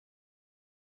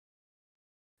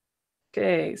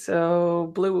Okay,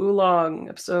 so Blue Oolong,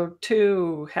 episode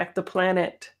 2, Hack the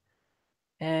Planet.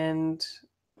 And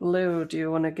Lou, do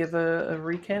you want to give a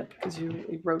recap? Because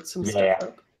you wrote some stuff Yeah,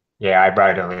 up. yeah, I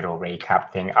wrote a little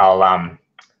recap thing.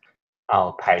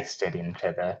 I'll paste it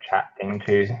into the chat thing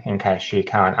too, in case you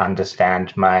can't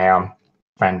understand my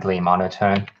friendly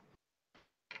monotone.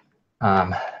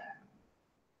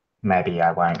 Maybe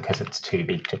I won't because it's too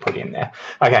big to put in there.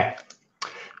 Okay.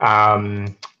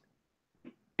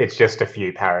 It's just a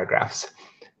few paragraphs.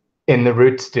 In the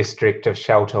Roots district of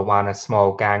Shelter One, a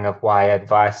small gang of wired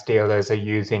vice dealers are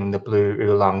using the Blue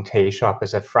Oolong Tea Shop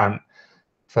as a front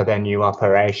for their new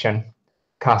operation.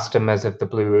 Customers of the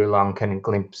Blue Oolong can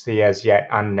glimpse the as yet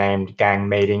unnamed gang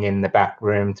meeting in the back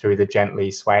room through the gently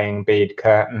swaying bead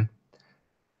curtain.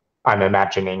 I'm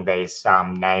imagining these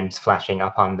names flashing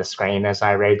up on the screen as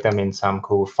I read them in some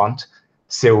cool font.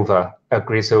 Silver, a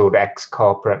grizzled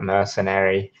ex-corporate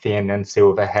mercenary, thin and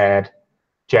silver-haired.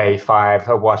 J5,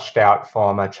 a washed-out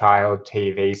former child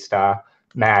TV star,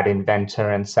 mad inventor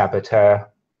and saboteur.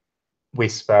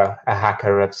 Whisper, a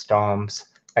hacker of storms,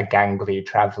 a gangly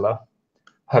traveller.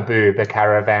 Haboob, a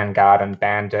caravan garden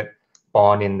bandit,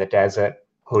 born in the desert,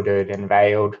 hooded and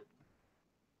veiled.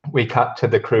 We cut to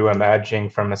the crew emerging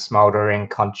from a smouldering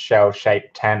conch-shell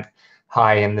shaped tent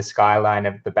high in the skyline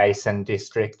of the Basin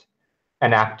District.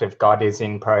 An act of God is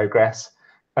in progress,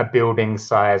 a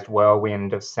building-sized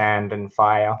whirlwind of sand and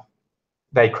fire.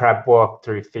 They crab walk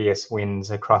through fierce winds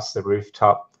across the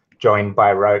rooftop, joined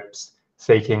by ropes,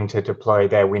 seeking to deploy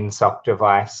their windsock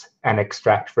device and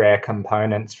extract rare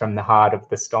components from the heart of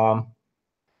the storm.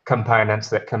 Components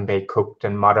that can be cooked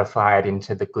and modified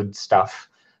into the good stuff,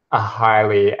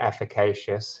 highly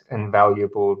efficacious and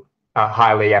valuable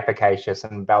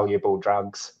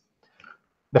drugs.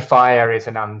 The fire is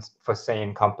an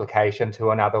unforeseen complication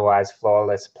to an otherwise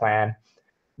flawless plan.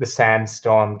 The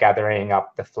sandstorm gathering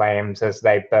up the flames as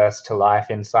they burst to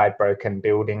life inside broken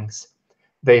buildings.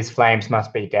 These flames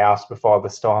must be doused before the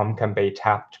storm can be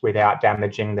tapped without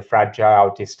damaging the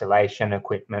fragile distillation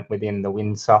equipment within the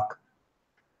windsock.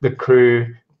 The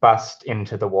crew bust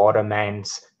into the water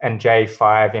mains, and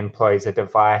J5 employs a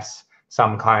device,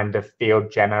 some kind of field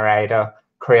generator,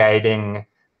 creating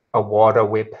a water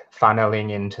whip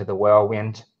funneling into the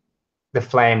whirlwind. The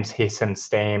flames hiss and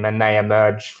steam, and they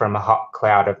emerge from a hot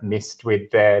cloud of mist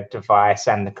with their device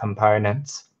and the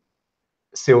components.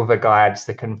 Silver guides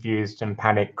the confused and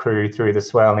panicked crew through the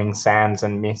swirling sands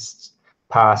and mists,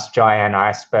 past giant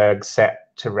icebergs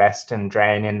set to rest and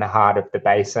drain in the heart of the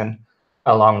basin,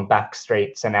 along back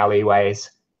streets and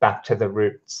alleyways, back to the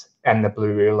Roots and the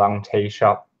Blue Oolong Tea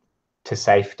Shop, to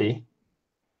safety.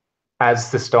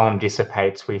 As the storm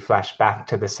dissipates, we flash back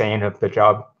to the scene of the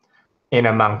job. In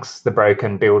amongst the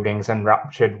broken buildings and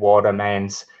ruptured water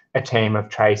mains, a team of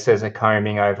tracers are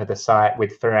combing over the site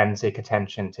with forensic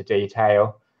attention to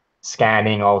detail,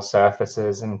 scanning all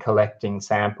surfaces and collecting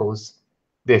samples.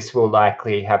 This will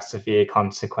likely have severe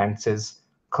consequences.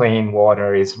 Clean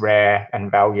water is rare and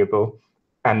valuable,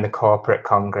 and the corporate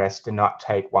Congress do not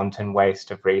take wanton waste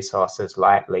of resources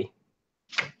lightly.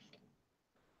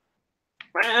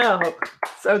 Wow,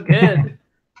 so good.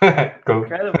 Cool.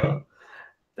 Incredible.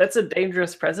 That's a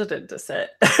dangerous precedent to set.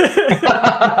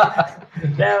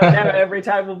 now every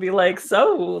time we'll be like,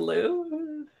 so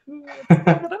Lou, what's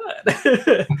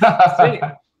going on? Sweet.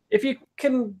 If you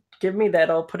can give me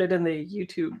that, I'll put it in the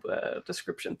YouTube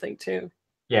description thing too.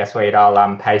 Yeah, sweet.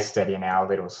 I'll paste it in our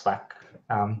little Slack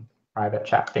private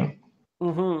chat thing.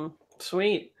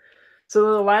 Sweet.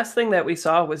 So the last thing that we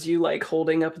saw was you like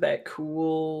holding up that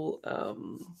cool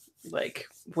like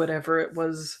whatever it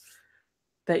was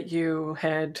that you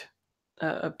had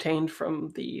obtained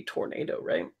from the tornado,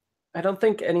 right? I don't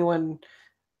think anyone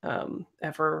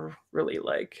ever really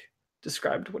like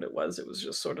described what it was. It was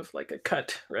just sort of like a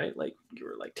cut, right? Like you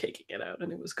were like taking it out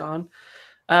and it was gone.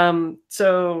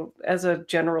 So as a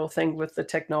general thing with the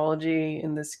technology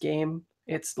in this game,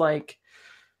 it's like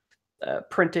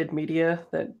printed media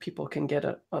that people can get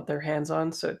their hands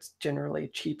on. So it's generally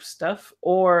cheap stuff.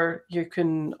 Or you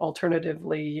can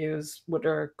alternatively use what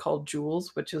are called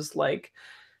joules, which is like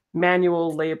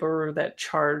manual labor that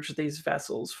charge these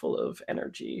vessels full of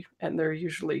energy. And they're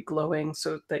usually glowing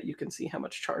so that you can see how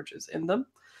much charge is in them.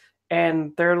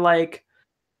 And they're like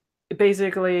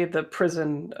basically the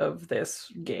prison of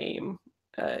this game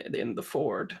in the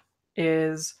Ford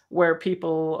is where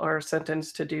people are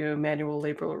sentenced to do manual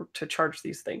labor to charge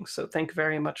these things. So think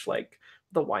very much like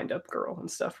the wind up girl and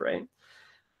stuff, right?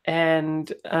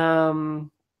 And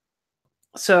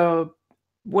so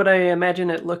what I imagine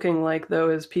it looking like though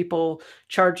is people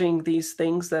charging these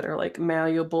things that are like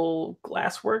malleable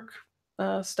glasswork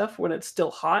stuff when it's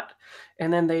still hot,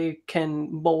 and then they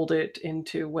can mold it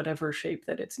into whatever shape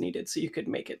that it's needed. So you could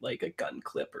make it like a gun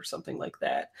clip or something like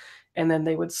that, and then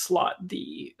they would slot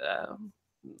the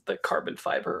carbon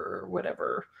fiber or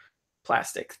whatever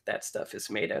plastic that stuff is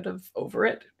made out of over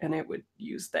it, and it would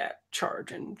use that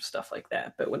charge and stuff like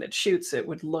that. But when it shoots, it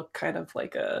would look kind of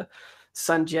like a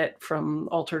sunjet from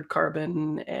Altered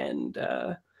Carbon and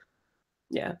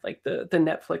yeah, like the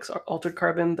Netflix Altered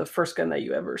Carbon. The first gun that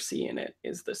you ever see in it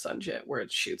is the sunjet, where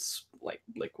it shoots like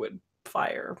liquid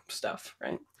fire stuff,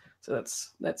 right? So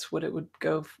that's what it would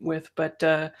go with. But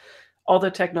all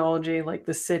the technology, like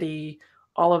the city,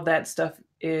 all of that stuff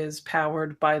is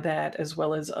powered by that, as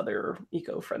well as other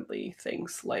eco-friendly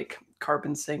things like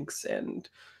carbon sinks and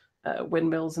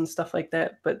windmills and stuff like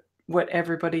that. But what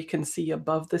everybody can see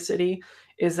above the city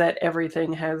is that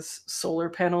everything has solar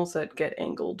panels that get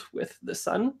angled with the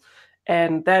sun.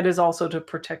 And that is also to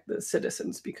protect the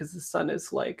citizens, because the sun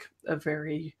is like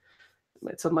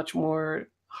it's a much more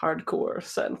hardcore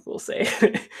sun, we'll say.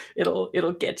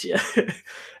 It'll get you.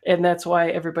 And that's why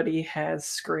everybody has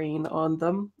screen on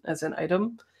them as an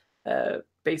item.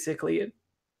 Basically, it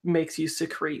makes you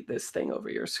secrete this thing over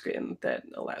your skin that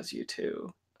allows you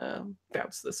to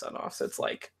bounce the sun off. So it's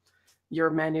like you're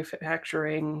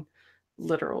manufacturing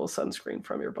literal sunscreen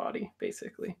from your body,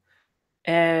 basically.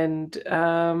 And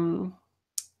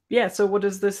yeah, so what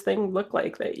does this thing look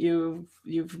like that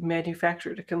you've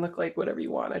manufactured? It can look like whatever you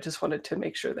want. I just wanted to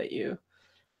make sure that you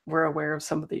were aware of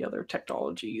some of the other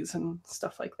technologies and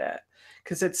stuff like that,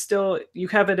 because it's still, you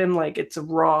have it in like its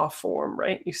raw form,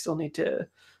 right? You still need to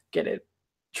get it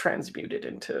transmuted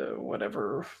into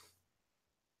whatever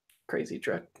crazy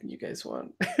drug you guys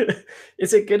want.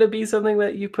 Is it gonna be something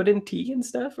that you put in tea and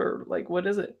stuff, or like what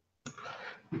is it?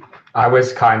 I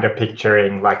was kind of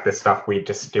picturing like the stuff we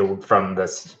distilled from the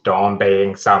storm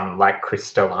being some like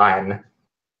crystalline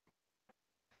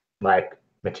like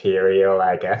material,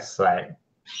 I guess. Like,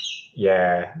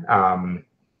 yeah.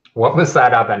 What was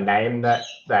that other name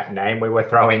that name we were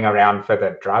throwing around for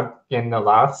the drug in the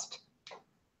last?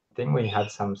 I think we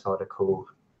had some sort of cool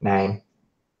name.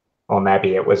 Or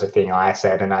maybe it was a thing I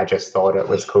said and I just thought it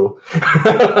was cool.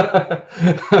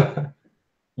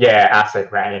 Yeah,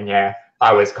 acid rain, yeah.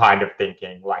 I was kind of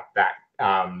thinking like that.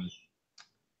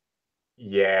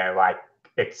 Yeah, like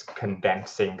it's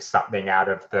condensing something out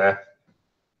of the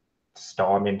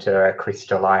storm into a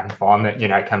crystalline form that, you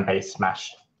know, can be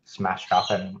smashed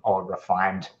up and or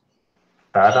refined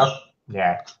further.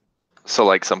 Yeah. So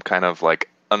like some kind of like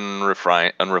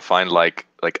unrefined like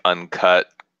uncut,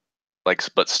 like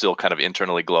but still kind of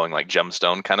internally glowing like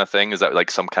gemstone kind of thing. Is that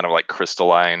like some kind of like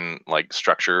crystalline like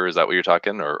structure? Is that what you're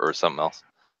talking, or something else?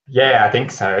 Yeah, I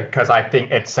think so, because I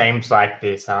think it seems like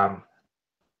this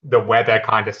the weather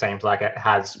kind of seems like it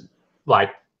has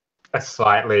like a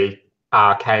slightly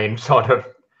arcane sort of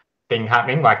thing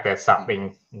happening, like there's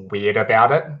something weird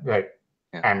about it. Yeah.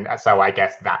 And so I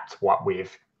guess that's what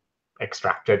we've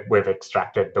extracted. We've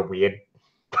extracted the weird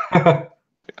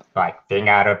like thing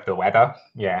out of the weather.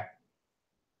 Yeah.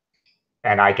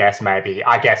 And I guess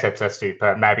it's a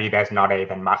super, maybe there's not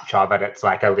even much of it. It's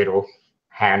like a little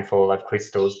handful of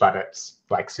crystals, but it's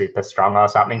like super strong or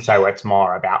something. So it's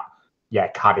more about, yeah,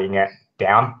 cutting it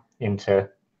down into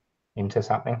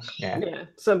something. Yeah.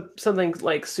 Something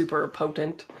like super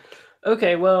potent.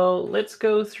 Okay, well, let's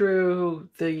go through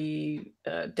the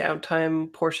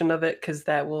downtime portion of it, because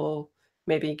that will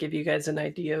maybe give you guys an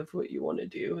idea of what you want to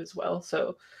do as well.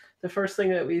 So the first thing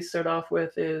that we start off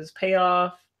with is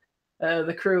payoff.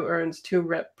 The crew earns 2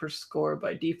 rep per score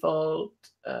by default.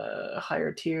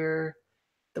 Higher tier,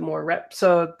 the more rep.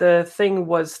 So the thing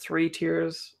was 3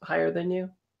 tiers higher than you.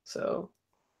 So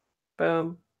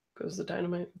boom, goes the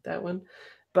dynamite with that one.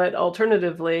 But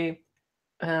alternatively,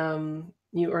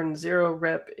 you earn 0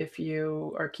 rep if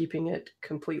you are keeping it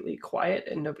completely quiet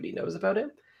and nobody knows about it.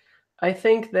 I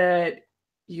think that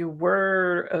you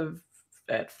were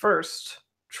at first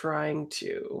trying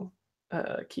to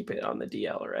keep it on the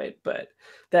DL, right? But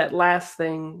that last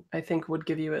thing I think would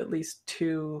give you at least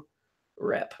 2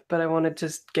 rep. But I wanted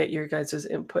to get your guys'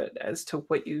 input as to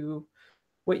what you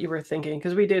were thinking,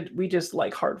 because we just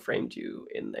like hard framed you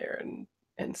in there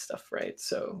and stuff, right?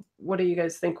 So what do you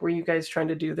guys think? Were you guys trying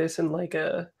to do this in like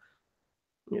a,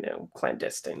 you know,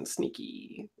 clandestine,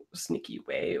 sneaky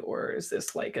way, or is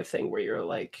this like a thing where you're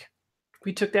like,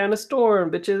 we took down a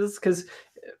storm, bitches? Because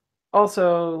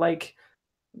also, like,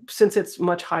 since it's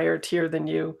much higher tier than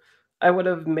you, I would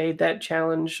have made that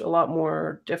challenge a lot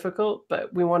more difficult,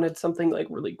 but we wanted something like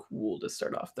really cool to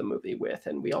start off the movie with,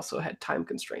 and we also had time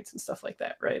constraints and stuff like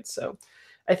that, right? So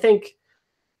I think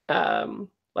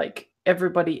like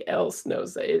everybody else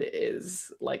knows that it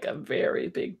is like a very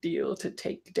big deal to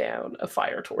take down a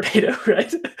fire tornado,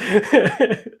 right?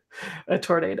 A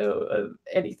tornado of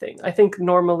anything. I think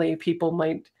normally people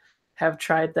might have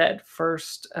tried that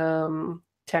first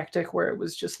tactic where it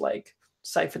was just like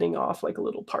siphoning off like a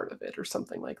little part of it or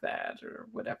something like that or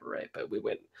whatever, right? But we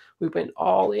went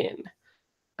all in.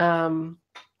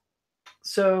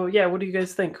 So yeah, what do you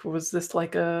guys think? Was this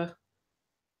like a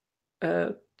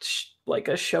like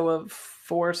a show of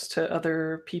force to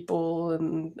other people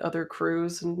and other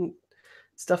crews and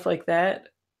stuff like that?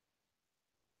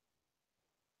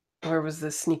 Or was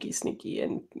this sneaky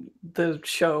and the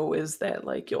show is that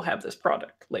like you'll have this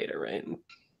product later, right?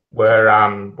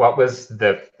 What was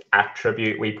the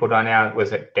attribute we put on our,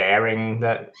 was it daring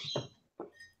that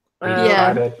we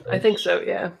decided? I think so,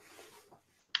 yeah.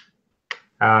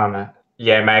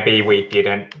 Yeah, maybe we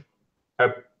didn't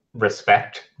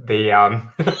respect the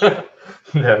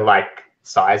the like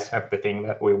size of the thing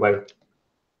that we were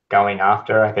going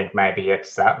after. I think maybe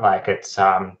it's that, like it's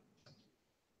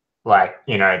like,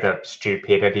 you know, the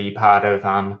stupidity part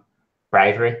of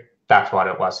bravery. That's what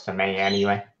it was for me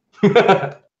anyway.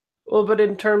 Well, but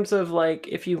in terms of like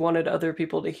if you wanted other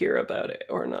people to hear about it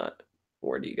or not,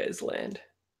 where do you guys land?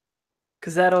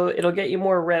 Because it'll get you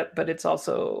more rep, but it's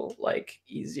also like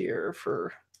easier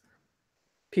for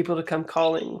people to come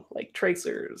calling like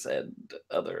tracers and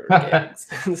other gangs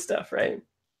and stuff, right?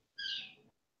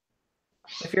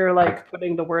 If you're like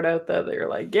putting the word out that you're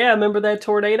like, yeah, remember that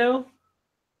tornado?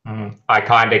 I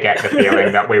kind of get the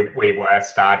feeling that we were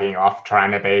starting off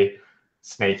trying to be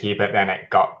sneaky, but then it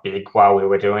got big while we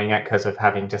were doing it because of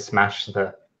having to smash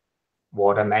the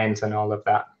water mains and all of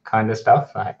that kind of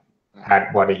stuff. Like,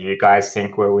 what do you guys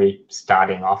think? Were we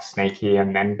starting off sneaky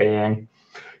and then being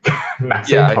massive?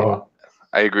 Yeah,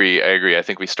 I agree. I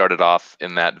think we started off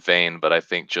in that vein, but I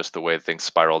think just the way things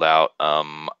spiraled out,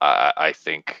 I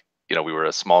think, you know, we were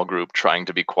a small group trying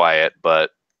to be quiet,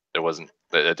 but it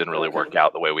didn't really work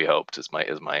out the way we hoped. Is my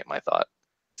thought.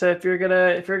 So if you're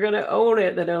gonna own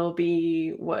it, then it'll be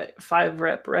what, 5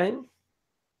 rep, right?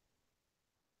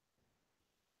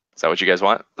 Is that what you guys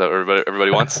want? That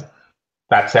everybody wants?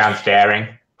 That sounds daring.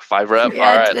 5 rep. Yeah,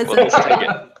 all right, let's take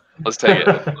it. Let's take it.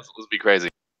 Let's be crazy.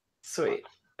 Sweet.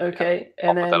 Okay,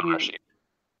 and I'll put that on then our sheet.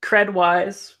 cred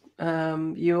wise,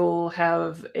 you'll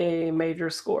have a major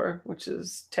score, which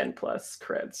is 10 plus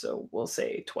cred. So we'll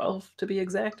say 12 to be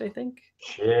exact, I think.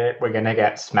 Shit, we're gonna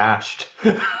get smashed.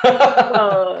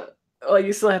 Well,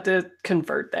 you still have to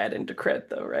convert that into cred,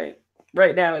 though, right?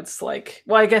 Right now, it's like,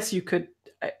 well, I guess you could,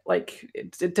 like,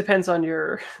 it depends on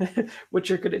your what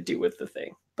you're gonna do with the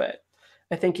thing. But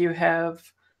I think you have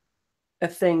a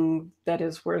thing that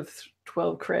is worth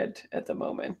 12 cred at the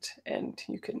moment, and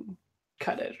you can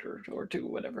cut it or do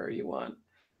whatever you want.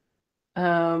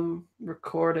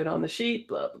 Record it on the sheet,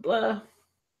 blah blah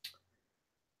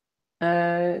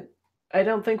blah. I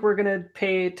don't think we're gonna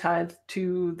pay tithe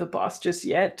to the boss just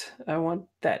yet. I want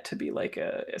that to be like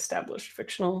a established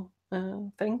fictional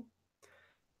thing.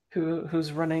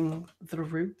 Who's running the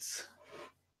routes.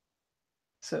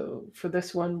 So for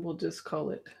this one, we'll just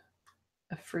call it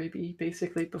a freebie,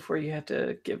 basically, before you have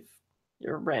to give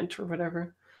your rent or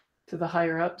whatever to the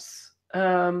higher ups.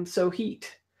 So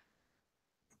heat.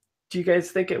 Do you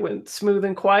guys think it went smooth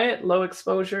and quiet, low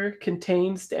exposure,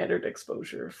 contained, standard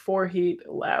exposure, 4 heat,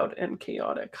 loud and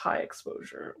chaotic, high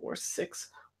exposure, or 6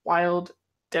 wild,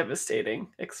 devastating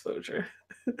exposure?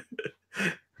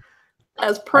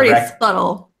 That's pretty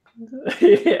subtle.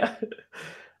 Yeah.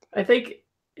 I think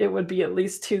it would be at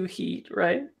least 2 heat,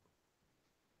 right?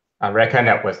 I reckon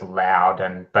it was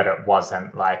loud, but it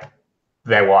wasn't like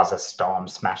there was a storm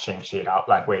smashing shit up.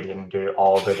 Like we didn't do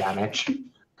all the damage.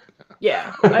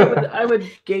 Yeah, I would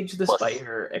gauge this by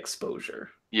your exposure.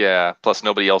 Yeah, plus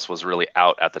nobody else was really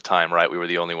out at the time, right? We were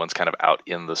the only ones kind of out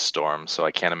in the storm, so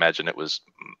I can't imagine it was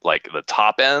like the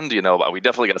top end, you know, but we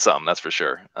definitely got some, that's for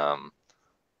sure.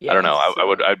 Yeah, I don't know,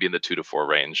 I'd be in the 2 to 4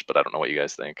 range, but I don't know what you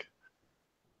guys think.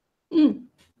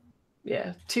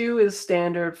 Yeah, 2 is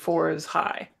standard, 4 is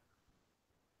high.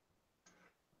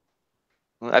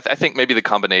 I think maybe the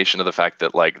combination of the fact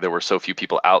that like there were so few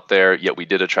people out there, yet we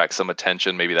did attract some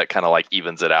attention. Maybe that kind of like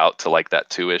evens it out to like that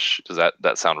 2-ish. Does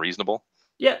that sound reasonable?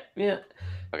 Yeah.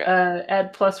 Okay.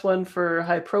 Add +1 for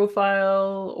high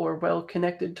profile or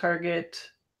well-connected target.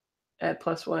 Add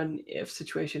 +1 if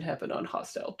situation happened on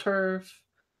hostile turf.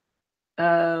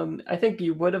 I think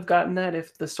you would have gotten that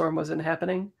if the storm wasn't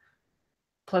happening.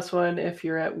 +1 if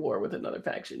you're at war with another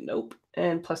faction. Nope.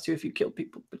 And +2 if you killed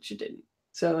people, but you didn't.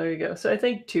 So there you go. So I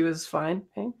think 2 is fine.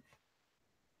 Okay.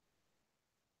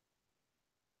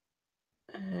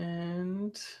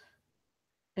 And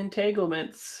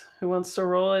Entanglements. Who wants to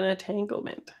roll an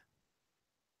entanglement?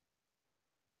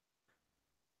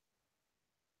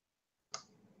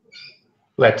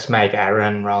 Let's make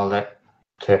Aaron roll it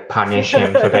to punish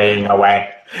him for being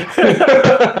away.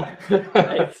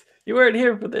 Nice. You weren't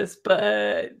here for this,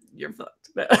 but you're fucked.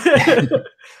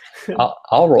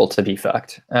 I'll roll to be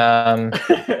fucked.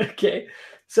 Okay.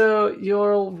 So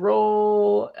you'll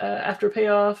roll after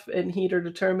payoff and heat or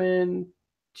determine.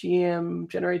 GM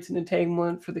generates an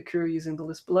entanglement for the crew using the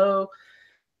list below.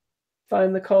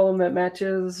 Find the column that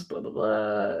matches, blah, blah,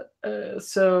 blah.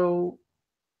 So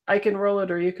I can roll it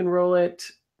or you can roll it.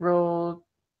 Roll.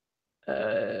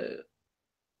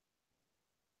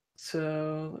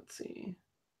 So let's see.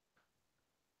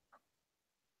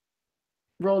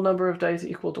 Roll number of dice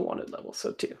equal to wanted level,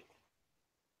 so 2.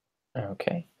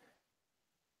 Okay.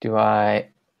 Do I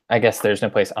guess there's no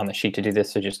place on the sheet to do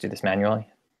this, so just do this manually?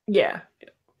 Yeah.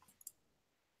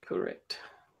 Correct.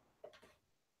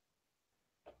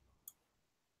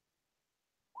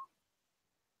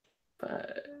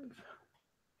 Five.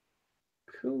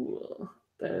 Cool.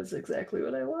 That is exactly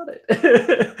what I wanted.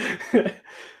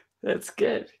 That's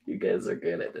good. You guys are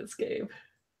good at this game.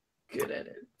 Good at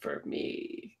it for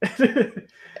me.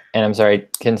 And I'm sorry,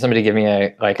 can somebody give me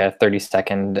a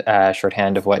 30-second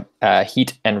shorthand of what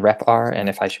heat and rep are, and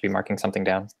if I should be marking something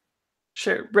down?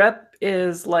 Sure. Rep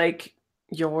is like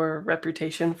your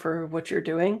reputation for what you're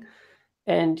doing,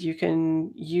 and you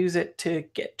can use it to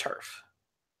get turf,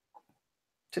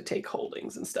 to take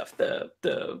holdings and stuff.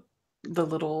 The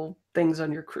little things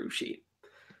on your crew sheet.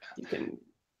 You can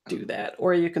do that,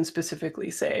 or you can specifically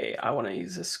say, I want to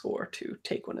use a score to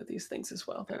take one of these things as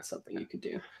well. That's something you could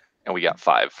do. And we got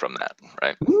 5 from that,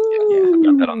 right? Yeah,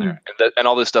 got that on there. And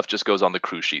all this stuff just goes on the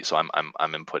crew sheet, so I'm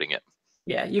inputting it.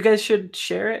 Yeah, you guys should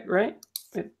share it, right?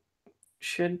 It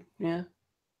should, yeah.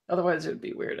 Otherwise, it would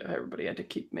be weird if everybody had to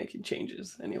keep making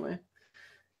changes anyway.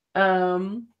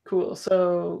 Cool.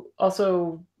 So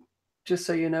also, just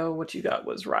so you know, what you got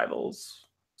was rivals.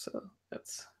 So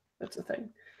that's a thing.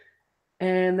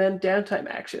 And then downtime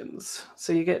actions.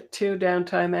 So you get 2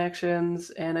 downtime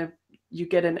actions, and you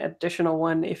get an additional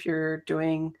one if you're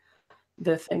doing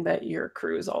the thing that your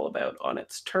crew is all about on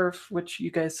its turf, which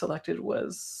you guys selected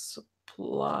was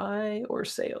supply or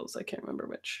sales. I can't remember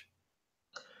which.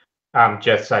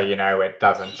 Just so you know, it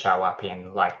doesn't show up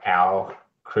in like our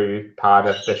crew part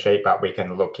of the sheet, but we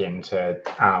can look into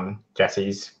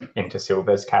Jesse's, into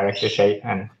Silver's character sheet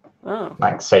and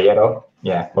like see it all.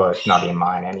 Yeah, well, it's not in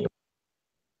mine anyway.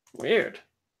 Weird.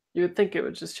 You would think it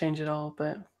would just change it all,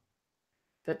 but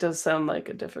that does sound like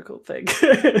a difficult thing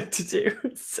to do.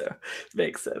 So it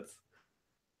makes sense.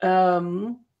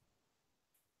 But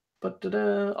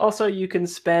also you can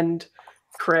spend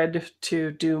cred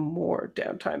to do more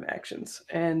downtime actions.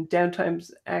 And downtime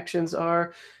actions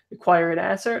are acquire an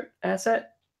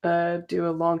asset, do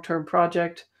a long-term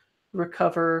project,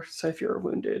 recover, so if you're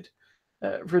wounded,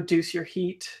 reduce your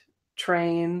heat,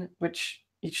 train, which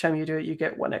each time you do it, you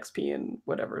get 1 XP in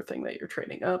whatever thing that you're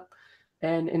trading up,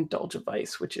 and indulge a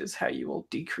vice, which is how you will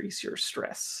decrease your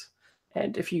stress.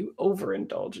 And if you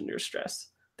overindulge in your stress,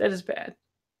 that is bad.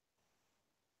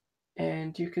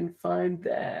 And you can find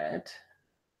that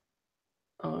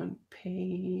on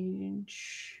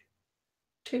page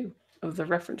 2 of the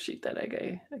reference sheet that I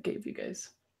gave you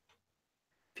guys.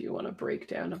 If you want a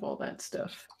breakdown of all that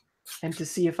stuff. And to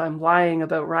see if I'm lying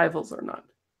about rivals or not.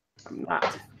 I'm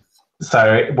not.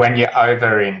 So when you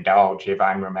overindulge, if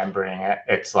I'm remembering it,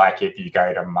 it's like if you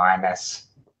go to minus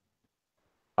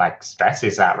like stress,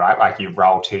 is that right? Like you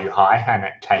roll too high and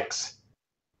it takes,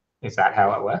 is that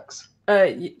how it works?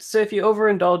 So if you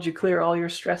overindulge, you clear all your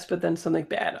stress, but then something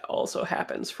bad also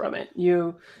happens from it.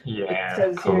 It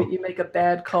says cool. here you make a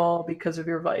bad call because of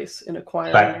your vice in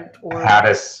acquiring it. Or how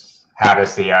does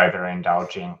the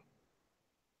overindulging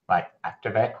like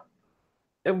activate?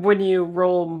 When you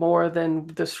roll more than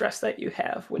the stress that you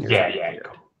have when you're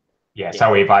cool. Yeah,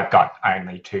 so if I've got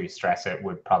only 2 stress, it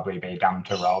would probably be dumb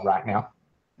to roll right now.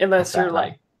 Unless you're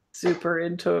like super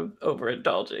into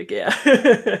overindulging, yeah.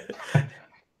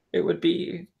 It would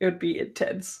be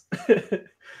intense.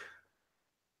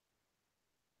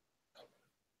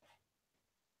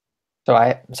 So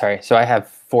I have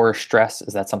 4 stress.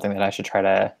 Is that something that I should try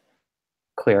to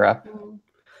clear up?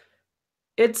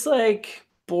 It's like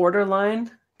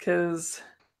borderline, because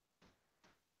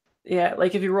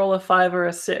like if you roll a 5 or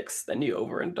a 6, then you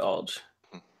overindulge.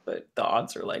 But the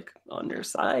odds are like on your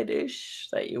side-ish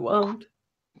that you won't.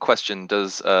 Question: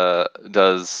 Does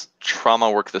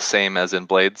trauma work the same as in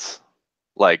Blades?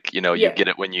 Like, you get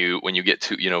it when you get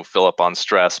to fill up on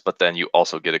stress, but then you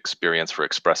also get experience for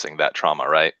expressing that trauma,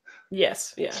 right?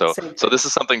 Yes, yeah. So this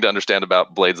is something to understand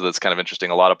about blades that's kind of interesting.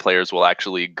 A lot of players will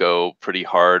actually go pretty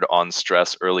hard on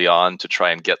stress early on to try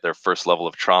and get their first level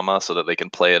of trauma so that they can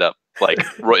play it up like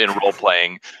in role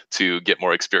playing to get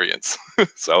more experience.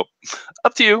 So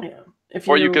up to you. Yeah.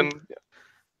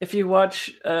 If you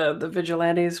watch the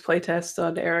Vigilantes playtest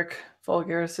on Eric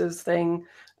Fulgaris's thing,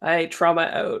 I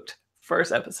trauma out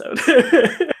first episode.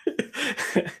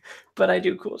 But I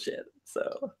do cool shit.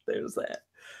 So there's that.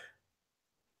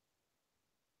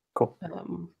 Cool.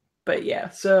 But yeah,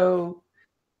 so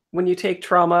when you take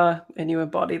trauma and you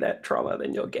embody that trauma,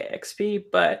 then you'll get XP.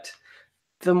 But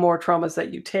the more traumas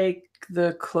that you take,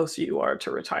 the closer you are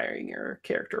to retiring your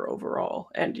character overall.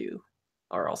 And you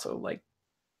are also like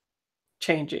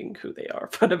changing who they are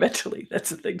fundamentally. That's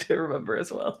the thing to remember as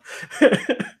well.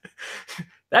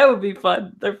 That would be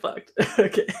fun. They're fucked.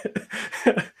 Okay.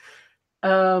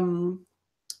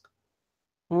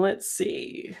 Let's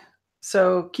see.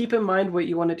 So keep in mind what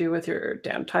you want to do with your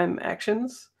downtime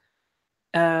actions.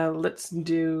 Let's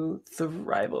do the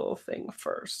rival thing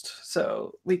first.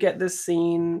 So we get this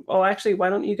scene. Oh, actually, why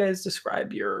don't you guys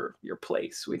describe your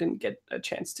place? We didn't get a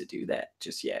chance to do that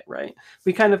just yet, right?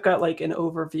 We kind of got like an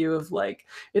overview of like,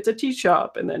 it's a tea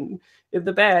shop, and then in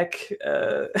the back,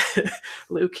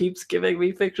 Lou keeps giving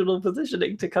me fictional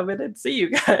positioning to come in and see you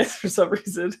guys for some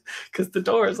reason, because the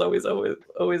door is always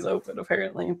open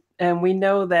apparently. And we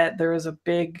know that there is a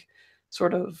big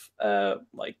sort of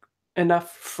like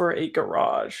enough for a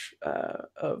garage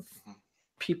of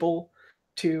people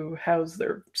to house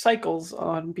their cycles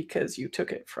on, because you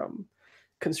took it from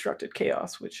Constructed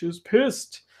Chaos, which is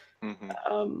pissed.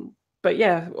 But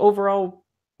yeah, overall,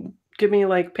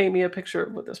 paint me a picture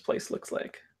of what this place looks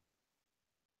like.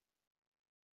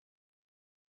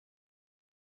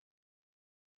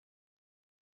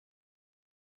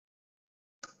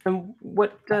 And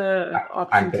what options?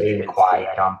 I'm being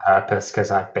quiet on purpose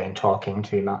because I've been talking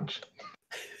too much.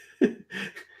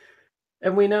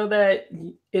 And we know that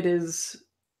it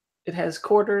has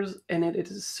quarters and it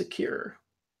is secure.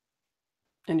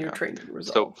 And you're trained in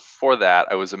resolve. So for that,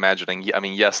 I was imagining, I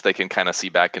mean, yes, they can kind of see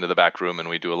back into the back room and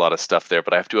we do a lot of stuff there,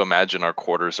 but I have to imagine our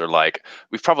quarters are like,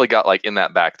 we've probably got like in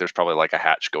that back, there's probably like a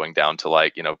hatch going down to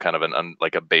like, you know, kind of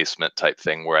like a basement type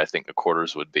thing where I think the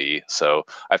quarters would be. So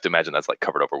I have to imagine that's like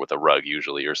covered over with a rug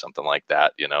usually or something like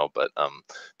that, you know, but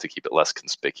to keep it less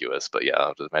conspicuous. But yeah, I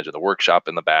have to imagine the workshop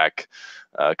in the back,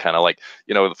 kind of like,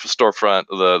 you know, the storefront,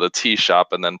 the tea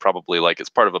shop, and then probably like it's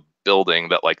part of a building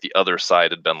that like the other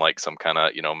side had been like some kind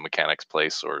of, you know, mechanics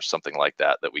place or something like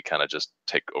that we kind of just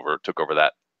took over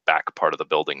that back part of the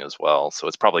building as well. So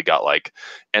it's probably got like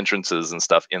entrances and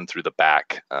stuff in through the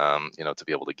back, you know, to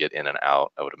be able to get in and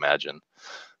out, I would imagine.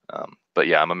 But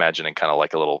yeah, I'm imagining kind of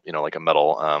like a little, you know, like a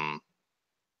metal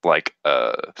like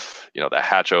you know, the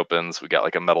hatch opens, we got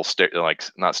like a metal like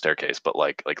not staircase, but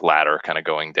like ladder kind of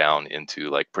going down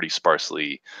into like pretty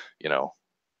sparsely, you know,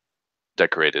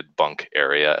 decorated bunk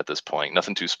area at this point.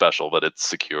 Nothing too special, but it's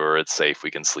secure, it's safe, we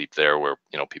can sleep there where,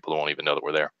 you know, people won't even know that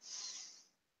we're there.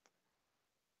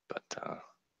 But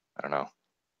I don't know,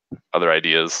 other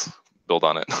ideas, build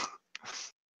on it.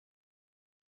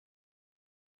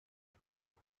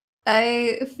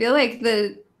 I feel like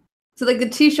the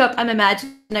tea shop I'm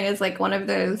imagining is like one of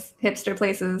those hipster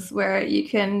places where you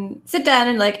can sit down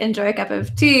and like enjoy a cup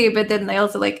of tea, but then they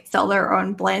also like sell their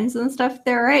own blends and stuff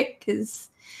there, right? Because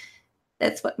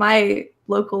that's what my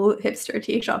local hipster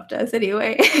tea shop does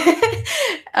anyway.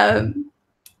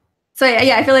 So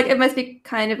yeah, I feel like it must be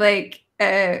kind of like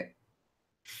a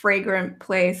fragrant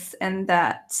place, and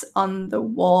that on the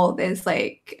wall there's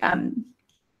like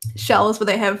shelves where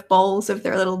they have bowls of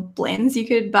their little blends you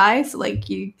could buy. So like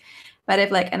you might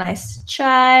have like a nice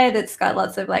chai that's got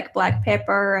lots of like black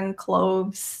pepper and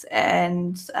cloves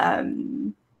and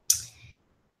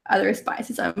other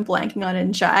spices I'm blanking on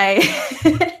in chai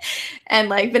and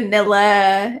like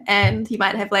vanilla, and you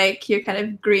might have like your kind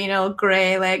of green or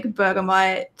gray like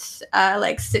bergamot,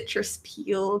 like citrus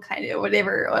peel kind of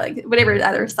whatever, or like whatever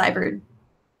other cyber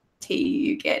tea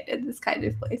you get in this kind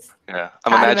of place. Yeah,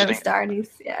 I'm imagining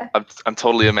yeah. I'm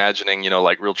totally imagining, you know,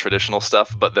 like real traditional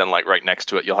stuff, but then like right next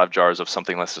to it you'll have jars of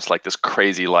something that's just like this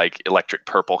crazy like electric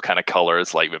purple kind of color.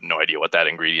 It's like we have no idea what that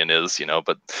ingredient is, you know,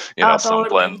 but you know, some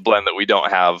blend that we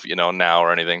don't have, you know, now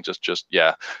or anything. Just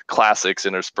yeah, classics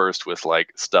interspersed with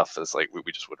like stuff that's like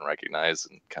we just wouldn't recognize,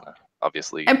 and kind of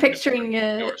obviously I'm picturing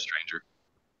you're a stranger.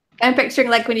 I'm picturing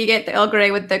like when you get the Earl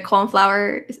Grey with the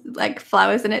cornflower like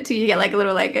flowers in it too, you get like a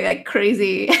little like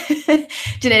crazy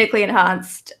genetically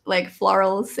enhanced like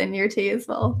florals in your tea as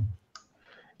well.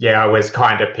 Yeah, I was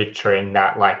kind of picturing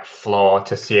that like floor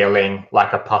to ceiling,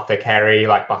 like apothecary,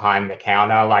 like behind the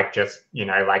counter, like just,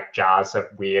 like jars of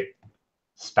weird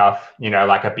stuff,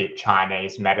 like a bit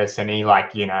Chinese medicine-y,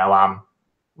 like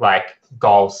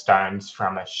gallstones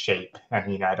from a sheep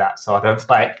and, that sort of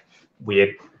like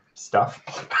weird stuff.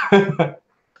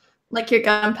 Like your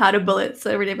gunpowder bullets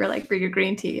or whatever, like for your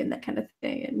green tea and that kind of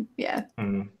thing. And yeah.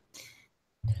 Mm.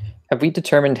 Have we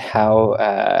determined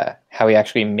how we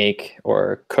actually make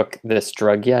or cook this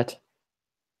drug yet?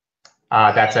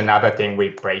 That's another thing we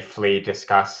briefly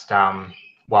discussed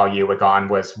while you were gone,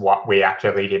 was what we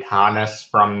actually did harness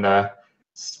from the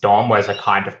storm was a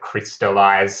kind of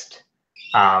crystallized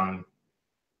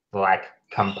like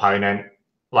component,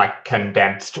 like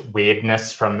condensed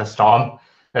weirdness from the storm,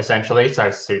 essentially. So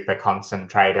super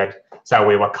concentrated. So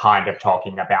we were kind of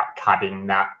talking about cutting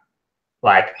that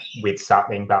like with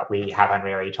something, but we haven't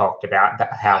really talked about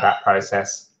how that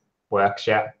process works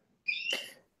yet.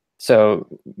 So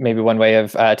maybe one way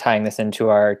of tying this into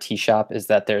our tea shop is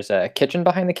that there's a kitchen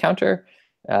behind the counter,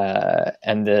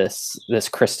 and this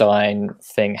crystalline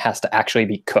thing has to actually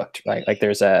be cooked, right? Like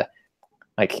there's a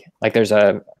there's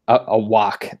a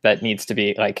wok that needs to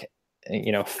be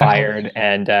fired,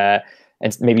 and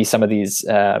maybe some of these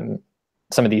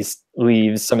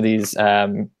leaves, some of these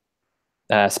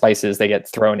spices, they get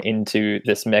thrown into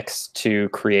this mix to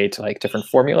create like different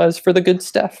formulas for the good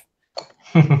stuff.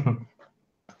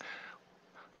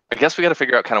 I guess we got to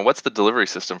figure out kind of what's the delivery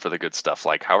system for the good stuff.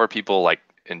 Like, how are people like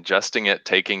ingesting it,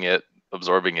 taking it,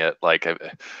 absorbing it? Like, I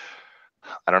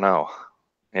don't know.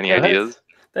 Any ideas?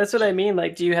 That's what I mean.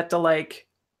 Like, do you have to like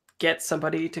get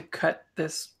somebody to cut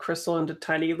this crystal into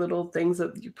tiny little things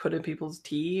that you put in people's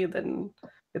tea? Then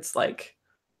it's like,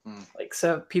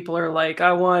 so people are like,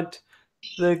 I want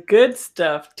the good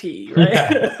stuff tea, right?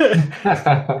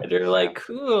 And you're like,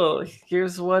 cool,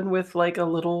 here's one with like a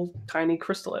little tiny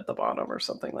crystal at the bottom or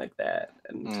something like that.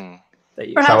 And that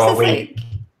you perhaps it's like,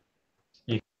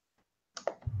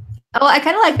 oh, I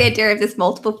kind of like the idea of this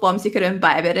multiple forms you could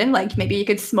imbibe it in. Like maybe you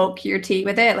could smoke your tea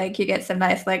with it. Like you get some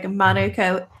nice like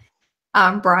manuka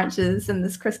branches in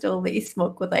this crystal that you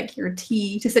smoke with like your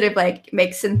tea to sort of like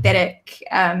make synthetic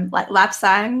like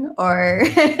lapsang or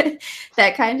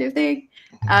that kind of thing.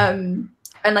 And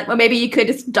like, well, maybe you could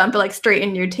just dump it like straight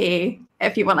in your tea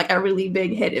if you want like a really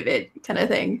big hit of it, kind of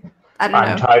thing. I don't know.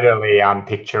 I'm totally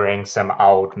picturing some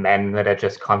old men that are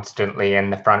just constantly in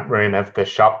the front room of the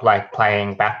shop, like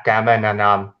playing backgammon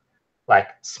and like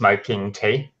smoking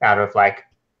tea out of like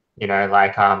the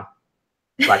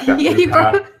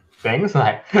yeah, things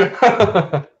like.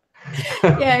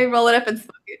 Yeah, you roll it up and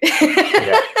smoke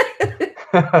it.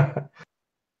 Yeah.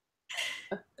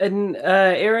 And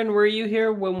Aaron, were you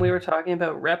here when we were talking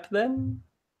about rep then?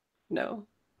 No.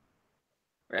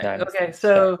 Right. No, Okay,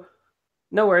 so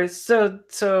no worries.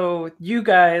 So you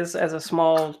guys as a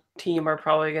small team are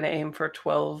probably going to aim for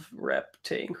 12 rep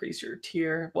to increase your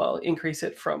tier. Well, increase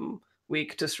it from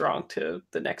weak to strong to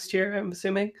the next tier, I'm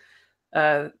assuming.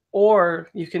 Or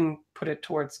you can put it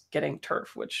towards getting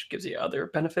turf, which gives you other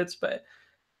benefits. But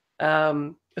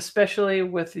especially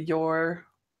with your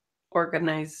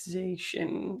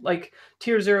organization, like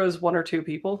tier 0 is 1 or 2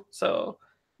 people, so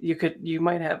you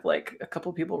might have like a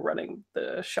couple people running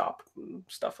the shop and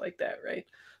stuff like that, right?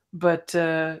 But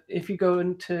if you go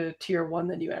into tier 1,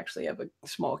 then you actually have a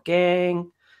small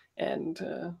gang, and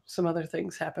some other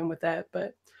things happen with that.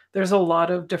 But there's a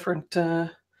lot of different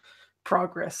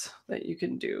progress that you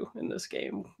can do in this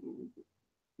game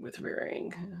with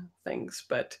varying things.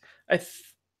 But I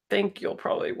think you'll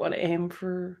probably want to aim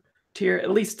for tier,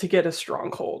 at least to get a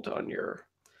stronghold on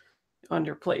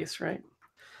your place, right?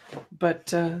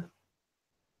 But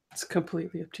it's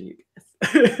completely up to you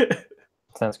guys.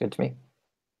 Sounds good to me.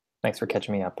 Thanks for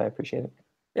catching me up. I appreciate it.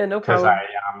 Yeah, no problem.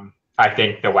 Because I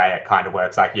think the way it kind of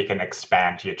works, like you can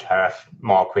expand your turf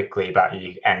more quickly, but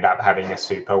you end up having a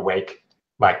super weak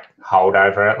like hold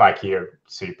over it. Like you're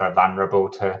super vulnerable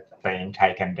to being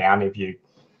taken down if you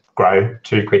grow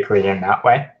too quickly in that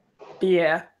way.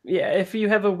 Yeah. If you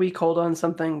have a weak hold on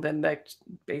something, then that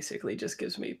basically just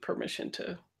gives me permission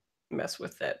to mess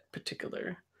with that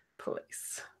particular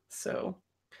place. So,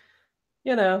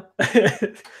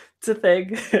 it's a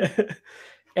thing.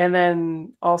 And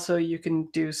then also you can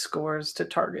do scores to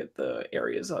target the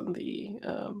areas on the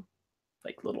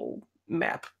like little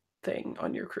map thing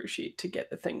on your crew sheet to get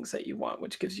the things that you want,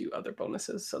 which gives you other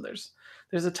bonuses. So there's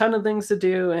a ton of things to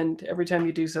do, and every time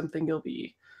you do something, you'll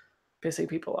be pissing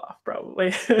people off,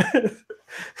 probably.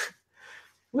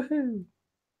 Woohoo!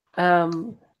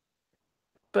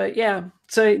 But yeah,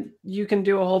 so you can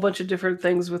do a whole bunch of different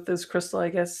things with this crystal, I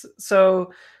guess.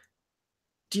 So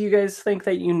do you guys think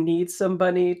that you need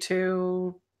somebody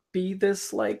to be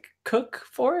this like cook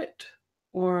for it,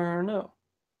 or no?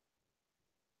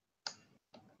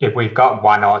 If we've got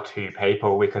 1 or 2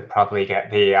 people, we could probably get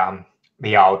the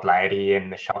old lady in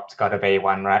the shop's got to be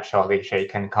one, right? Surely she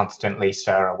can constantly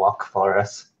stir a wok for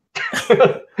us.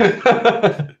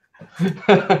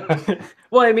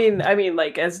 Well, I mean,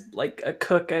 like as like a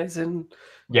cook, as in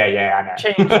yeah, I know.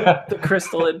 change the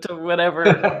crystal into whatever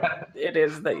it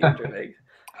is that you're doing.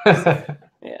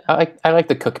 Yeah, I like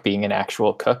the cook being an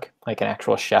actual cook, like an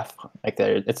actual chef. Like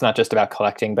it's not just about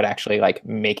collecting, but actually like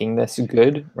making this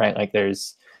good, right? Like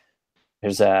there's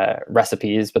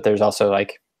recipes, but there's also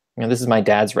like, you know, this is my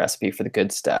dad's recipe for the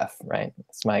good stuff, right?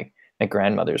 It's my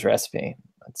grandmother's recipe.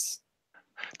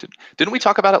 Didn't we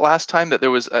talk about it last time that there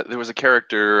was a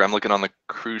character, I'm looking on the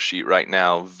cruise sheet right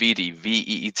now, Veeti,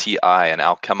 Veeti, an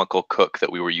alchemical cook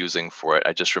that we were using for it.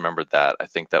 I just remembered that. I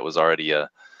think that was already a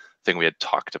thing we had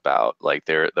talked about. Like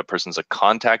the person's a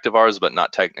contact of ours, but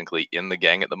not technically in the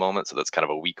gang at the moment. So that's kind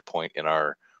of a weak point in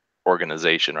our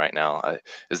organization right now.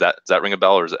 Does that ring a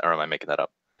bell, or am I making that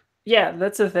up? Yeah,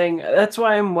 that's the thing. That's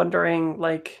why I'm wondering,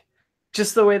 like,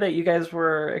 just the way that you guys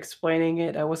were explaining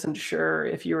it, I wasn't sure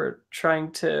if you were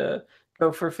trying to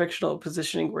go for fictional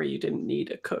positioning where you didn't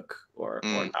need a cook or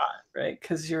not, right?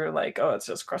 Because you're like, oh, it's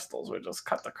just crystals. We just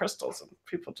cut the crystals and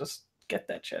people just get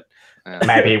that shit. Yeah.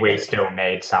 Maybe we still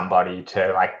need somebody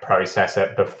to like process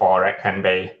it before it can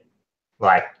be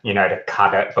like, you know, to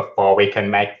cut it before we can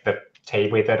make the tea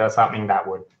with it or something. That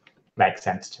would make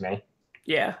sense to me.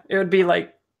 Yeah, it would be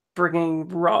like bringing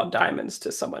raw diamonds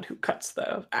to someone who cuts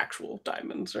the actual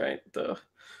diamonds, right? The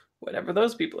whatever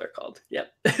those people are called. Yep.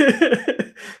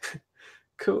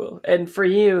 Cool. And for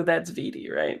you, that's Veeti,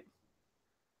 right?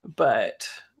 But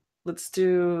let's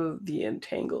do the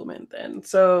entanglement then.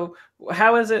 So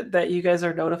how is it that you guys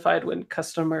are notified when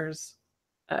customers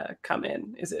come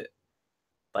in? Is it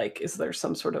like, is there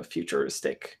some sort of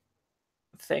futuristic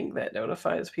thing that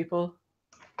notifies people?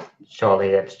 Surely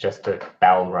it's just a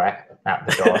bell right at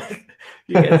the door.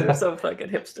 You guys are so fucking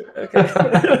hipster.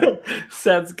 Okay.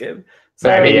 Sounds good. So,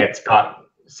 Maybe it's got,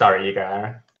 sorry, you go,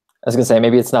 Aaron. I was gonna say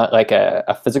maybe it's not like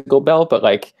a physical bell, but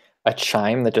like a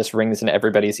chime that just rings in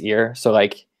everybody's ear. So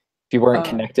like if you weren't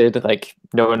connected, like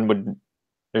no one would.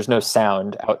 There's no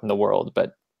sound out in the world,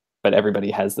 but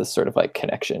everybody has this sort of like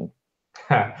connection.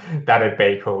 That'd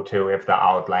be cool too if the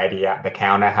old lady at the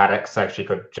counter had it, so she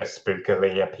could just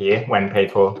spookily appear when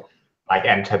people like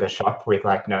enter the shop with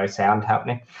like no sound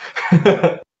happening.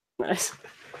 Nice.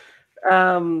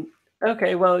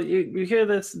 Okay, well, you hear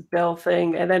this bell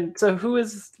thing, and then so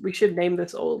we should name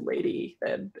this old lady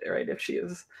then, right? If she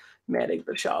is manning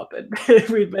the shop, and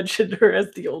we mentioned her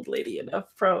as the old lady enough,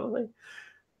 probably.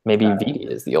 Maybe Veeti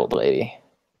is the old lady.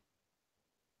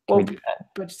 Well,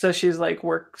 but so she's like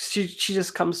she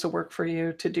just comes to work for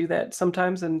you to do that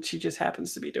sometimes, and she just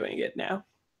happens to be doing it now.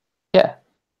 Yeah.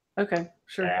 Okay,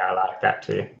 sure. Yeah, I like that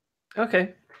too.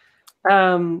 Okay.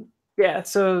 Yeah,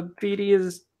 so Veeti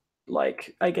is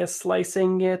like, I guess,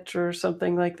 slicing it or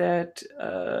something like that,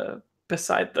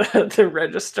 beside the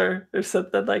register or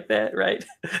something like that, right?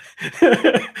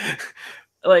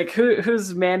 Like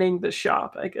who's manning the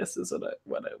shop, I guess, is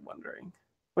what I'm wondering.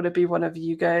 Would it be one of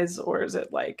you guys, or is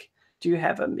it like, do you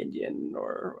have a minion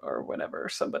or whatever,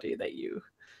 somebody that you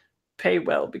pay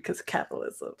well because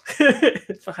capitalism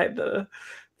behind the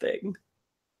thing?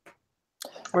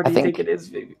 Or do you think it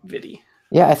is Veeti?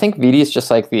 Yeah, I think Veeti is just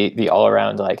like the all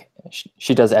around, like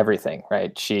she does everything,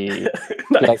 right? She, Nice.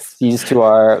 she like sees to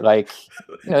our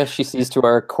she sees to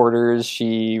our quarters.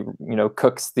 She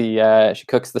cooks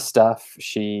the stuff.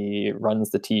 She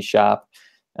runs the tea shop.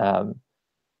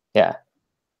 Yeah,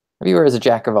 maybe we're as a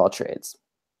jack of all trades.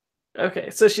 Okay,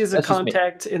 so she's That's a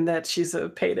contact in that she's a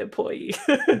paid employee.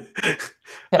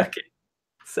 Okay,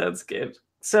 sounds good.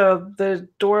 So the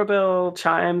doorbell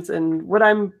chimes, and what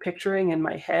I'm picturing in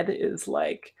my head is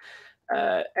like,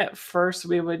 at first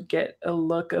we would get a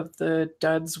look of the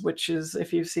duds, which is,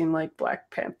 if you've seen like Black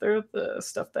Panther, the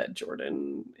stuff that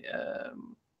Jordan,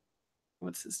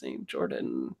 what's his name?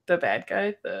 Jordan, the bad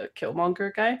guy, the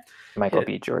Killmonger guy. Michael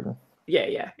B. Jordan.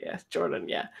 Yeah, Jordan,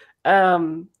 yeah.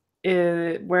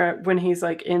 When he's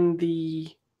like in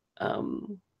the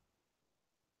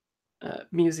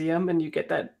museum and you get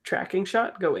that tracking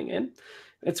shot going in,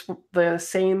 it's the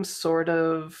same sort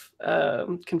of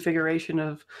configuration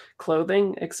of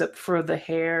clothing, except for the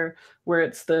hair, where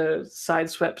it's the side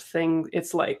swept thing.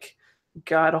 It's like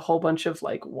got a whole bunch of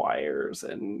like wires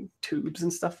and tubes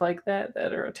and stuff like that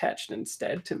are attached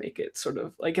instead to make it sort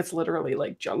of like, it's literally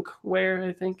like junk wear,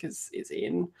 I think is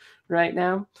in right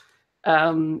now.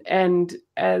 And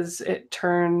as it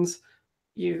turns,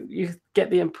 you get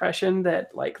the impression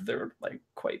that like they're like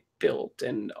quite built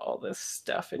and all this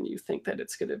stuff, and you think that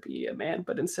it's going to be a man,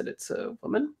 but instead it's a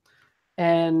woman.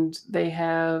 And they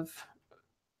have,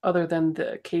 other than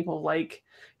the cable-like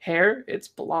hair, it's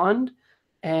blonde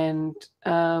and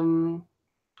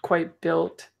quite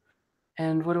built.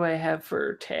 And what do I have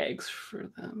for tags for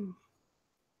them?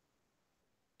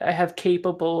 I have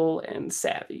capable and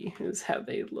savvy is how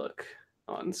they look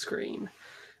on screen.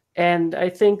 And I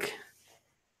think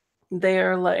they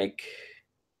are like,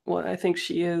 well, I think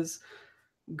she is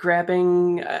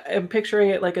grabbing, I'm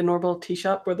picturing it like a normal tea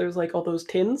shop where there's like all those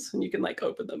tins and you can like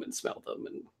open them and smell them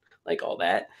and like all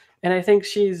that. And I think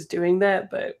she's doing that,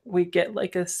 but we get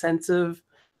like a sense of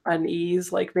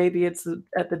unease. Like maybe it's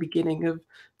at the beginning of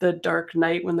the dark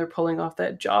night when they're pulling off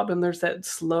that job and there's that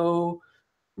slow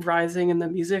rising in the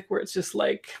music where it's just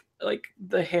like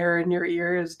the hair in your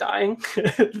ear is dying.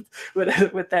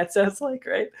 what that sounds like,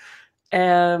 right?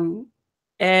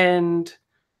 And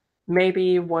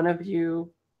maybe one of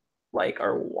you like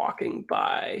are walking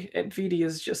by and Vidi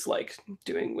is just like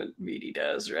doing what Vidi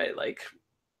does, right?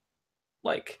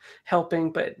 Like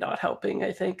helping but not helping.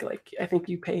 I think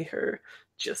you pay her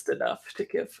just enough to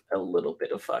give a little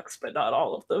bit of fucks, but not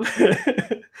all of them.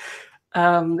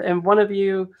 And one of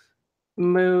you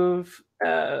move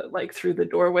like through the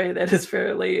doorway that is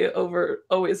fairly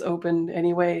always open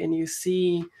anyway, and you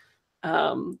see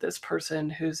this person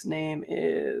whose name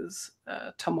is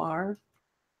Tamar,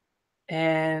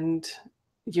 and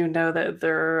you know that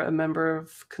they're a member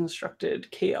of Constructed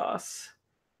Chaos,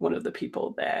 one of the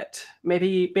people that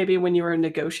maybe when you were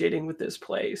negotiating with this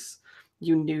place,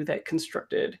 you knew that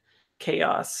Constructed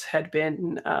Chaos had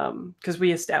been, because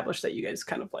we established that you guys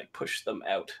kind of like pushed them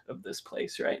out of this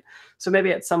place, right? So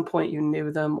maybe at some point you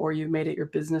knew them, or you made it your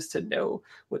business to know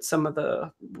what some of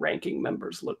the ranking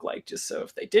members look like, just so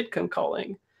if they did come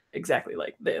calling exactly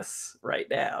like this right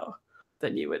now,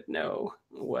 then you would know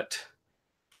what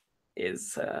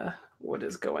is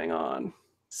going on.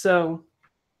 So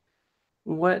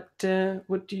what do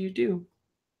you do?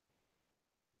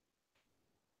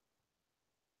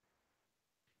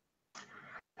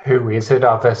 Who is it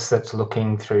of us that's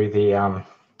looking through the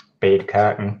bead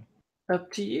curtain?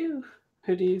 Up to you.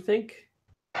 Who do you think?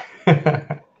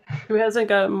 Who hasn't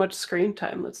got much screen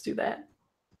time? Let's do that.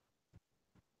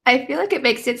 I feel like it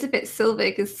makes sense if it's Silver,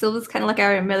 because Silver's kind of like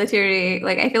our military.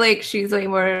 Like, I feel like she's way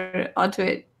more onto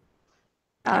it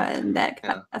in that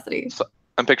capacity. So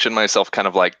I'm picturing myself kind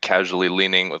of like casually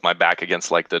leaning with my back against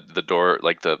like the door,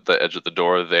 like the edge of the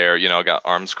door there. You know, I got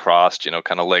arms crossed, you know,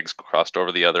 kind of legs crossed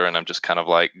over the other, and I'm just kind of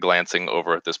like glancing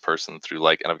over at this person through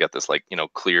like, and I've got this like, you know,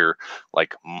 clear,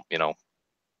 like, you know,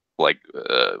 like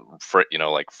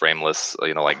like frameless,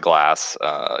 you know, like glass,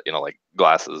 you know, like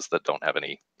glasses that don't have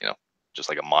any, you know, just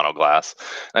like a mono glass.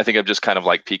 And I think I'm just kind of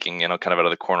like peeking, you know, kind of out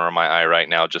of the corner of my eye right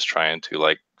now, just trying to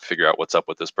like figure out what's up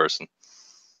with this person.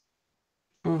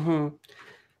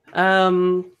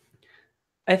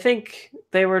 I think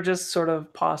they were just sort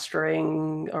of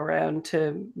posturing around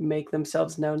to make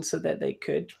themselves known so that they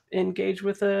could engage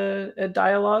with a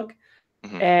dialogue.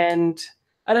 Mm-hmm. And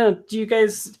I don't know, do you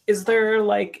guys, is there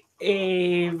like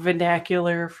a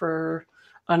vernacular for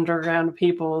underground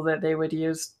people that they would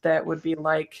use that would be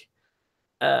like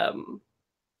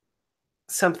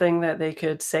something that they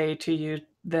could say to you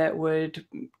that would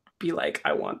be like,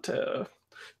 I want to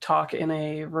talk in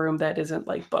a room that isn't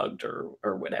like bugged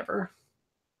or whatever?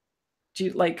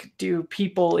 Do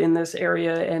people in this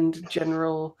area and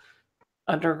general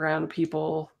underground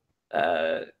people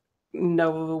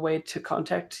know a way to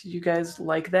contact you guys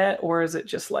like that, or is it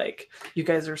just like you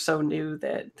guys are so new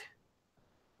that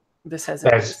this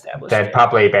hasn't been established? There'd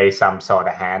probably be some sort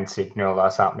of hand signal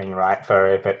or something, right, for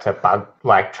if it's a bug,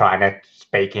 like trying to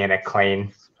speak in a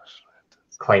clean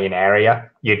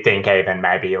area. You'd think even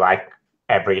maybe like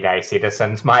everyday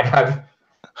citizens might have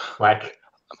like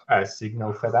a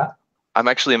signal for that. I'm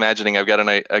actually imagining I got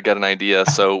an idea.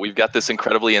 So we've got this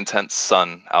incredibly intense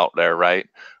sun out there, right?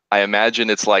 I imagine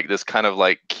it's like this kind of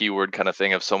like keyword kind of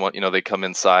thing of someone, you know, they come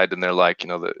inside and they're like, you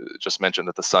know, just mentioned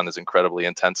that the sun is incredibly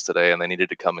intense today and they needed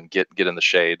to come and get in the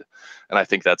shade. And I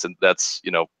think that's,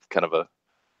 you know, kind of a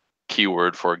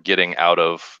keyword for getting out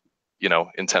of, you know,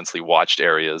 intensely watched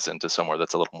areas into somewhere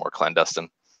that's a little more clandestine.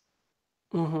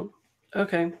 Mm-hmm.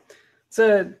 Okay.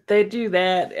 So they do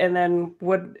that, and then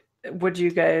would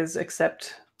you guys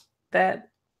accept that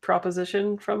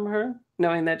proposition from her,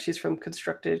 knowing that she's from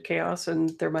Constructed Chaos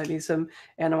and there might be some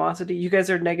animosity? You guys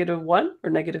are -1 or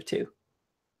 -2?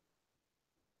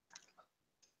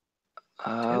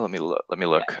 Let me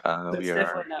look. Yeah, we are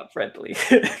definitely not friendly.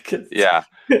 Yeah,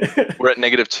 we're at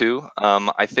 -2.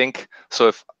 I think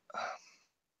so.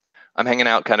 I'm hanging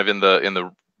out kind of in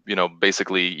the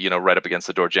basically right up against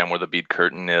the door jamb where the bead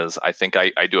curtain is. I think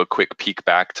I do a quick peek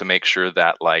back to make sure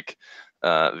that like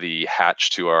the hatch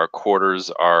to our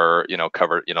quarters are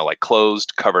covered, like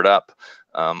closed, covered up.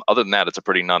 Other than that, it's a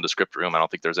pretty nondescript room. I don't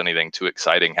think there's anything too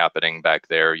exciting happening back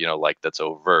there, like that's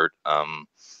overt,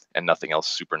 and nothing else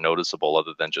super noticeable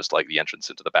other than just like the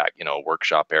entrance into the back,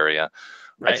 workshop area.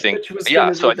 Right, I think, which was yeah.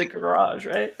 gonna So be I the think, garage,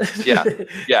 right?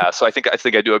 yeah. So I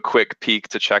think I do a quick peek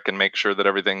to check and make sure that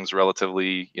everything's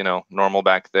relatively, normal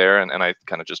back there, and I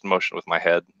kind of just motion with my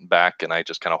head back, and I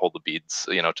just kind of hold the beads,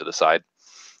 to the side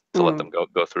to let them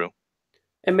go through.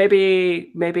 And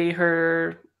maybe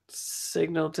her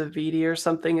signal to Vidi or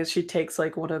something is she takes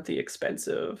like one of the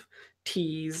expensive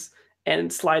teas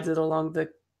and slides it along the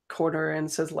corner and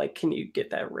says like, can you get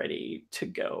that ready to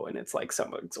go? And it's like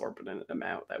some exorbitant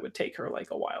amount that would take her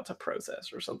like a while to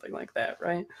process or something like that,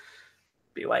 right?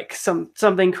 Be like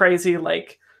something crazy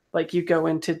like you go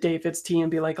into David's tea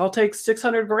and be like, I'll take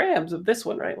 600 grams of this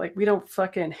one, right? Like we don't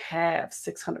fucking have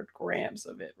 600 grams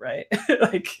of it, right?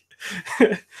 Like,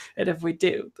 and if we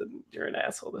do, then you're an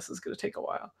asshole. This is going to take a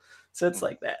while. So it's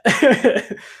like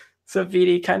that. So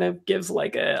Vidi kind of gives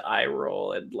like a eye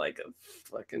roll and like a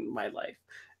fucking my life.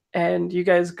 And you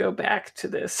guys go back to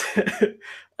this,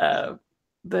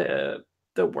 the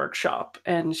workshop,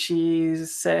 and she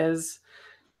says,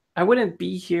 I wouldn't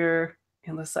be here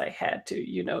unless I had to.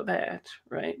 You know that,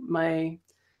 right? My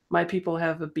people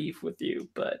have a beef with you,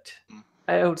 but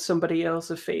I owed somebody else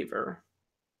a favor.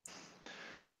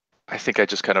 I think I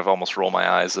just kind of almost roll my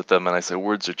eyes at them and I say,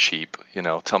 words are cheap,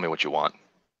 tell me what you want.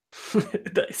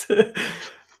 Nice.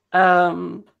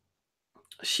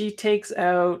 She takes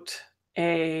out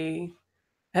a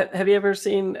have you ever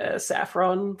seen a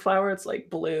saffron flower? It's like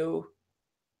blue.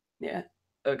 Yeah.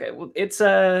 Okay. Well,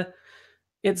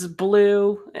 it's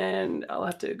blue, and I'll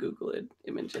have to Google an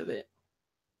image of it.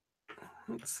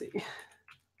 Let's see.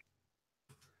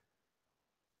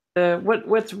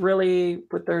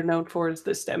 What they're known for is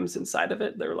the stems inside of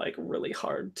it. They're like really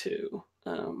hard to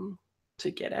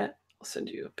get at. I'll send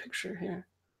you a picture here.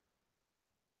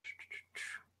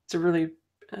 It's a really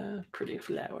pretty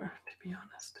flower, to be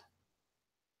honest.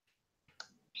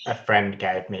 A friend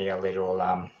gave me a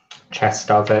little chest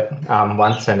of it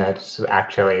once, and it's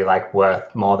actually like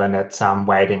worth more than its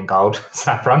weight in gold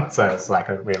saffron. So it's like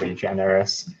a really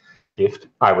generous gift.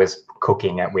 I was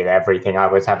cooking it with everything. I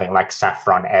was having like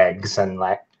saffron eggs and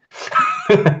like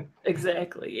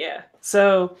Exactly, yeah.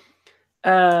 So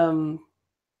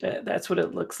that's what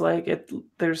it looks like.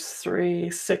 There's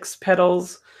 6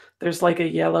 petals. There's like a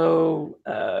yellow,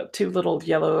 2 little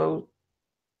yellow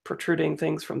protruding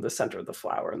things from the center of the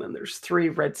flower, and then there's 3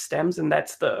 red stems, and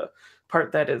that's the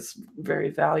part that is very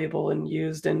valuable and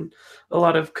used in a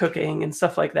lot of cooking and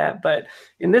stuff like that. But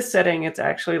in this setting, it's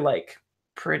actually like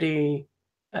pretty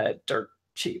dirt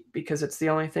cheap because it's the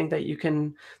only thing that you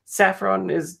can. Saffron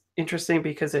is interesting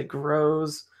because it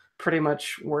grows pretty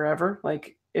much wherever.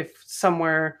 Like if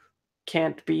somewhere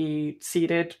can't be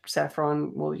seeded,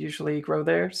 saffron will usually grow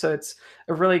there. So it's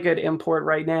a really good import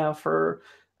right now for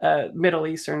Middle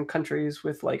Eastern countries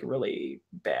with like really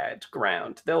bad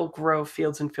ground. They'll grow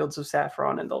fields and fields of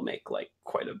saffron, and they'll make like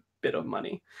quite a bit of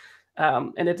money.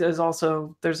 And it is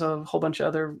also, there's a whole bunch of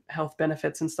other health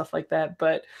benefits and stuff like that.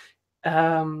 But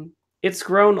it's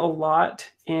grown a lot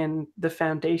in the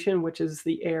foundation, which is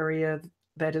the area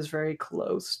that is very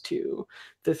close to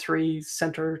the 3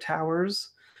 center towers,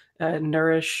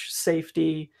 nourish,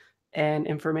 safety, and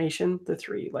information, the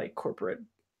 3 like corporate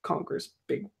Congress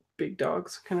big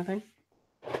dogs kind of thing.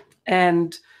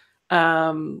 And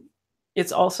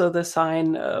it's also the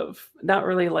sign of not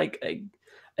really like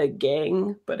a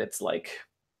gang, but it's like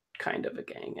kind of a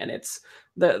gang. And it's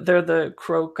they're the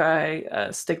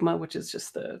croci stigma, which is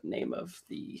just the name of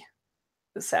the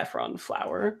saffron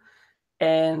flower.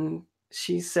 And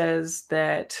she says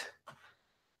that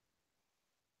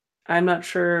I'm not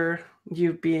sure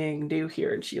you being new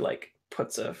here, and she like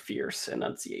puts a fierce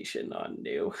enunciation on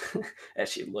new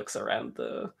as she looks around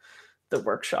the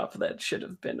workshop that should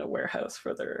have been a warehouse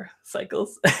for their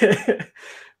cycles.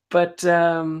 But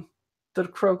the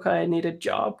croci need a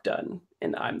job done,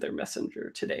 and I'm their messenger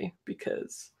today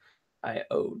because I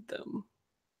owed them.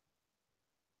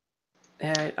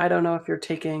 And I don't know if you're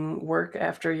taking work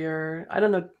after your, I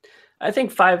don't know. I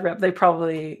think 5 rep, they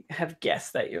probably have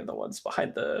guessed that you're the ones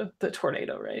behind the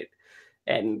tornado, right?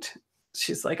 And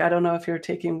she's like, I don't know if you're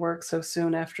taking work so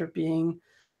soon after being,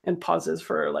 and pauses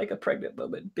for like a pregnant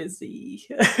moment, busy.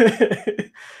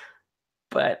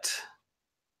 But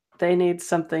they need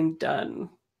something done.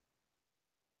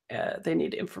 They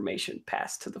need information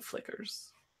passed to the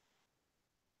flickers.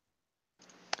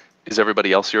 Is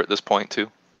everybody else here at this point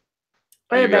too?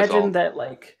 I Are you guys imagine all- that,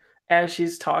 like, as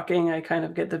she's talking, I kind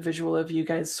of get the visual of you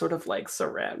guys sort of like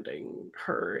surrounding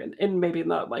her, and in maybe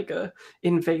not like a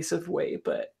invasive way,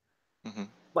 but Mhm.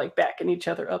 like backing each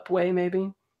other up way,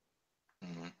 maybe.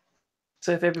 Mhm.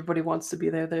 So if everybody wants to be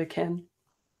there, they can.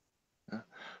 I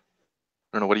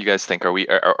don't know. What do you guys think? Are we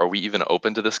even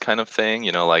open to this kind of thing?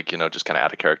 Like just kind of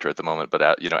out of character at the moment. But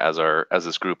as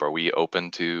this group, are we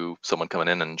open to someone coming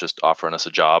in and just offering us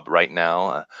a job right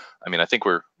now? I mean, I think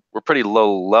we're pretty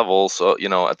low level, so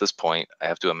at this point, I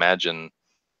have to imagine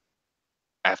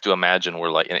we're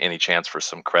like any chance for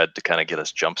some cred to kind of get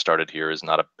us jump started here is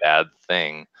not a bad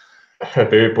thing.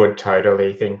 Haboob would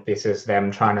totally think this is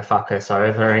them trying to fuck us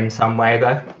over in some way,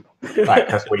 though. Like,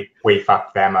 because we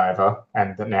fucked them over,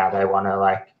 and now they want to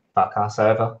like fuck us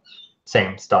over.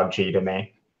 Seems dodgy to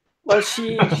me. Well,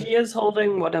 she is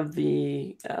holding one of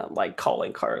the like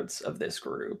calling cards of this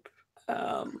group,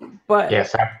 but Yeah,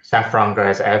 saffron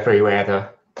grows everywhere,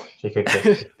 though. She could just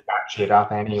pick that shit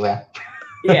up anywhere.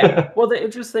 yeah. Well, the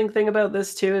interesting thing about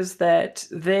this too is that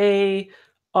they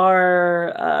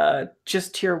are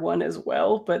just tier 1 as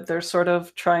well, but they're sort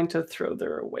of trying to throw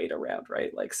their weight around,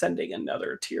 right? Like sending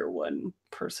another tier 1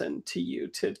 person to you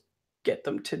to get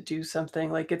them to do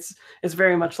something. Like it's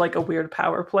very much like a weird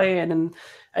power play, and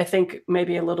I think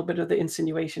maybe a little bit of the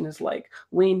insinuation is like,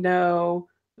 we know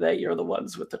that you're the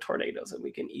ones with the tornadoes and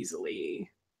we can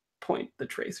easily point the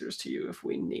tracers to you if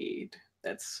we need.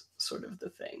 That's sort of the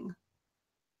thing.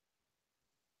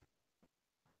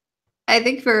 I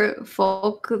think for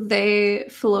folk, they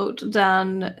float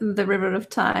down the river of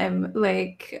time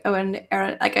like an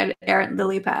errant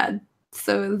lily pad.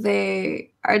 So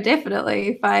they are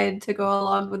definitely fine to go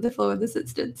along with the flow in this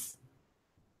instance.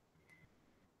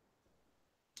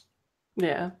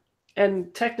 Yeah.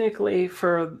 And technically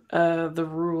for the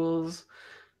rules,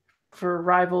 for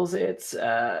rivals, it's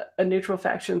a neutral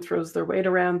faction throws their weight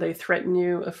around. They threaten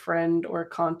you, a friend or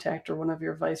contact or one of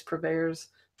your vice purveyors,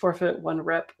 forfeit 1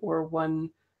 rep or 1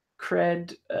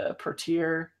 cred per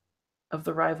tier of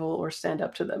the rival, or stand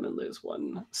up to them and lose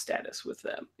 1 status with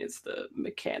them. It's the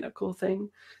mechanical thing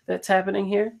that's happening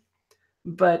here.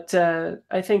 But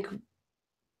I think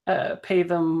pay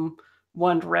them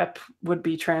 1 rep would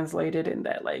be translated in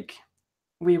that, like,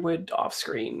 we would off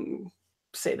screen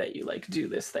say that you like do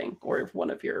this thing, or if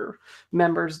one of your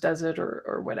members does it,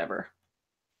 or whatever.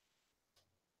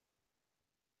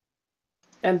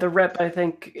 And the rep, I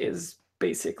think, is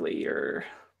basically your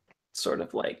sort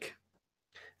of like,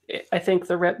 I think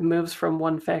the rep moves from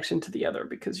one faction to the other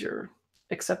because you're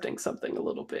accepting something a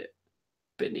little bit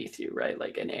beneath you, right?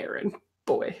 Like an errand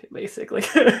boy, basically.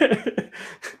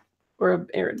 Or an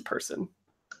errand person.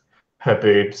 Her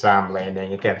boobs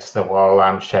leaning against the wall.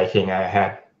 I'm shaking her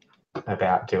head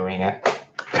about doing it.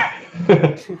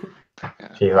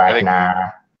 She's like,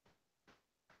 nah.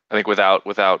 I think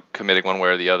without committing one way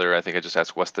or the other, I think I just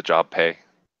ask, what's the job pay?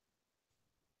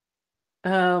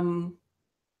 They'll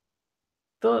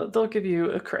give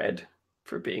you a cred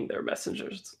for being their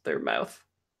messengers, their mouth.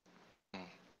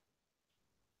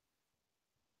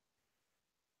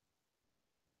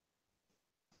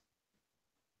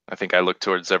 I think I look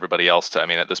towards everybody else to, I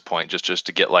mean, at this point, just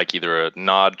to get like either a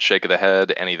nod, shake of the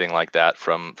head, anything like that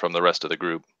from the rest of the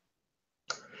group.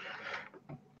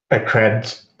 The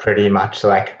cred's pretty much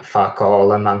like fuck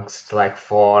all amongst like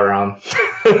 4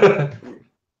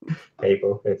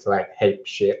 people. It's like heap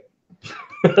shit.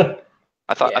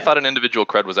 I thought an individual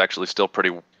cred was actually still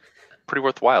pretty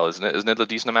worthwhile, isn't it? Isn't it a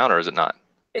decent amount, or is it not?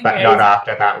 But not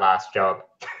after that last job.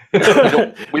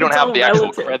 we don't have the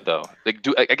actual relative. cred though. Like,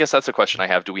 I guess that's the question I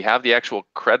have. Do we have the actual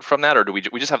cred from that, or do we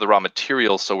just have the raw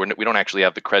materials, so we don't actually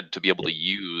have the cred to be able to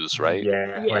use, right?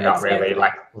 Yeah, we're not really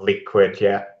like liquid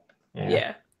yet.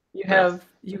 Yeah. You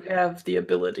have the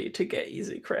ability to get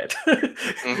easy cred.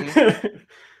 Mm-hmm.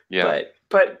 Yeah.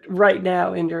 But right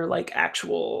now in your like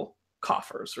actual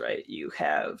coffers, right, you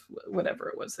have whatever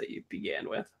it was that you began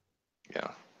with.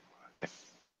 Yeah.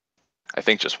 I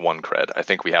think just 1 cred. I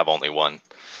think we have only 1.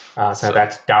 So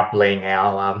that's doubling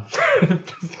our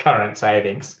current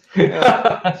savings.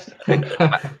 I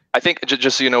think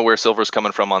just so you know where Silver's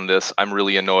coming from on this, I'm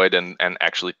really annoyed and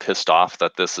actually pissed off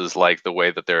that this is like the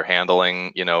way that they're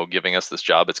handling, giving us this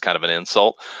job. It's kind of an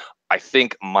insult. I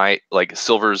think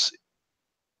Silver's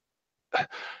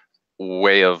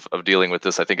way of dealing with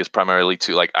this, I think, is primarily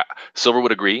to like, Silver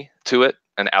would agree to it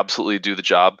and absolutely do the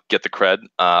job, get the cred,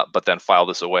 but then file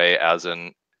this away as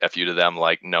an F you to them,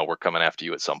 like, no, we're coming after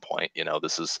you at some point.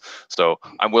 This is, so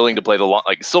I'm willing to play the long,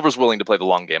 like Silver's willing to play the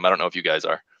long game. I don't know if you guys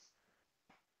are.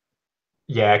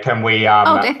 Yeah, can we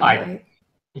Oh, definitely.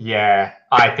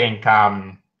 I think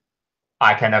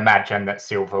I can imagine that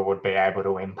Silver would be able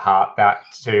to impart that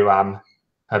to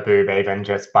Haboob, even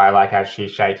just by like as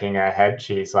she's shaking her head.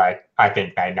 She's like, I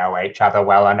think they know each other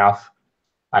well enough.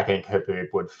 I think Haboob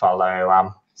would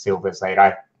follow Silver's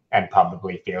lead, and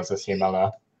probably feels in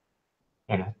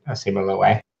a similar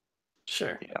way.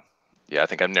 Sure. Yeah, I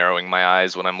think I'm narrowing my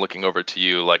eyes when I'm looking over to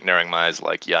you, like narrowing my eyes,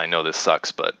 like, yeah, I know this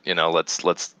sucks, but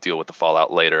let's deal with the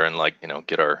fallout later, and like,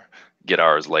 get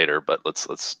ours later, but let's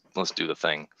do the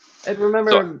thing. And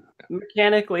remember,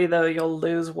 mechanically though, you'll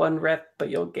lose 1 rep, but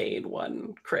you'll gain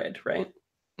 1 cred, right?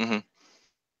 Mm-hmm.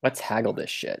 Let's haggle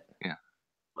this shit. Yeah.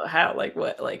 How? Like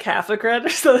what? Like half a cred or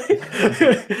something?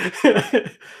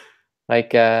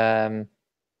 Like,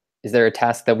 is there a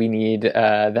task that we need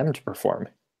them to perform?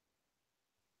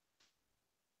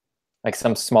 Like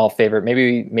some small favor.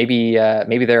 Maybe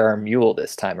they're our mule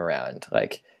this time around.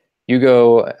 Like, you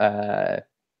go.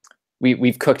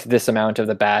 We've cooked this amount of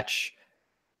the batch.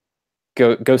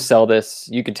 Go sell this.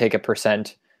 You could take a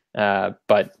 %,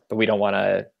 but we don't want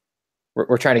to.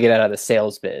 We're trying to get out of the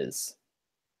sales biz.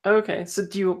 Okay, so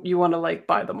do you want to like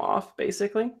buy them off,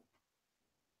 basically?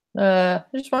 I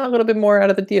just want a little bit more out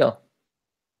of the deal.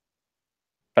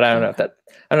 But I don't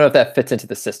know if that fits into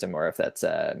the system, or if that's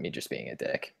me just being a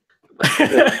dick.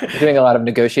 We're doing a lot of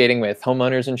negotiating with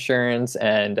homeowners insurance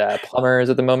and plumbers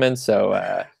at the moment,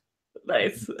 so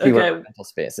nice. fewer Okay. rental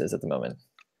spaces at the moment.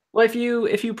 Well, if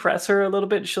you press her a little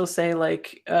bit, she'll say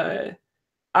like,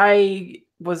 I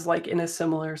was like in a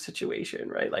similar situation,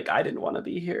 right? Like I didn't want to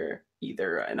be here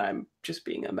either, and I'm just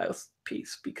being a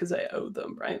mouthpiece because I owe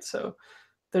them, right? So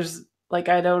there's like,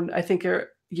 I think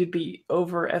you'd be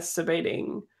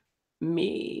overestimating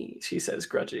me, she says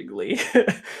grudgingly,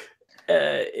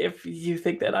 if you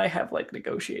think that I have like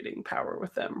negotiating power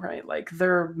with them, right? Like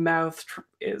their mouth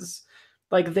is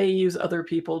like, they use other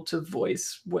people to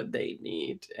voice what they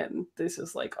need, and this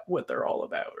is like what they're all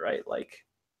about, right? Like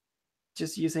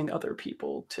just using other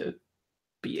people to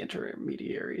be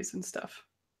intermediaries and stuff.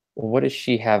 What does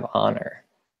she have on her?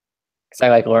 Because I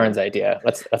like Lauren's idea.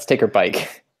 Let's take her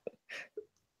bike.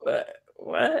 What?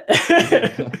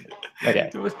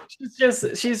 Okay.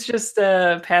 She's just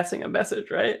passing a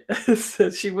message, right? So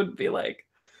she wouldn't be like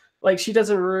she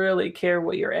doesn't really care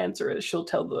what your answer is. She'll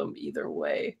tell them either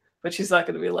way, but she's not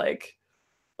going to be like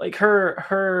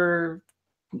her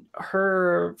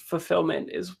fulfillment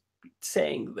is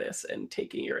saying this and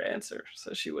taking your answer.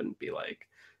 So she wouldn't be like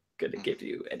going to give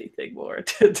you anything more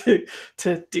to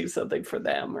do something for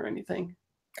them or anything.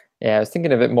 Yeah, I was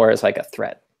thinking of it more as like a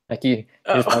threat. Like you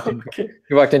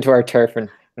walked into our turf and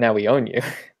now we own you.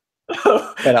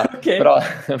 Okay. But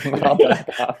I'll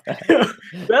back off.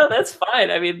 No, that's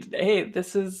fine. I mean, hey,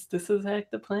 this is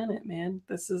Hack the Planet, man.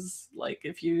 This is like,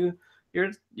 if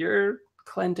you're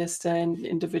clandestine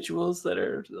individuals that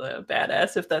are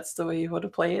badass, if that's the way you want to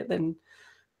play it, then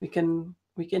we can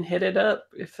hit it up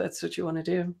if that's what you want to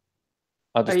do.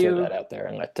 I'll just throw that out there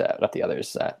and let the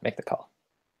others make the call.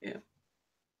 Yeah,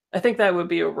 I think that would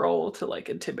be a role to like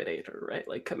intimidate her, right?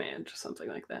 Like command or something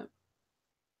like that.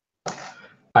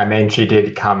 I mean, she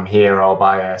did come here all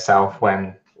by herself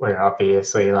when we're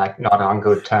obviously like not on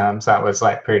good terms. That was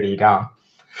like pretty dumb.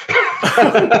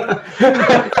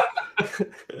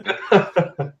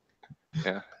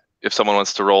 Yeah. If someone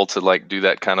wants to roll to like do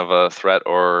that kind of a threat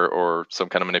or some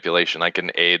kind of manipulation, I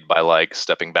can aid by like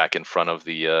stepping back in front of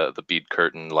the bead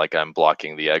curtain, like I'm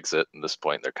blocking the exit. At this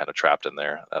point, they're kind of trapped in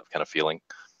there. That kind of feeling.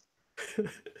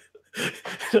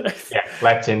 Yeah,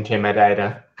 let's intimidate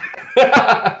her.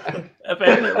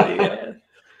 Apparently, yeah.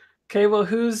 Okay, well,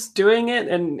 who's doing it?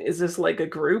 And is this like a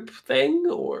group thing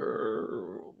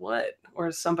or what? Or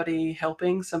is somebody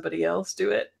helping somebody else do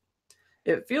it?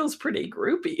 It feels pretty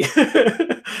groupy.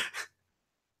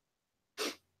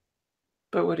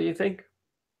 But what do you think?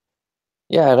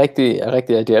 Yeah, I like the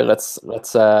idea. Let's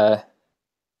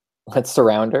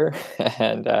surround her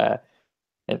and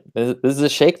this is a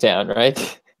shakedown,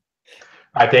 right?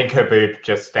 I think Haboob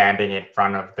just standing in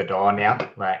front of the door now,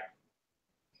 like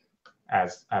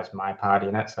as my part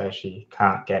in it, so she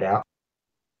can't get out.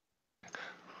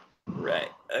 Right.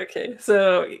 Okay.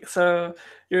 So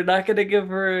you're not going to give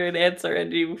her an answer,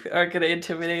 and you are going to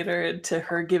intimidate her into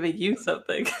her giving you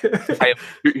something.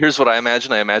 Here's what I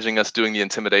imagine. I imagine us doing the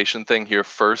intimidation thing here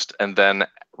first, and then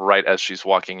right as she's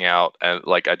walking out, and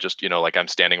like I just, like I'm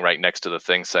standing right next to the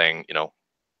thing saying,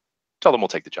 tell them we'll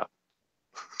take the job.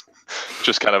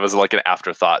 Just kind of as like an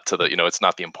afterthought to the, it's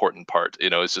not the important part.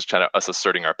 It's just trying to us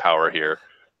asserting our power here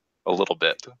a little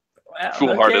bit. Wow.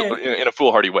 Foolhardy, in a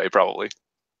foolhardy way, probably.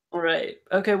 Right.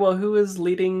 Okay, well, who is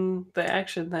leading the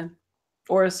action then?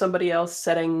 Or is somebody else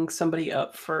setting somebody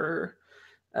up for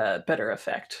better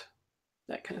effect?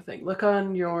 that kind of thing. Look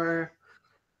on your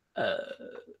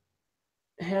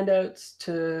handouts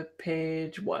to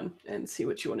page 1 and see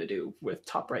what you want to do with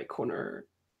top right corner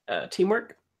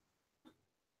teamwork.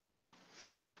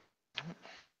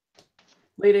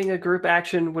 Leading a group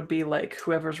action would be like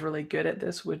whoever's really good at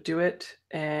this would do it,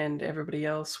 and everybody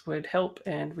else would help,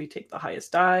 and we take the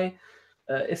highest die.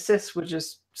 Assist would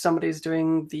just somebody's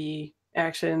doing the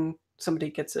action,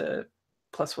 somebody gets a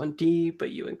 +1d,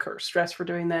 but you incur stress for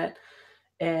doing that.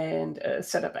 And a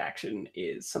setup action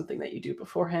is something that you do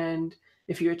beforehand.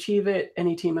 If you achieve it,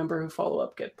 any team member who follow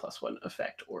up get +1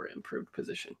 effect or improved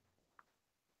position.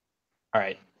 All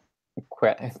right.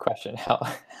 Question: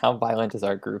 How violent is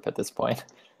our group at this point?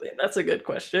 That's a good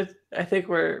question. I think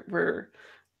we're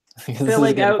Because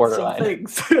filling out some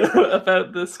things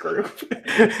about this group.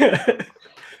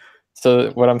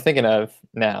 So what I'm thinking of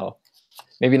now,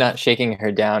 maybe not shaking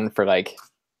her down for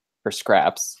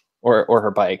scraps or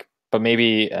her bike, but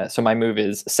maybe so my move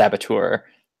is saboteur.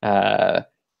 I'm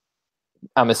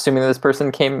assuming this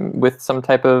person came with some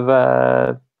type of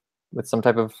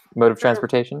mode of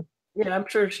transportation. Yeah, I'm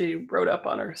sure she rode up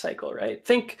on her cycle, right?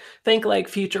 Think like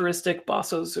futuristic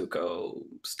Basso Zuko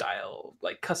style,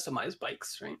 like customized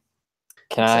bikes, right?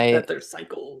 That they're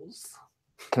cycles.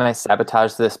 Can I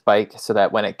sabotage this bike so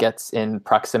that when it gets in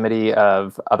proximity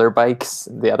of other bikes,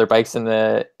 the other bikes in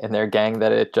their gang,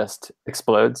 that it just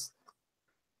explodes?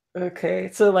 Okay,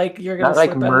 so like you're gonna not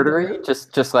like murdering,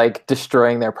 just like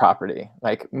destroying their property,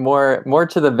 like more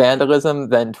to the vandalism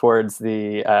than towards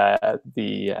the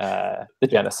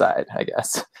genocide, I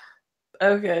guess.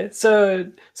 Okay, so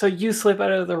you slip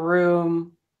out of the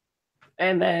room,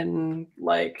 and then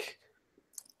like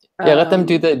let them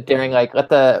do the daring, like let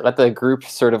the group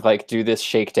sort of like do this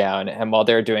shakedown, and while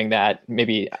they're doing that,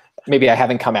 maybe I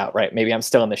haven't come out, right? Maybe I'm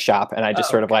still in the shop, and I just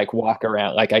sort of like walk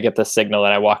around, like I get the signal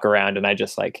and I walk around and I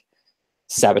just like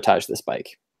sabotage this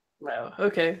bike. Wow.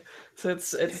 Okay. So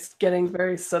it's getting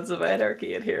very Sons of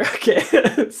Anarchy in here.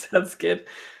 Okay. Sounds good.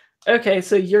 Okay,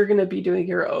 so you're gonna be doing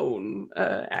your own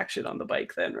action on the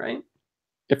bike then, right?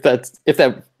 If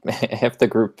the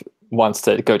group wants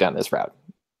to go down this route.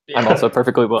 Yeah. I'm also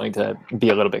perfectly willing to be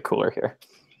a little bit cooler here.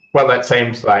 Well, it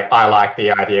seems like I like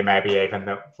the idea, maybe even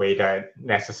that we don't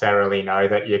necessarily know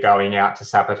that you're going out to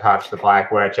sabotage the bike.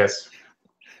 We're just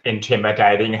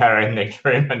intimidating her in the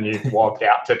room and you walk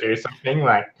out to do something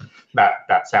like that.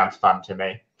 That sounds fun to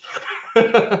me.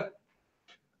 All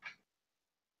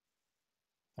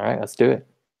right, let's do it.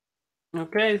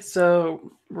 Okay,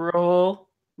 so roll.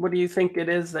 What do you think it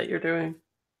is that you're doing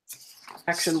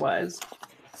action-wise?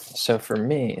 So for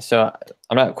me,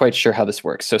 I'm not quite sure how this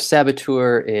works. So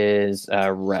saboteur is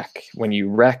wreck. When you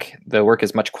wreck, the work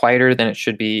is much quieter than it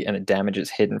should be, and the damage is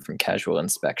hidden from casual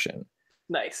inspection.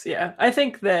 Nice, yeah. I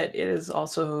think that it is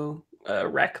also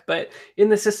wreck, but in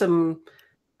the system,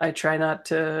 I try not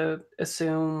to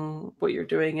assume what you're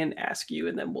doing and ask you,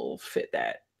 and then we'll fit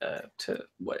that to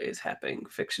what is happening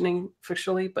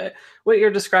fictionally. But what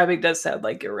you're describing does sound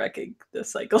like you're wrecking the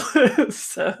cycle.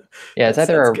 So yeah, it's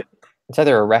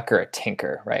either a wreck or a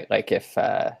tinker, right? Like if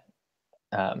because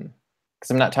I'm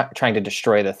not trying to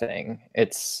destroy the thing.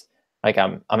 It's like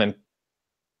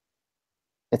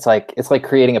it's like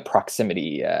creating a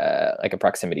proximity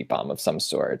bomb of some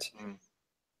sort.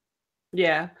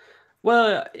 Yeah.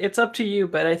 Well, it's up to you,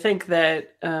 but I think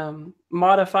that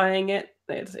modifying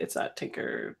it's not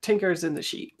tinker. Tinker's in the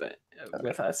sheet, but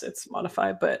with us it's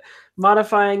modify. But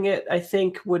modifying it, I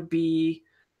think, would be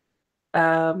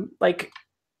like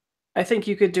I think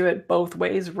you could do it both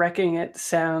ways. Wrecking it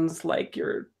sounds like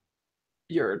you're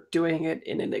doing it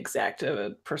in an exact,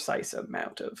 precise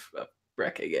amount of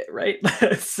wrecking it, right?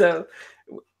 So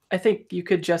I think you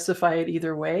could justify it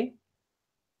either way.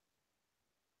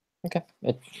 Okay,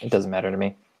 it doesn't matter to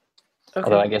me. Okay.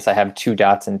 Although I guess I have 2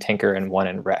 dots in tinker and 1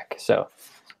 in wreck, so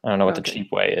I don't know what the cheap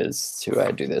way is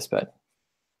to do this, but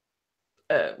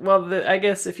well, I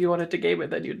guess if you wanted to game it,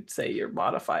 then you'd say you're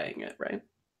modifying it, right?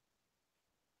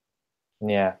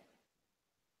 Yeah,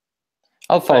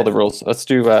 I'll follow the rules. Let's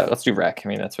do wreck. I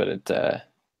mean, that's what it.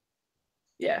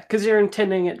 Yeah, because you're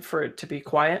intending it for it to be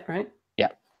quiet, right? Yeah.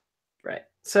 Right.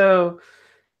 So,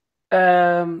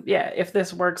 yeah, if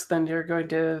this works, then you're going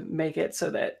to make it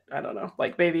so that, I don't know,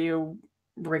 like maybe you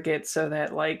rig it so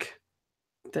that like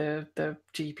the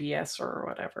GPS or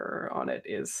whatever on it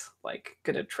is like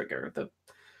gonna trigger the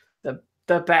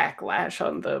backlash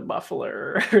on the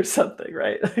muffler or something,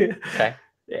 right? Okay.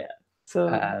 Yeah.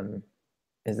 So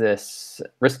is this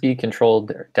risky,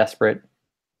 controlled, or desperate?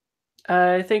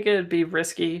 I think it'd be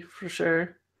risky for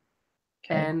sure.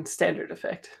 Okay. And standard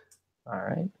effect. All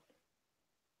right.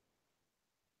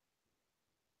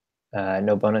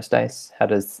 no bonus dice. How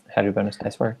do bonus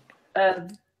dice work?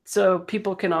 So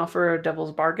people can offer a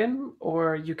devil's bargain,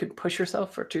 or you can push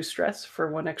yourself for 2 stress for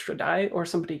 1 extra die, or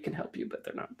somebody can help you, but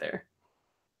they're not there.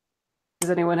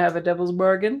 Does anyone have a devil's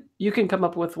bargain? You can come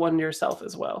up with one yourself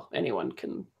as well. Anyone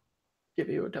can give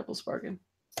you a devil's bargain.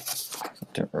 I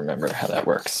don't remember how that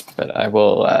works, but I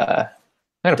will. I'm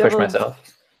gonna push myself.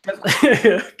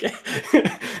 Okay.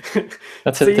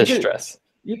 Let's So hit this stress.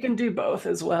 You can do both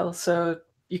as well. So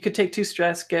you could take 2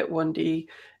 stress, get 1d,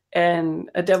 and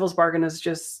a devil's bargain is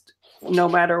just no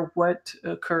matter what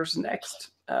occurs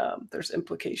next, there's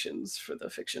implications for the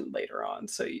fiction later on.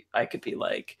 So I could be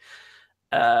like,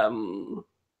 I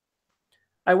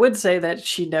would say that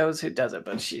she knows who does it,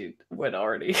 but she would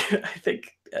already, I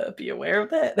think, be aware of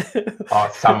that.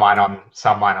 Or someone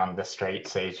on the street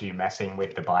sees you messing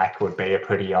with the bike would be a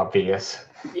pretty obvious.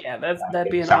 Yeah,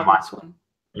 that'd be an obvious one.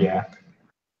 Yeah.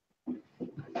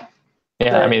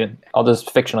 Yeah, I mean, I'll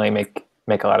just fictionally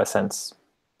make a lot of sense.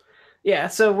 Yeah,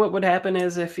 so what would happen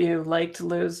is if you like to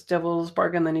lose Devil's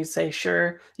Bargain, then you say,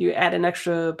 sure, you add an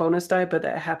extra bonus die, but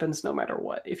that happens no matter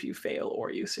what. If you fail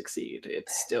or you succeed,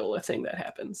 it's still a thing that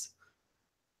happens.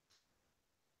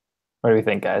 What do we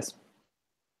think, guys?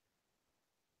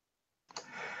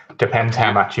 Depends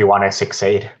how much you want to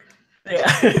succeed.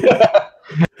 Yeah,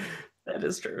 that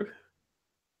is true.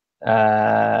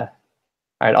 All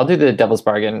right, I'll do the Devil's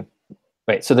Bargain.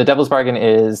 Wait, so the Devil's Bargain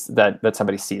is that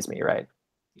somebody sees me, right?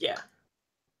 Yeah.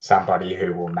 Somebody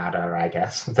who will matter, I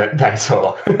guess. That's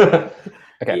all.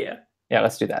 Okay. Yeah,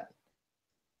 let's do that.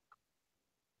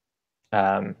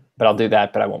 But I'll do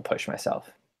that, but I won't push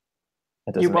myself.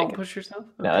 You won't push yourself?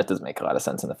 Okay. No, that doesn't make a lot of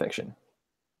sense in the fiction.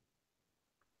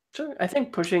 Sure, I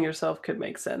think pushing yourself could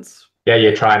make sense. Yeah,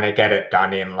 you're trying to get it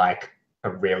done in like a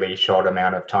really short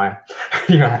amount of time,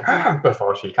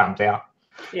 before she comes out.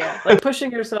 Yeah, like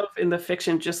pushing yourself in the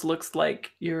fiction just looks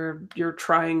like you're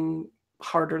trying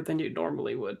harder than you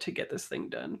normally would to get this thing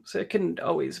done. So it can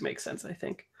always make sense, I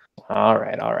think. All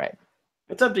right.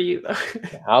 It's up to you, though.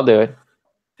 Yeah, I'll do it.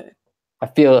 Okay.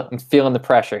 I'm feeling the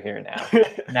pressure here now.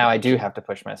 Now I do have to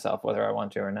push myself, whether I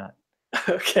want to or not.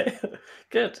 Okay,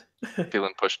 good.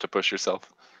 Feeling pushed to push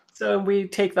yourself. So we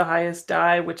take the highest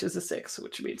die, which is a 6,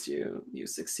 which means you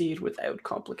succeed without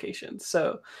complications.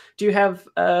 So do you have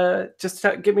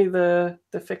give me the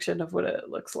fiction of what it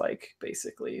looks like,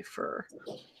 basically, for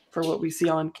what we see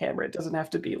on camera. It doesn't have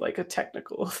to be like a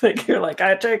technical thing. You're like,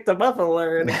 I take the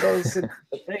muffler and it goes into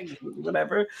the thing,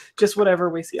 whatever. Just whatever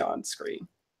we see on screen.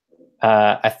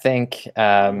 I think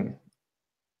what's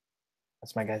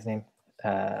my guy's name?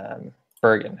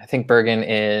 Bergen. I think Bergen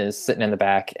is sitting in the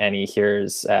back and he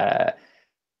hears the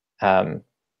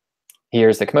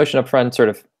commotion up front, sort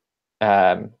of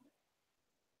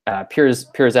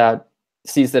peers out,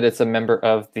 sees that it's a member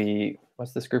of the,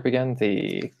 what's this group again?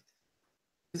 The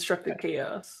Constructed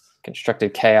Chaos.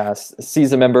 Constructed Chaos.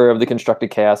 Sees a member of the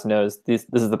Constructed Chaos, knows this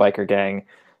is the biker gang.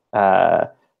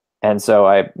 And so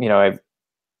I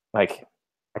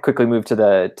quickly move to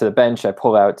the bench. I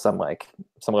pull out some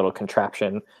little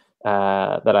contraption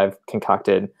that I've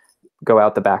concocted, go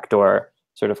out the back door,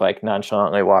 sort of like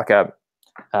nonchalantly walk up,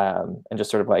 and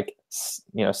just sort of like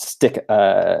stick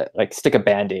a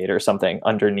Band-Aid or something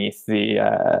underneath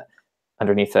the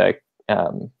underneath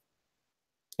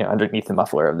the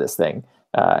muffler of this thing,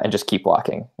 and just keep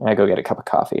walking. And I go get a cup of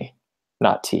coffee,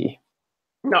 not tea.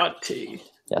 Not tea.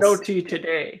 Yes. No tea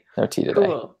today. No tea today.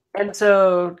 Cool. And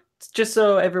so, just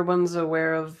so everyone's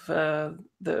aware of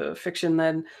the fiction,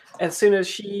 then, as soon as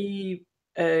she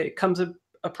comes an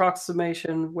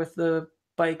approximation with the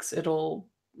bikes, it'll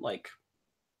like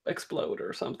explode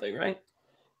or something, right?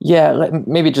 Yeah,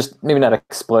 maybe not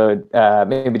explode.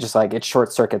 Maybe just like it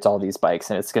short circuits all these bikes,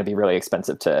 and it's going to be really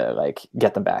expensive to like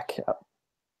get them back up.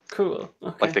 Cool.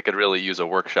 Okay. Like they could really use a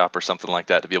workshop or something like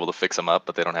that to be able to fix them up,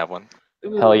 but they don't have one.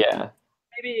 Ooh. Hell yeah.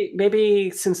 Maybe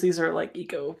since these are like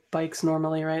eco bikes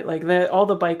normally, right? Like all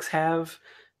the bikes have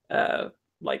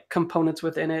like components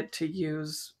within it to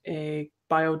use a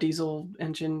biodiesel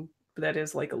engine that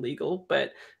is like illegal,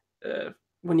 but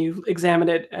when you examine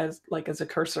it as a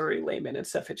cursory layman and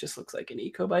stuff, it just looks like an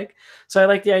eco bike. So I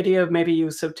like the idea of maybe you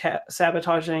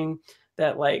sabotaging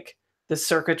that, like the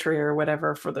circuitry or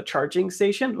whatever for the charging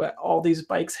station, but all these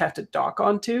bikes have to dock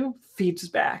onto, feeds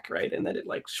back, right? And then it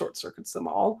like short circuits them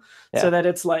all. Yeah. So that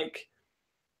it's like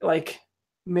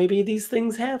maybe these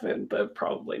things happen, but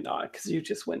probably not, because you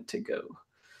just went to go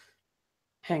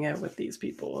hang out with these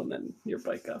people and then your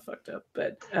bike got fucked up.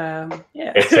 But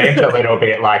yeah. It seems a little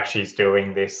bit like she's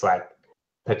doing this like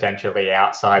potentially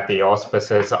outside the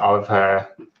auspices of her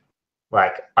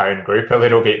like own group a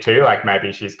little bit too. Like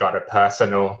maybe she's got a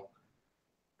personal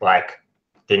like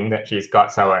thing that she's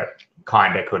got. So it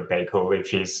kind of could be cool if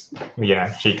she's, you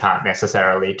know, she can't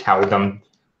necessarily tell them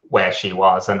where she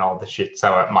was and all the shit,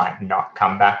 so it might not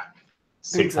come back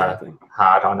super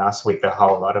hard on us with the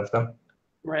whole lot of them.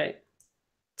 Right.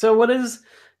 So what is,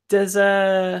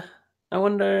 I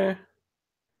wonder,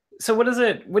 so what is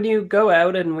it when you go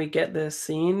out and we get this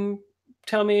scene?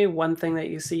 Tell me one thing that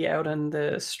you see out on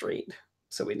the street,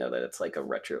 so we know that it's like a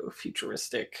retro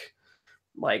futuristic,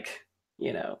 like,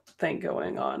 you know, thing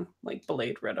going on, like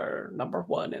Blade Runner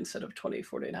 #1 instead of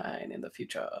 2049 in the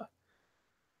future.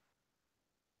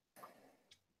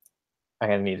 I'm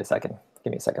gonna need a second.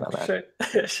 Give me a second on that.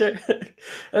 Sure. Sure.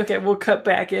 Okay, we'll cut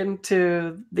back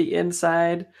into the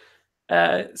inside.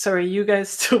 So are you guys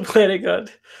still planning on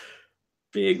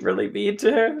being really mean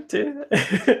to her too?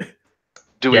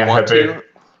 Do we want to?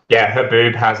 Yeah,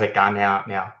 Haboob has a gun out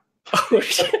now. Oh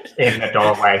shit! In the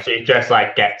doorway, she just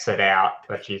like gets it out,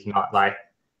 but she's not like,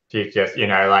 she's just, you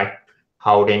know, like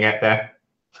holding it there.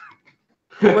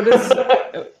 What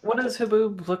does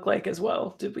Haboob look like as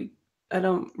well? Did we? I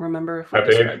don't remember if we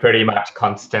Haboob pretty much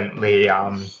constantly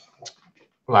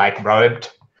like robed.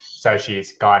 So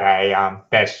she's got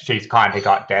a she's kind of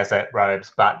got desert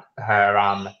robes, but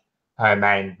her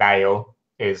main veil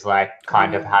is like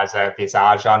kind of has a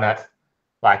visage on it,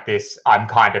 like this. I'm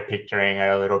kind of picturing it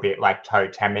a little bit like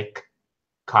totemic,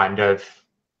 kind of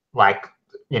like,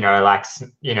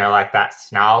 like that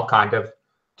snarl, kind of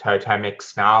totemic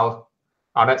snarl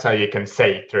on it, so you can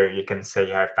see through. You can see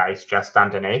her face just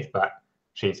underneath, but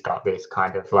she's got this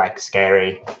kind of like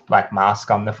scary like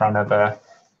mask on the front of her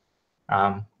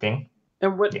thing.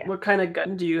 And what kind of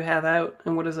gun do you have out,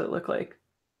 and what does it look like?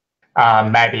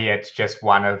 Maybe it's just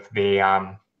one of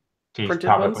the she's printed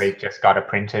probably ones? just got a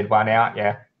printed one out.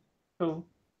 Yeah. Oh,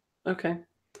 okay.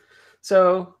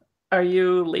 So are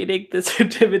you leading this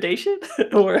intimidation,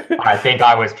 or? I think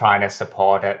I was trying to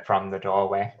support it from the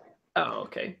doorway. Oh,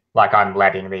 okay. Like I'm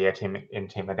letting the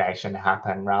intimidation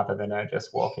happen rather than her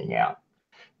just walking out.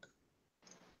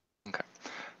 Okay.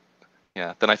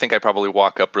 Yeah, then I think I probably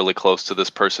walk up really close to this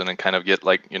person and kind of get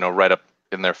like, right up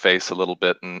in their face a little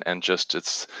bit, and just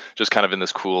it's just kind of in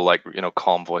this cool, like,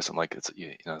 calm voice. I'm like,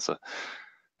 you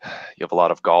have a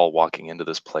lot of gall walking into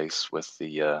this place with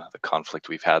the conflict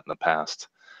we've had in the past.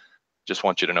 Just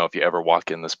want you to know, if you ever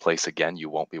walk in this place again, you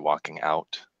won't be walking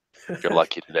out. If you're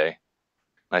lucky today.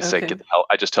 And I say, get the hell.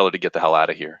 I just tell her to get the hell out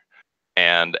of here.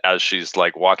 And as she's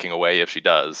like walking away, if she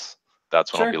does,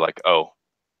 that's when I'll be like, oh,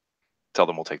 tell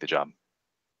them we'll take the job.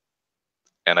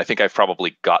 And I think I've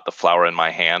probably got the flower in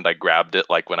my hand. I grabbed it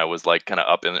like when I was like kind of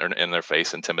up in their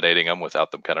face, intimidating them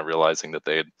without them kind of realizing that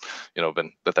they had,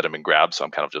 that had been grabbed. So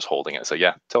I'm kind of just holding it. So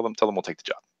yeah, tell them we'll take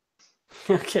the job.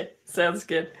 Okay, sounds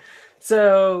good.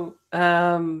 So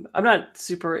I'm not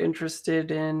super interested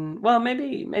in. Well,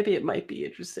 maybe it might be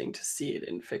interesting to see it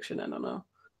in fiction. I don't know.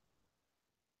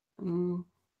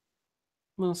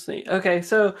 We'll see. Okay,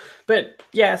 so but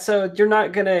yeah, so you're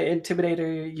not gonna intimidate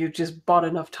her. You just bought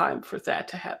enough time for that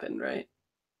to happen, right?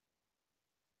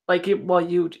 Like,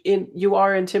 you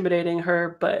are intimidating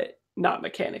her, but not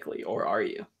mechanically, or are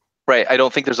you? Right. I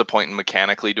don't think there's a point in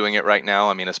mechanically doing it right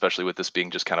now. I mean, especially with this being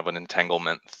just kind of an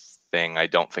entanglement thing. I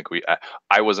don't think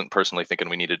I wasn't personally thinking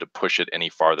we needed to push it any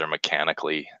farther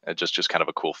mechanically. Just kind of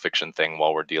a cool fiction thing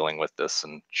while we're dealing with this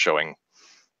and showing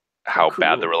how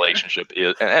bad the relationship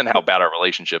is, and how bad our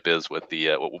relationship is with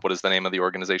the what is the name of the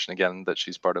organization again that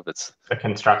she's part of? It's the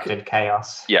Constructed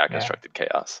Chaos. Yeah, Constructed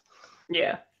Chaos.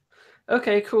 Yeah.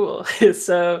 Okay, cool.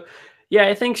 So yeah,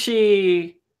 I think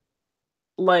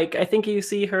I think you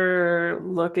see her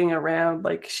looking around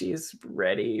like she's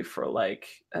ready for like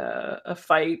a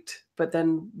fight, but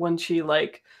then when she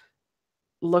like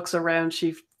looks around,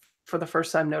 she for the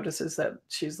first time notices that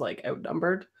she's like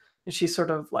outnumbered, and she sort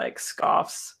of like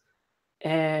scoffs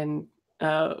and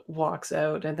walks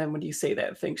out. And then when you say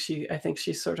that, I think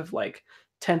she sort of like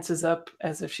tenses up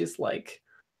as if she's like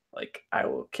I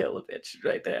will kill a bitch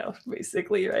right now,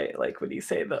 basically, right? Like when you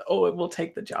say it will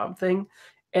take the job thing.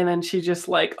 And then she just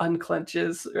like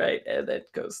unclenches, right? And then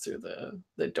goes through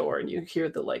the door, and you hear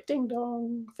the like ding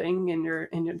dong thing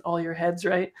in all your heads,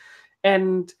 right?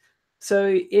 And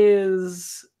so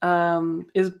is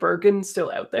Bergen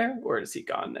still out there, or is he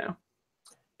gone now?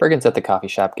 Bergen's at the coffee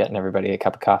shop getting everybody a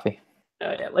cup of coffee.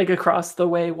 Yeah, like across the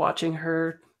way, watching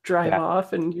her drive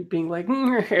off, and you being like,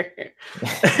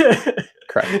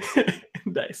 correct.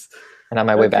 Nice. And on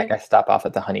my way back, I stop off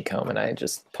at the honeycomb and I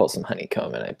just pull some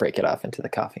honeycomb and I break it off into the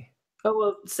coffee. Oh,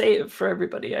 well, say it for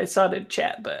everybody. I saw it in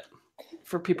chat, but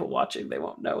for people watching, they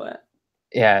won't know it.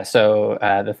 Yeah, so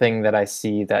the thing that I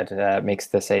see that makes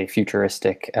this a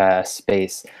futuristic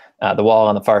space The wall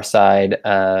on the far side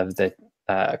of the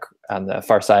on the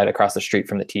far side across the street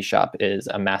from the tea shop is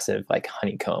a massive like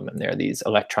honeycomb, and there are these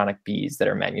electronic bees that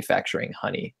are manufacturing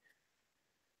honey.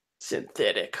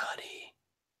 Synthetic honey.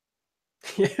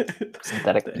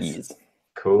 Synthetic Nice. bees.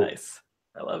 Cool. Nice.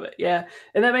 I love it. Yeah.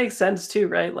 And that makes sense too,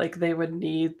 right? Like they would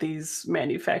need these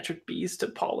manufactured bees to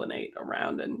pollinate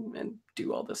around and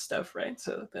do all this stuff, right?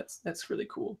 So that's really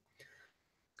cool.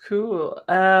 Cool.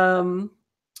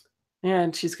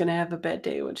 And she's gonna have a bad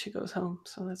day when she goes home,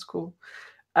 so that's cool.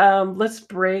 Let's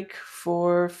break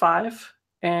for 5,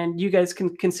 and you guys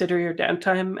can consider your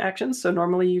downtime actions. So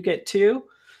normally you get 2.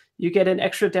 You get an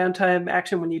extra downtime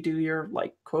action when you do your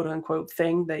like quote unquote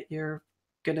thing that you're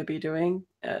gonna be doing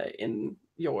in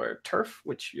your turf,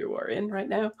 which you are in right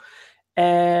now.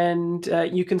 And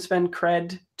you can spend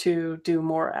cred to do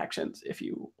more actions if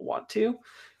you want to.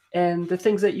 And the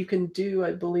things that you can do,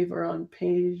 I believe, are on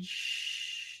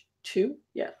page 2.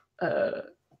 Yeah,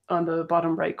 on the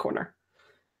bottom right corner.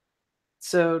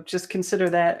 So just consider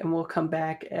that, and we'll come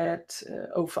back at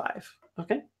 05.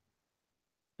 Okay?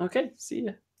 Okay, see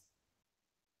ya.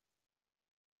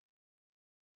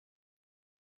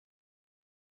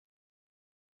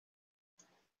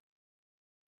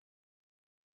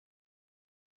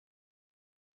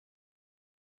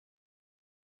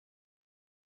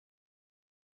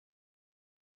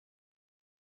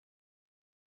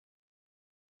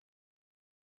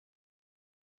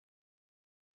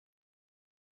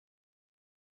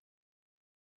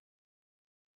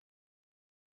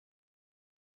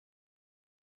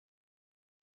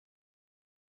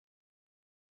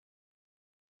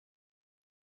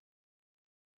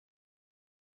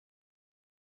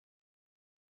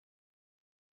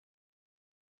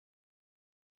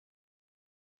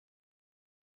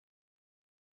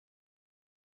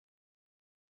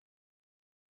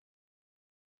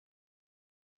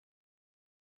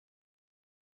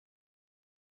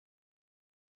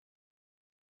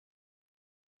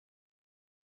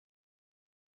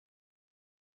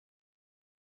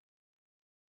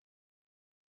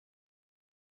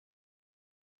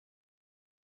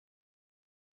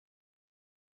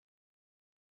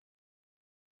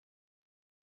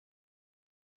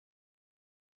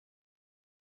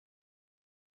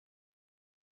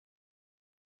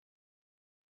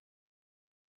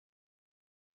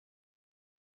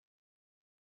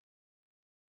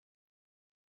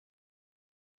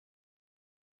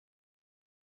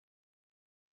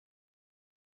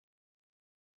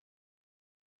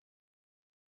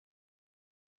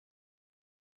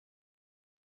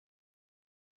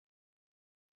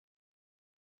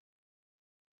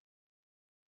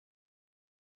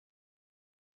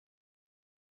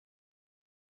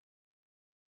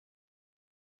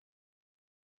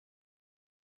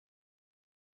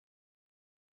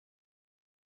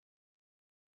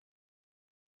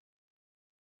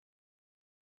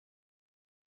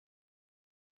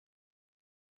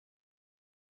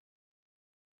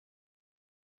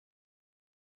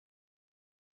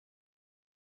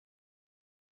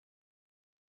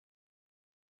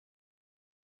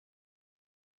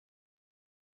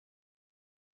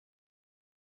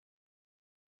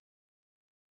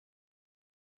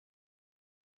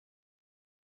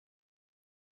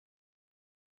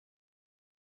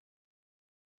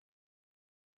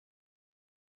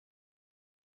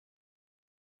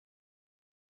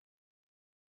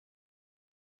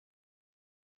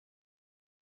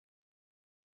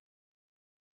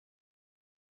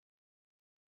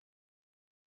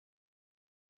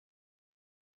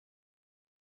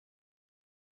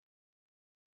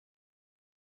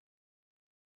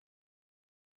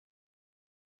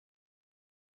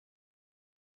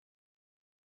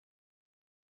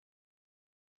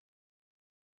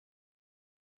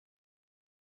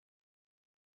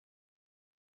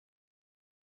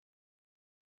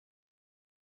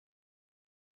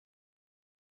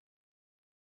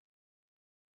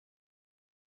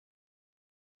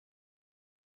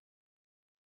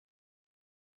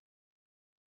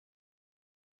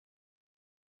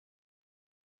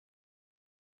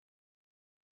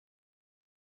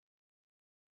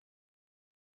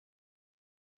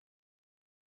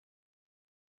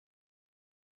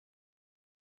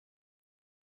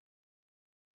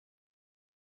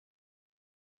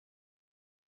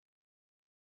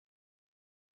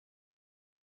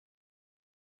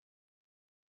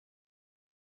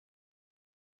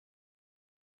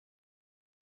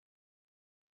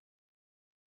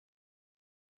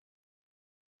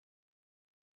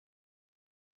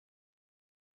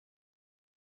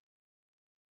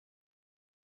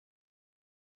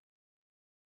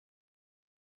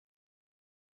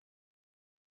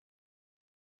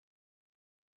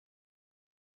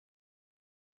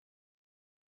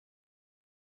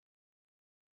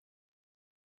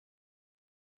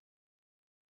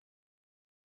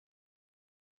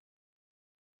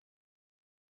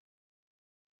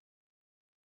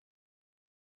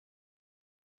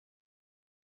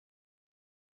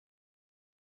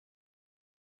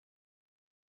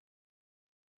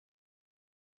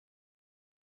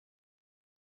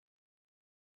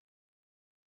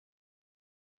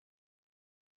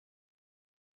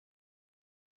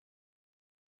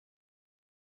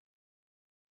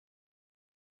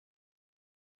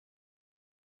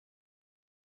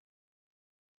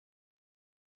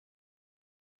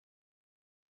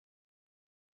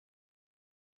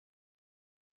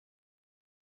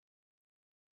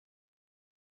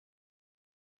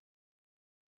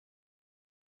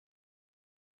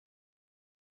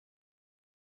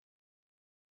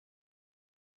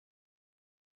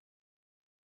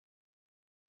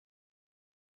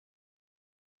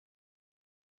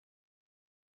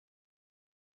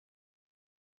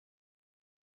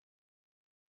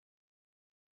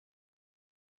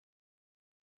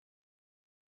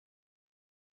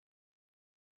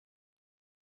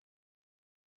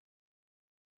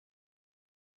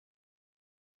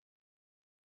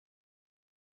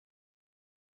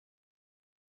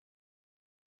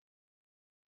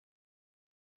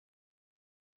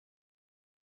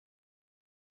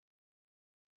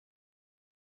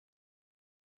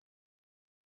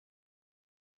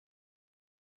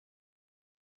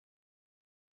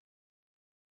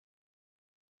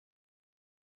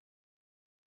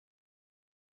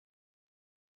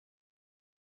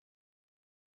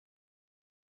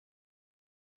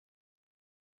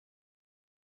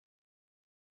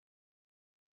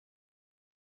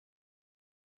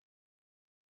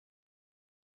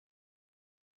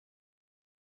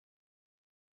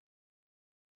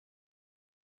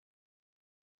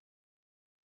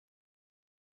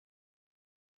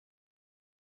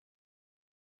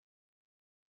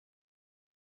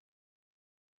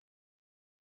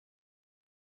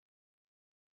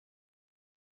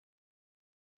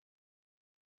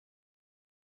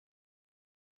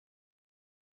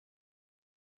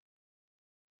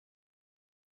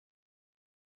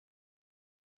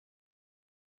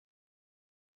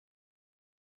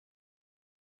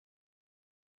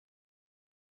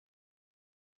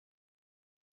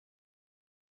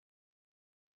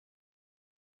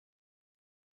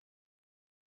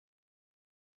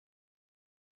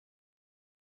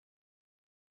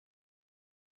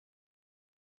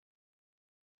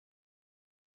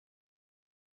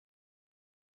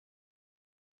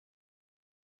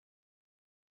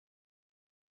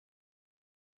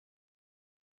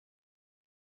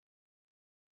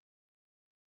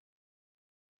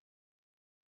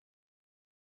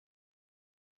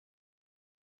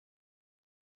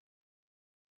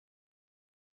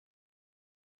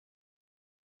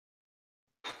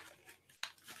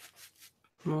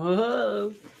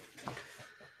 Whoa.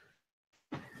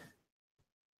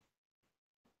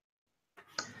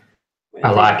 I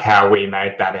like how we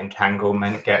made that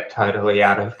entanglement get totally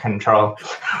out of control.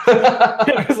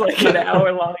 It was like an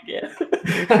hour long again.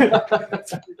 It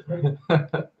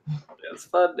was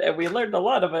fun, and we learned a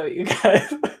lot about you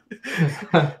guys.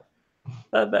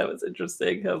 Thought that was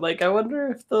interesting. I'm like, I wonder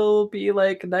if they'll be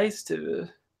like nice to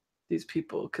these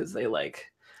people because they like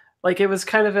it was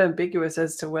kind of ambiguous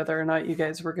as to whether or not you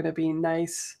guys were going to be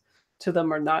nice to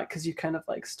them or not because you kind of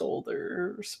like stole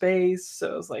their space.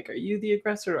 So I was like, are you the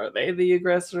aggressor? Are they the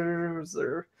aggressors?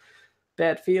 Or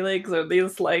bad feelings? Or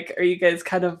these like, are you guys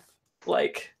kind of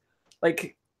like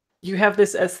you have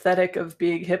this aesthetic of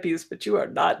being hippies, but you are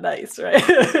not nice, right?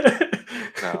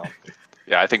 No.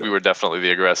 Yeah, I think we were definitely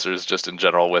the aggressors just in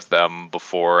general with them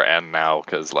before and now,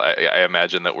 because I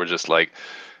imagine that we're just like,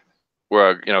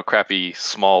 we're a crappy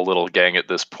small little gang at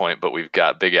this point, but we've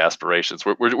got big aspirations.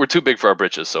 We're too big for our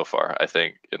britches so far, I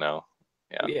think, Yeah.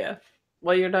 Yeah.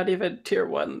 Well, you're not even tier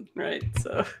 1, right?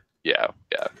 So Yeah.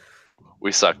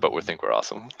 We suck, but we think we're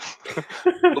awesome.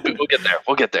 We'll get there.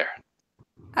 We'll get there.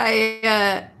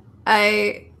 I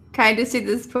kind of see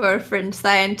this poor French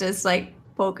scientist like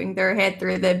poking their head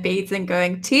through the beads and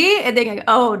going tea, and then going,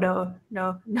 oh no,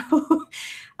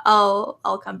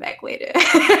 I'll come back later.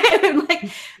 I'm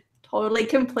like totally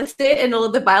complicit in all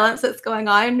the violence that's going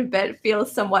on, but feel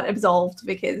somewhat absolved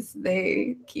because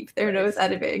they keep their nose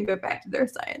out of it and go back to their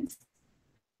science.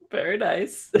 Very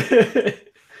nice. I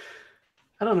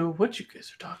don't know what you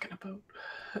guys are talking about.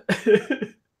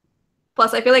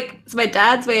 Plus, I feel like it's my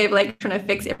dad's way of like trying to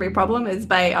fix every problem is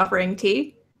by offering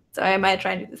tea. So I might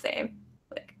try and do the same.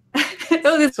 Like,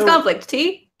 oh, this conflict.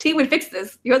 Tea would fix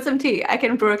this. You want some tea? I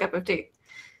can brew a cup of tea.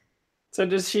 So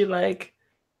does she like?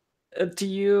 Do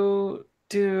you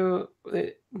do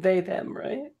they them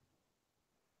right?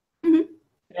 Mm-hmm.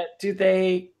 Yeah, do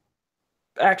they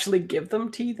actually give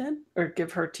them tea then, or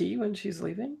give her tea when she's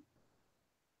leaving?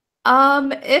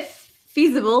 If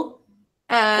feasible.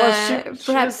 Well, she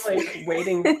perhaps was like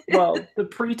waiting. Well, the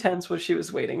pretense was she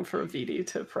was waiting for VD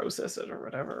to process it or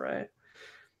whatever, right?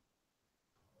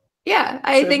 Yeah,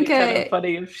 I think it'd be kind of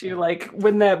funny if she like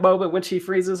when that moment when she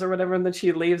freezes or whatever, and then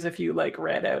she leaves. If you like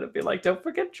ran out and be like, "Don't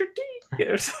forget your tea."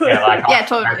 Yeah, like yeah,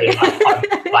 totally.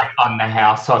 like on the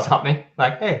house or something.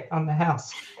 Like, hey, on the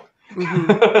house.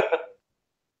 Mm-hmm.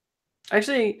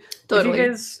 Actually, totally.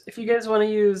 if you guys want to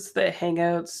use the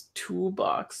Hangouts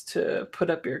toolbox to put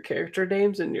up your character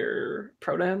names and your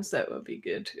pronouns, that would be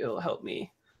good. It'll help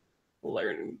me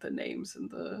learn the names and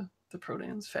the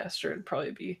pronouns faster and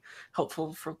probably be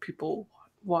helpful for people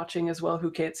watching as well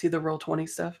who can't see the Roll20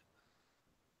 stuff.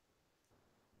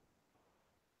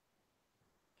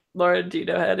 Lauren, do you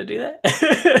know how to do that?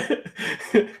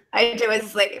 I do.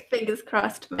 It's like fingers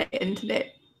crossed my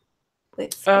internet.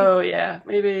 Oh yeah,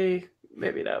 maybe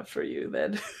not for you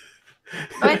then.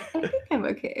 I think I'm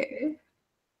okay.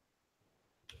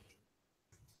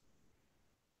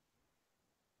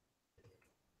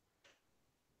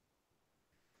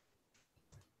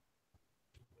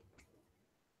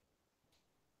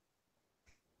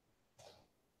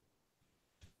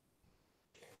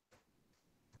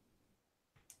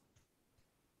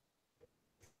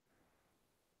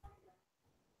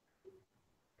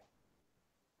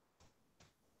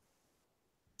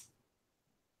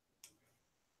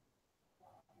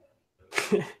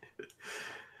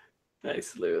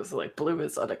 Nice, Lou is like blue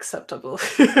is unacceptable.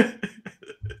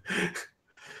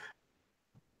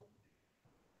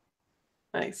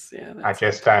 Nice, yeah. I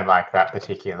just don't like that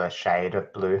particular shade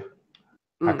of blue.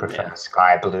 I prefer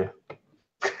sky blue.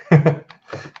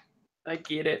 I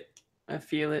get it. I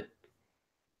feel it.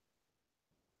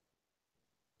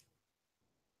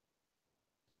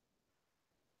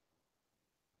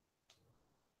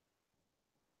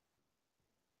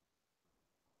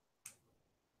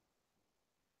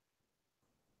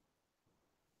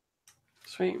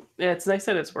 Sweet. Yeah, it's nice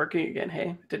that it's working again. Hey,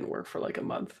 it didn't work for like a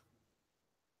month.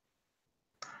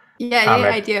 Yeah, any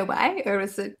idea why? Or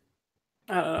was it?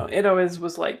 I don't know. It always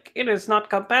was like, it is not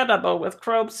compatible with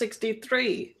Chrome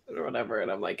 63 or whatever. And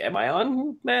I'm like, am I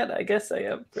on that? I guess I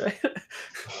am.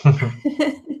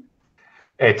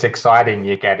 It's exciting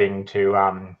you're getting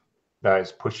to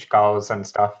those push goals and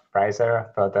stuff,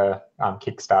 Fraser, for the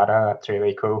Kickstarter. That's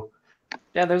really cool.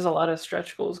 Yeah, there's a lot of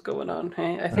stretch goals going on.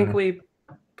 Hey, I think we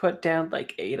put down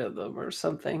like 8 of them or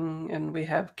something, and we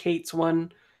have Kate's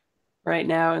one right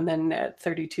now, and then at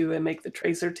 32 I make the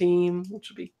tracer team, which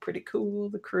will be pretty cool.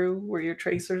 The crew were your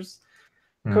tracers.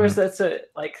 Of course, that's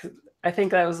I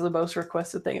think that was the most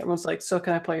requested thing. Everyone's like, so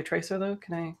can I play a tracer though?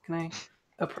 Can I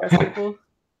oppress people?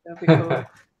 That'd be cool.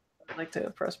 like to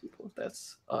impress people if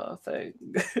that's a thing.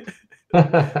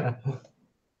 Mm.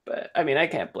 But I mean, I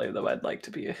can't blame them. I'd like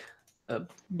to be a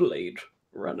blade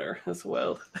runner as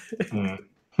well.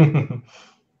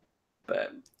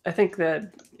 But I think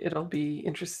that it'll be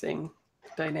interesting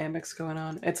dynamics going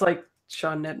on. It's like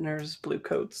Sean Nettner's Blue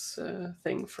Coats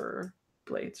thing for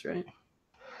blades, right?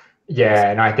 Yeah,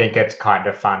 and I think it's kind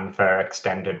of fun for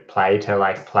extended play to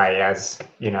like play as,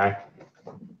 you know,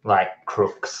 like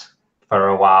crooks for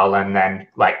a while, and then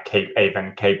like keep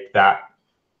that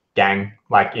gang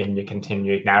like in your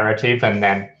continued narrative, and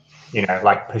then, you know,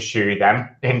 like pursue them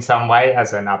in some way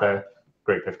as another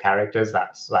group of characters.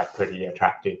 That's like pretty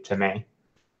attractive to me.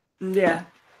 Yeah.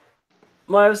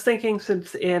 Well, I was thinking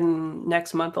since in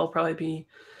next month I'll probably be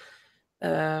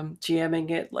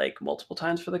GMing it like multiple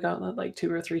times for the Gauntlet, like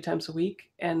 2 or 3 times a week,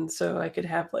 and so I could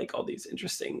have like all these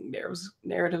interesting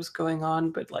narratives going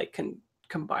on, but like can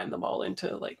combine them all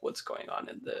into like what's going on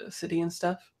in the city and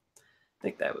stuff. I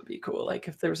think that would be cool. Like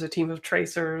if there was a team of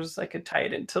tracers, I could tie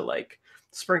it into like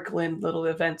sprinkle in little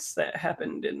events that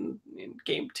happened in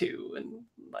game 2 and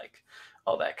like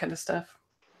all that kind of stuff.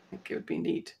 I think it would be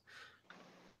neat.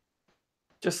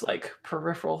 Just like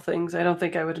peripheral things. I don't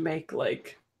think I would make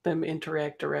like them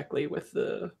interact directly with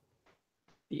the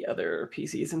other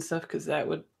PCs and stuff, because that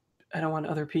would, I don't want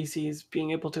other PCs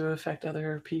being able to affect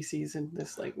other PCs in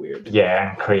this like weird. Yeah,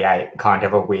 and create kind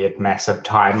of a weird mess of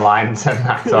timelines and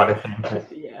that sort of thing.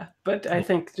 Yeah, but I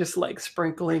think just like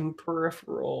sprinkling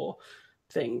peripheral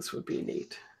things would be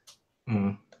neat.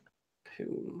 Mm.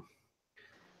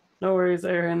 No worries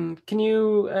there. And can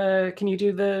you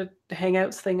do the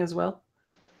Hangouts thing as well?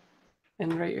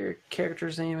 And write your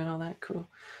character's name and all that. Cool.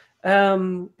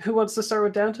 Who wants to start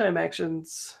with downtime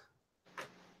actions?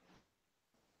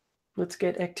 Let's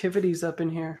get activities up in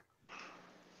here.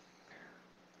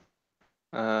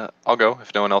 I'll go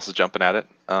if no one else is jumping at it.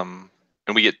 And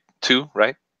we get 2,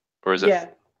 right? Or is it?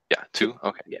 Yeah, 2.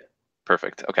 Okay. Yeah.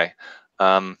 Perfect. Okay.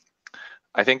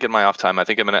 I think in my off time, I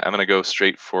think I'm gonna go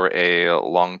straight for a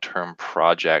long-term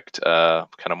project, kind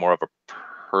of more of a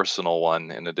personal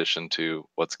one in addition to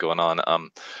what's going on.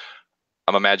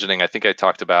 I'm imagining. I think I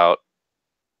talked about.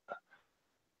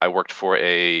 I worked for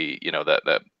a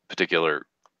that particular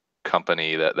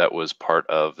company that was part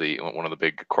of one of the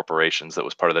big corporations that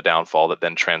was part of the downfall, that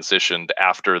then transitioned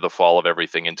after the fall of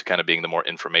everything into kind of being the more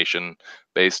information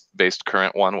based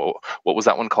current one. What was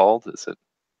that one called?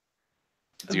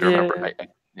 Do you remember?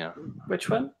 Yeah. Which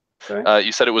one? Sorry.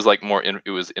 You said it was like more.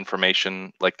 It was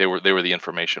information. Like they were the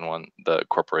information one. The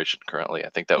corporation currently. I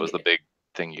think that was the big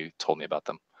thing you told me about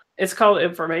them. It's called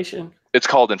information. It's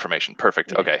called information.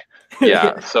 Perfect. Yeah. Okay.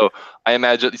 Yeah. So I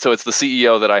imagine. So it's the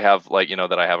CEO that I have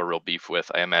that I have a real beef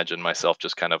with. I imagine myself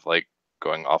just kind of like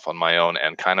going off on my own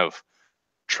and kind of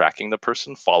tracking the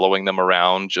person, following them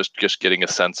around, just getting a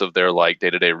sense of their like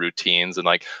day-to-day routines. And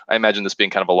like I imagine this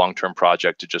being kind of a long-term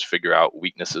project to just figure out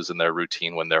weaknesses in their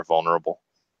routine when they're vulnerable.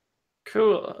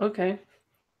 Cool. Okay.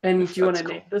 And do you want to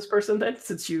name this person then,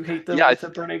 since you hate them with a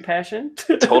burning passion?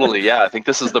 Totally. Yeah. I think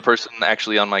this is the person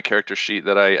actually on my character sheet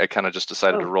that I kind of just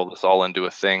decided to roll this all into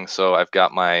a thing. So I've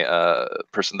got my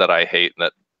person that I hate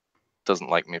that doesn't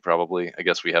like me probably. I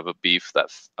guess we have a beef.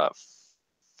 That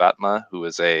Fatma, who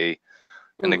is an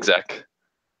exec.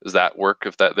 Does that work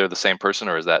if they're the same person,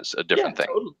 or is that a different thing?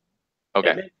 Totally.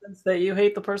 Okay. It makes sense that you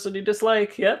hate the person you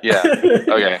dislike. Yep. Yeah.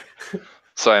 Okay.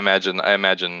 So I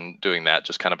imagine doing that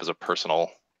just kind of as a personal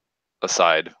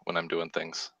aside when I'm doing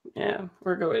things. Yeah,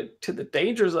 we're going to the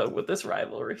danger zone with this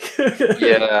rivalry.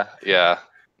 Yeah.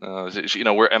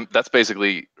 That's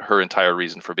basically her entire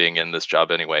reason for being in this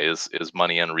job anyway, is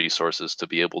money and resources to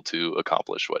be able to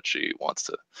accomplish what she wants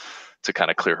to kind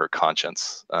of clear her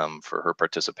conscience for her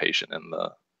participation in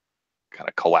the kind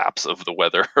of collapse of the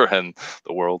weather and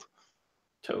the world.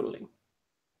 Totally.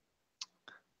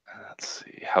 Let's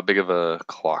see. How big of a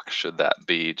clock should that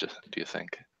be, do you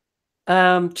think?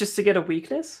 Just to get a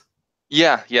weakness?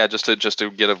 Yeah, just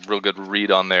to get a real good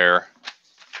read on their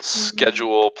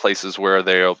schedule, places where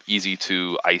they're easy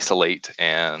to isolate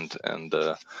and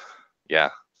yeah.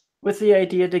 With the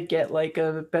idea to get like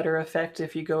a better effect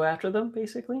if you go after them,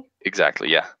 basically? Exactly,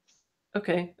 yeah.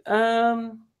 Okay.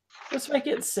 Let's make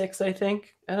it 6, I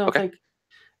think. I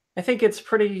think it's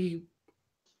pretty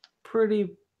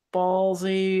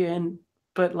ballsy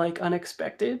but like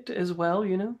unexpected as well,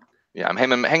 you know? Yeah, I'm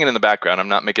hanging in the background. I'm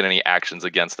not making any actions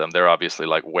against them. They're obviously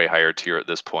like way higher tier at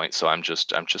this point, so I'm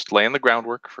just laying the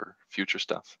groundwork for future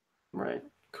stuff. Right.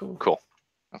 Cool.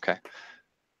 Okay.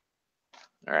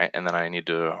 All right, and then I need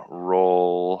to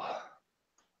roll.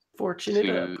 Fortunate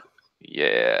up.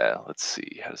 Yeah, let's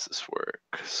see. How does this work?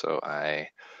 So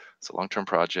it's a long-term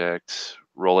project.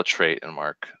 roll a trait and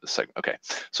mark the segment. Okay,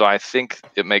 so I think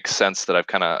it makes sense that I've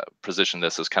kind of positioned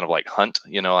this as kind of like hunt.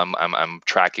 You know, I'm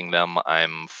tracking them,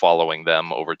 I'm following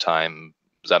them over time.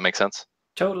 Does that make sense?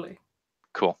 Totally.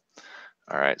 Cool.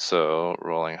 All right, so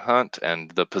rolling hunt,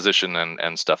 and the position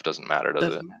and stuff doesn't matter, does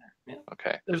Doesn't it? matter. Yeah.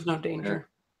 Okay. There's no danger.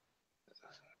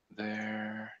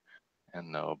 There,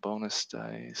 and no bonus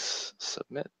dice.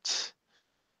 Submit.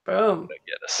 Boom. I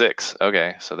get a 6.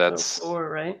 Okay, so that's So 4,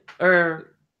 right?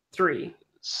 Or 3.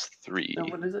 It's 3. No,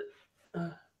 what is it?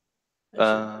 I should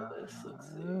know this.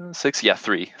 Let's see. 6. Yeah,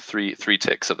 3. 3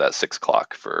 ticks of that 6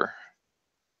 clock for.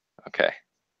 Okay.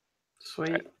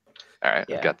 Sweet. All right.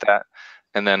 Yeah. I've got that.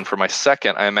 And then for my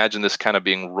second, I imagine this kind of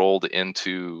being rolled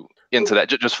into that.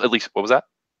 Just at least, what was that?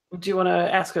 Do you want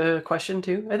to ask a question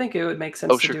too? I think it would make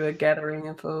sense to Sure. do a gathering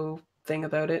info thing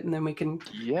about it, and then we can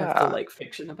have the like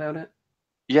fiction about it.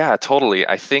 Yeah, totally.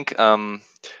 I think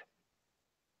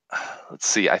let's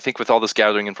see. I think with all this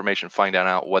gathering information, finding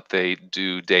out what they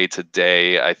do day to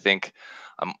day, I think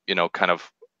kind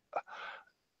of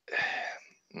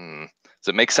does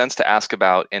it make sense to ask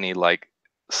about any like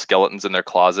skeletons in their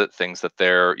closet, things that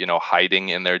they're hiding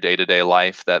in their day-to-day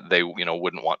life that they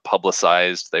wouldn't want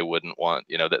publicized, they wouldn't want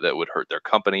that would hurt their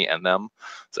company and them?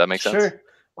 Does that make sense? Sure.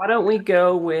 Why don't we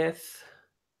go with,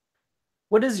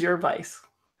 what is your vice?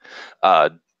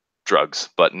 Drugs,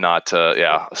 but not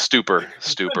stupor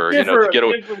Different, to get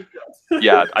away.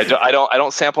 Yeah, I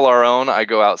don't sample our own. I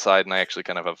go outside and I actually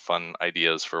kind of have fun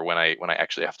ideas for when I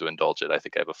actually have to indulge it. I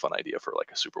think I have a fun idea for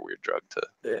like a super weird drug to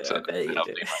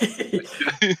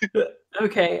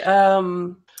Okay.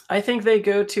 I think they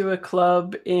go to a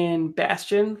club in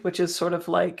Bastion, which is sort of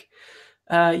like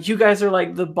you guys are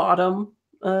like the bottom,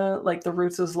 like the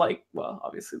Roots is like, well,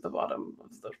 obviously the bottom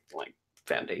of the like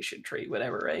foundation tree,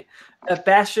 whatever, right?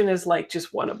 Bastion is like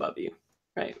just one above you,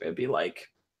 right? It'd be like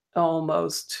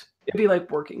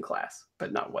working class,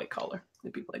 but not white collar.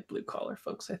 It'd be like blue collar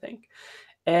folks, I think.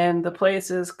 And the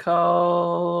place is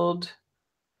called,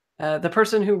 the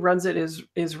person who runs it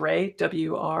is Ray,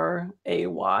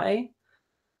 W-R-A-Y.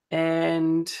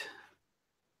 And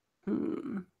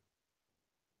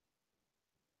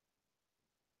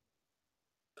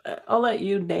I'll let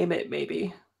you name it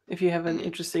maybe if you have an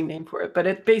interesting name for it. But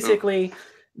it basically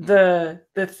the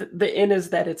in is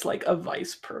that it's like a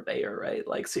vice purveyor, right?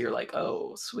 Like, so you're like,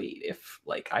 oh sweet, if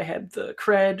like I had the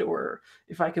cred, or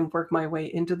if I can work my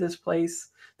way into this place,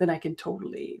 then I can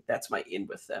totally, that's my in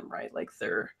with them, right? Like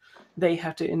they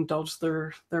have to indulge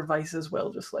their vice as well,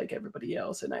 just like everybody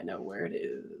else, and I know where it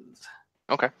is.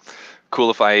 Okay, cool.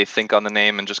 If I think on the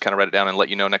name and just kind of write it down and let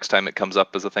you know next time it comes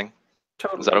up as a thing.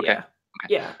 Totally. Is that okay? Yeah.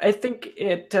 Okay. Yeah, I think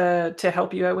it to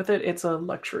help you out with it, it's a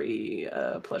luxury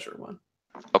pleasure one.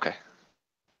 Okay.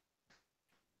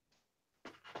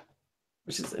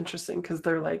 Which is interesting because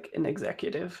they're like an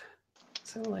executive.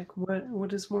 So like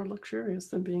what is more luxurious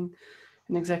than being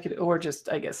an executive? Or just,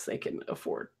 I guess they can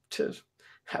afford to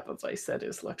have a vice that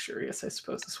is luxurious, I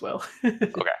suppose, as well.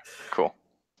 Okay, cool.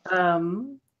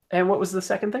 And what was the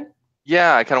second thing?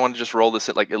 Yeah, I kind of want to just roll this,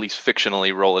 at least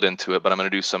fictionally roll it into it, but I'm going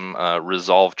to do some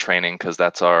resolve training because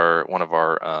that's one of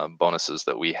our bonuses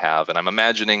that we have. And I'm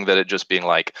imagining that it just being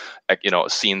like,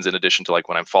 scenes in addition to like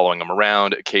when I'm following them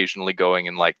around, occasionally going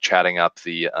and like chatting up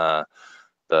the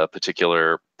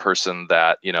particular person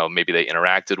that, maybe they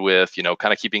interacted with,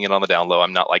 kind of keeping it on the down low.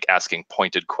 I'm not like asking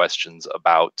pointed questions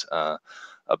about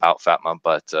Fatma,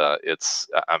 but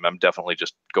I'm definitely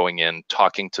just going in,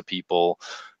 talking to people,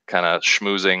 kind of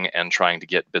schmoozing and trying to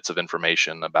get bits of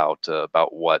information about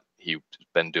what he's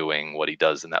been doing, what he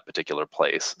does in that particular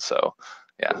place. So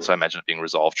yeah, cool. So I imagine it being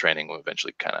resolve training, we'll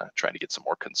eventually kind of trying to get some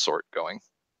more consort going.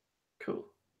 Cool.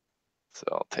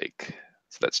 So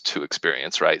so that's 2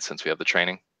 experience, right? Since we have the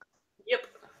training. Yep.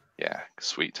 Yeah,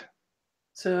 sweet.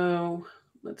 So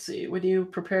let's see. When you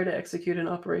prepare to execute an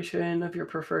operation of your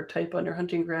preferred type on your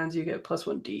hunting grounds, you get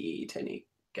 +1d to any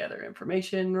gather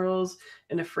information rolls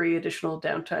and a free additional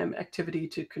downtime activity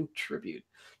to contribute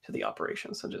to the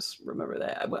operation. So just remember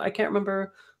that. I can't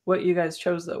remember what you guys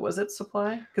chose though. Was it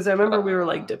supply? Because I remember we were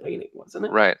like debating, wasn't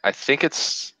it? Right. I think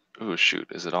it's, oh shoot,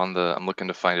 is it on the, I'm looking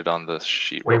to find it on the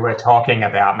sheet. We were talking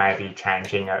about maybe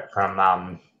changing it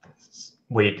from,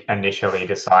 we initially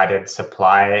decided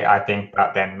supply, I think,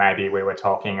 but then maybe we were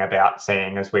talking about,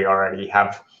 seeing as we already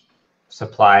have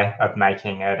supply, of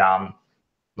making it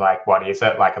like, what is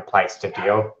it, like a place to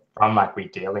deal from, like we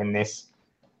deal in this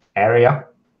area.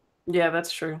 Yeah,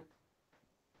 that's true.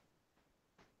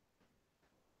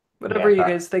 Whatever you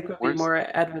guys think would be more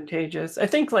advantageous. I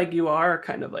think like you are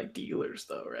kind of like dealers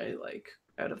though, right? Like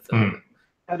out of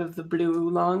the Blue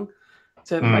Oolong.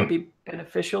 So it might be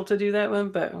beneficial to do that one,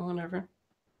 but whatever.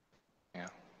 Yeah.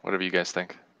 Whatever you guys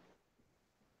think.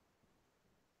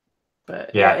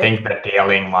 But Yeah, I think the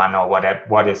dealing one or whatever,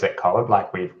 what is it called?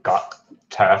 Like we've got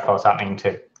turf or something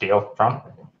to deal from.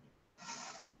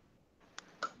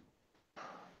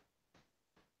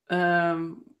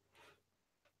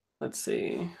 Let's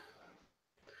see.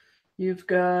 You've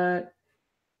got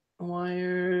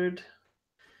wired.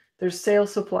 There's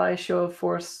sales, supply, show of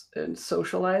force, and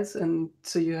socialize, and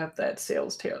so you have that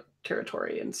sales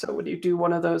territory. And so when you do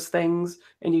one of those things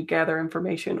and you gather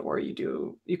information, or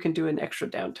you can do an extra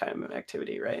downtime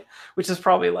activity, right? Which is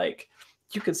probably like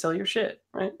you could sell your shit,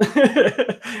 right?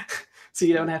 So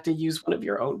you don't have to use one of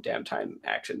your own downtime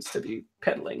actions to be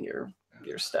peddling your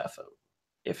stuff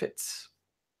if it's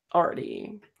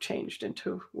already changed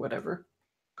into whatever.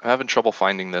 I'm having trouble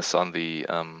finding this on the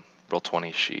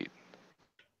Roll20 sheet.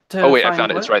 Oh wait, I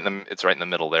found it. It's right in the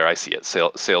middle there. I see it.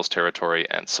 Sales territory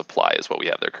and supply is what we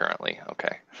have there currently.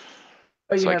 Okay.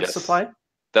 Oh, you have supply?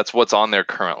 That's what's on there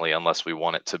currently, unless we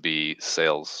want it to be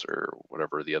sales or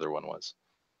whatever the other one was.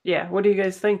 Yeah. What do you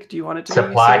guys think? Do you want it to be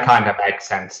supply? sales? Kind of makes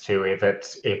sense too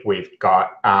if we've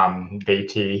got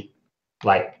VT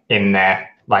like in there,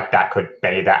 like that could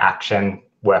be the action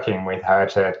working with her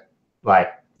to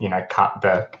like, you know, cut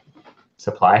the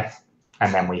supply,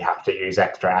 and then we have to use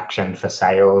extra action for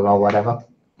sale or whatever.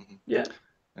 Yeah.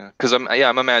 Because I'm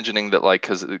imagining that like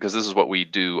because this is what we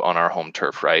do on our home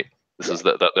turf, right? This is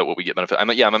that what we get benefit.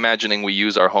 I'm imagining we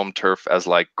use our home turf as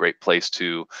like great place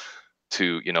to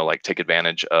you know, like take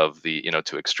advantage of the, you know,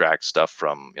 to extract stuff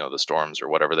from, you know, the storms or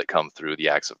whatever that come through the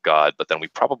acts of God. But then we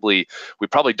probably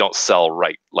don't sell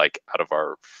right like out of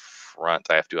our front.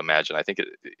 I have to imagine. I think it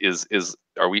is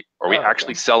are we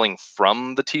actually selling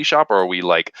from the tea shop, or are we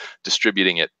like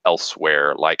distributing it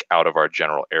elsewhere, like out of our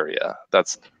general area?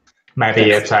 That's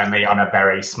maybe it's only on a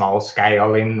very small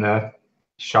scale in the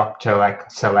shop to like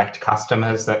select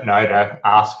customers that know to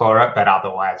ask for it, but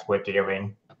otherwise we're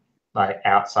dealing like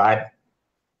outside.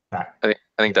 I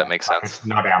think that makes sense. It's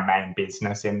not our main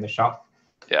business in the shop.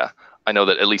 Yeah, I know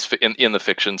that at least in the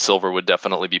fiction, Silver would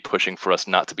definitely be pushing for us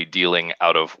not to be dealing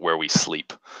out of where we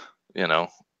sleep. You know,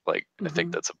 like I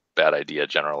think that's a bad idea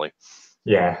generally.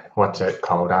 Yeah, what's it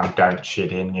called? Don't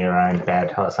shit in your own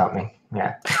bed or something.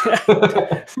 Yeah.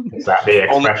 Is that the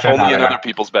expression? Only in other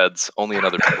people's beds. Only in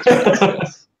other people's beds.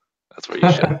 Yes. That's where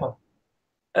you should.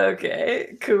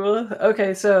 Okay, cool.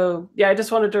 Okay, so yeah, I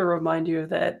just wanted to remind you of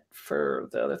that for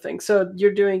the other thing. So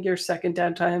you're doing your second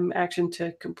downtime action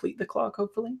to complete the clock,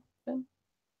 hopefully, then?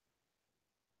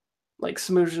 Like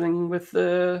smooching with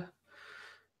the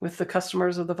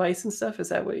customers of the Vice and stuff? Is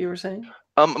that what you were saying?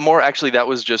 More actually, that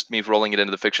was just me rolling it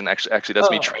into the fiction. Actually, that's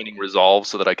me training resolve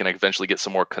so that I can eventually get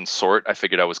some more consort. I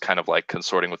figured I was kind of like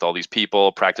consorting with all these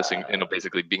people, practicing, you know,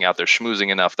 basically being out there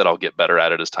schmoozing enough that I'll get better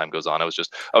at it as time goes on. I was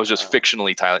just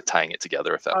fictionally tying it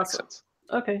together, if that makes sense.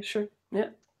 Okay, sure. Yeah.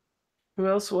 Who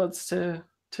else wants to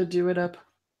do it up?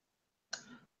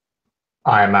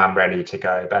 I'm ready to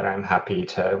go, but I'm happy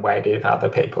to wait if other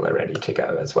people are ready to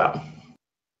go as well.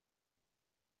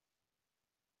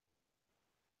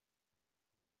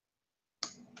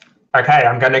 Okay,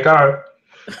 I'm going to go.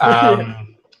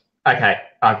 Okay,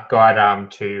 I've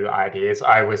got 2 ideas.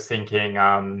 I was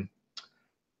thinking,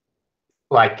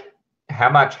 like, how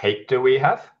much heat do we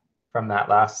have from that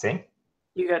last thing?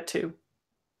 You got 2.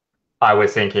 I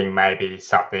was thinking maybe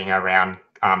something around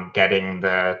getting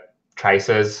the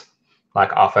traces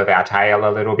like off of our tail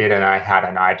a little bit, and I had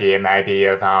an idea maybe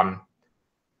of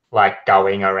like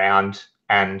going around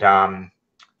and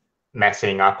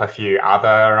messing up a few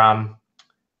other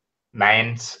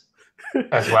mains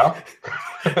as well,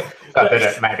 so that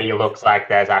it maybe looks like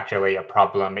there's actually a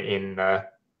problem in the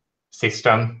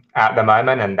system at the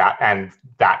moment, and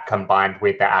that combined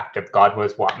with the act of God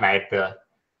was what made the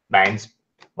mains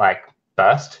like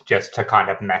burst, just to kind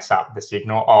of mess up the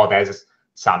signal. Oh, there's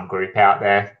some group out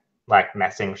there like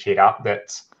messing shit up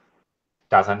that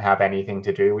doesn't have anything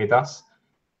to do with us,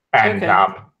 and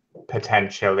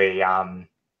potentially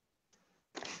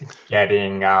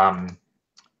getting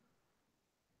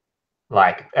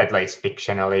like at least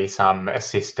fictionally some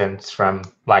assistance from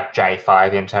like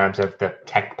J5 in terms of the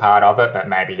tech part of it, but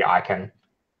maybe I can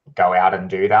go out and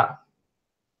do that.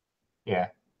 Yeah.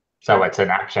 So it's an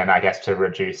action, I guess, to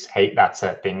reduce heat. That's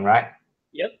a thing, right?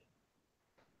 Yep.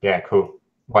 Yeah, cool.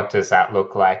 What does that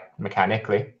look like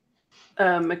mechanically?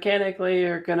 Mechanically,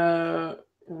 you're gonna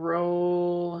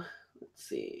roll. Let's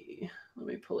see. Let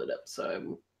me pull it up so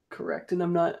I'm correct and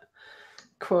I'm not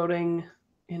quoting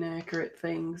inaccurate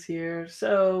things here.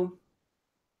 So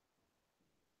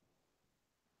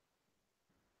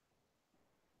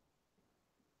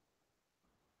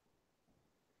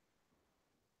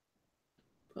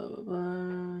blah, blah,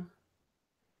 blah.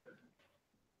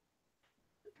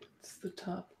 It's the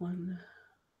top one.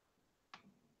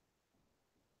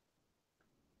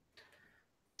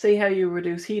 See how you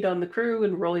reduce heat on the crew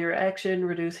and roll your action.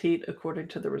 Reduce heat according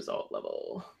to the result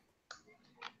level.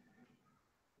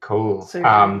 Cool. So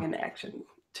you're doing an action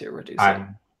to reduce it.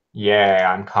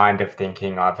 Yeah, I'm kind of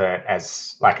thinking of it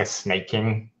as like a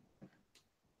sneaking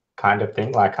kind of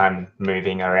thing. Like I'm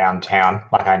moving around town.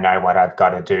 Like I know what I've got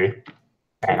to do.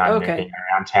 And I'm moving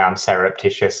around town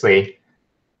surreptitiously.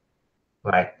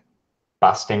 Like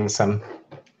busting some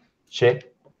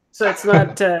shit. So it's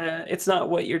not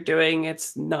what you're doing,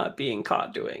 it's not being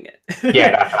caught doing it.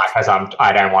 Yeah, that's because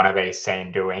I don't want to be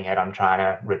seen doing it. I'm trying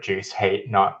to reduce heat,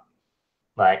 not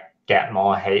like get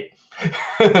more heat.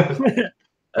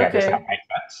 Yeah, does that make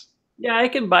sense? Yeah, I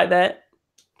can buy that.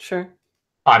 Sure.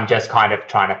 I'm just kind of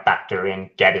trying to factor in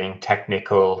getting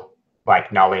technical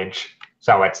like knowledge,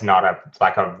 so it's not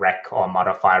like a rec or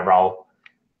modify roll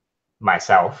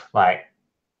myself. Like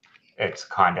it's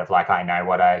kind of like I know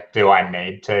what I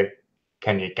need to.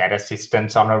 Can you get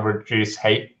assistance on a reduce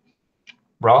heat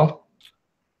roll,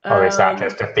 or is that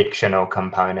just a fictional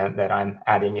component that I'm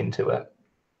adding into it?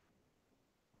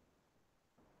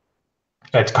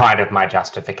 It's kind of my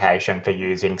justification for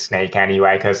using sneak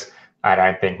anyway, because I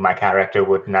don't think my character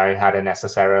would know how to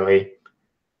necessarily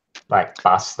like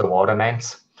bust the water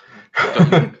mains.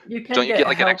 You can Don't you get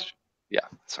like help. an extra? Yeah,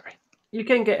 sorry. You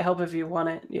can get help if you want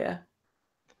it. Yeah,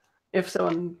 if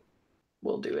someone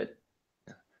will do it.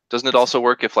 Doesn't it also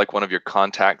work if like one of your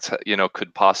contacts, you know,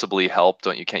 could possibly help?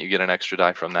 Can't you get an extra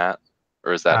die from that,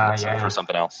 or is that for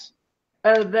something else?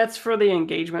 That's for the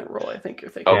engagement roll. I think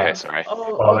you're thinking. Okay, sorry. I'll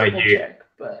double check.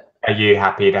 But are you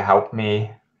happy to help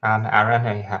me, Aaron?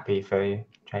 Are you happy for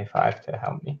J5 to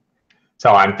help me?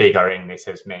 So I'm figuring this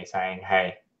as me saying,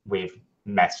 "Hey, we've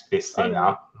messed this thing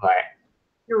up." Like,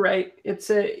 you're right.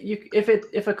 It's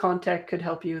if a contact could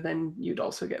help you, then you'd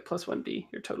also get +1B.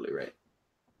 You're totally right.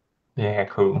 Yeah,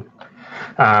 cool. Do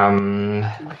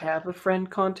you have a friend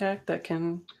contact that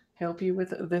can help you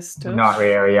with this stuff? Not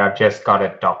really. I've just got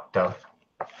a doctor,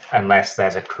 unless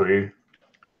there's a crew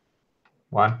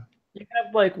one. You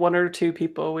have like one or two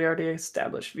people. We already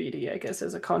established VD, I guess,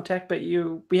 as a contact, but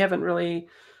we haven't really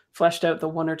fleshed out the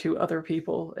one or two other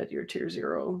people at your tier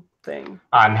 0 thing.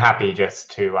 I'm happy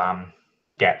just to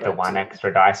get the one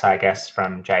extra dice, I guess,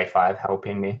 from J5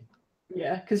 helping me.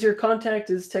 Yeah, because your contact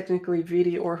is technically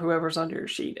VD or whoever's on your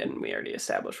sheet, and we already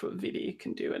established what VD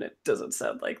can do, and it doesn't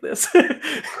sound like this.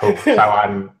 Cool.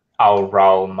 So I'll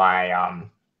roll my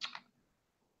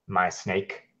my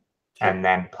sneak, and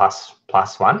then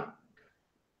 +1.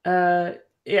 Yeah,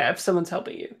 if someone's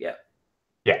helping you, yeah.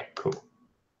 Yeah, cool.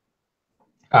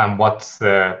 What's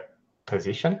the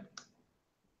position?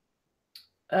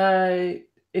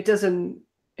 It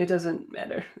doesn't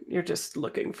matter. You're just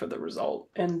looking for the result,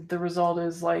 and the result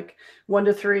is like 1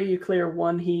 to 3, you clear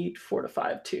 1 heat, 4 to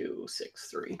 5, 2, 6,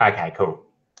 3. Okay, cool.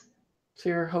 So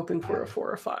you're hoping for a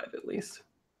 4 or 5 at least.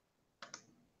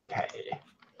 Okay.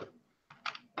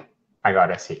 I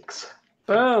got a 6.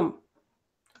 Boom.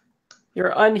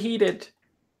 You're unheated.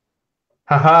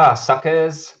 Haha,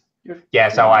 suckers. Yeah,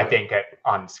 so I think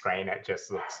on screen it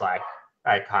just looks like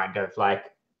a kind of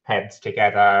like heads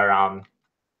together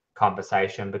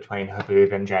conversation between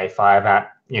Haboob and J5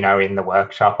 at, in the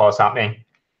workshop or something.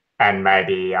 And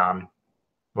maybe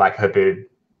like Haboob,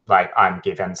 like I'm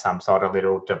given some sort of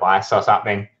little device or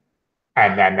something.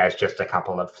 And then there's just a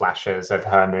couple of flashes of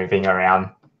her moving around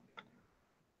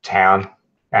town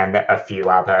and a few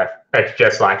other, it's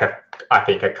just like I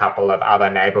think a couple of other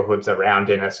neighborhoods around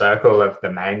in a circle of the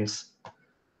mains,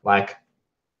 like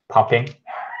popping.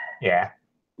 Yeah.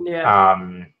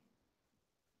 Yeah.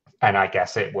 And I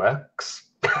guess it works.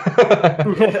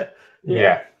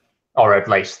 Yeah. Or at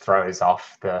least throws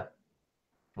off those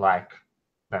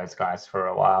guys for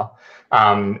a while.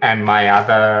 And my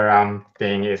other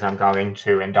thing is I'm going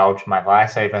to indulge my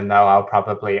vice, even though I'll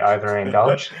probably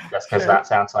overindulge, just because that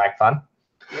sounds like fun.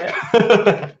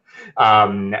 Yeah.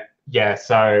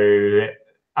 So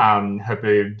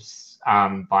Haboob's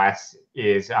vice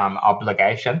is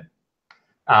obligation.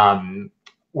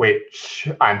 Which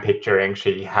I'm picturing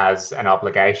she has an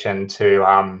obligation to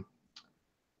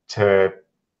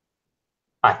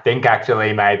I think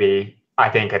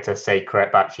it's a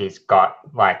secret, but she's got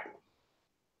like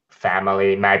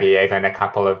family, maybe even a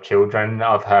couple of children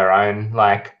of her own,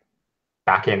 like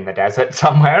back in the desert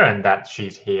somewhere, and that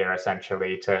she's here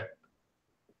essentially to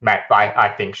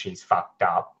I think she's fucked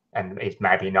up and is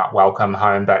maybe not welcome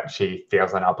home, but she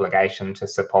feels an obligation to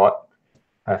support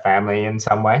her family in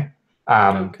some way.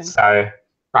 So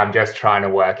I'm just trying to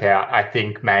work out, I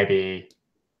think maybe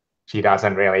she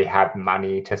doesn't really have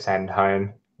money to send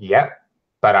home yet.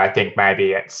 but I think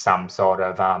maybe it's some sort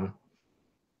of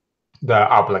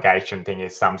the obligation thing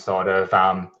is some sort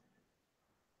of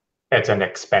it's an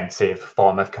expensive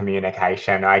form of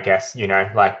communication, I guess, you know,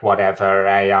 like whatever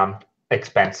a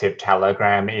expensive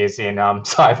telegram is in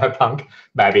Cyberpunk.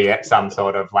 Maybe it's some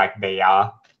sort of like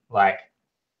VR like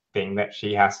thing that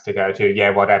she has to go to.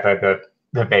 Yeah, whatever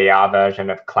the VR version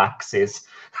of Clax is.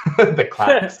 The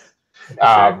Clax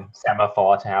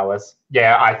semaphore towers.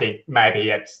 Yeah, I think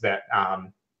maybe it's that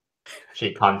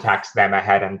she contacts them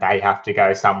ahead and they have to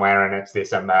go somewhere, and it's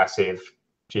this immersive,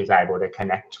 she's able to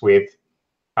connect with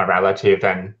a relative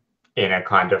and in a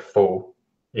kind of full,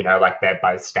 you know, like they're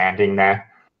both standing there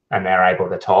and they're able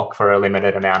to talk for a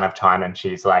limited amount of time, and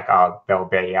she's like, oh, there'll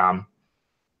be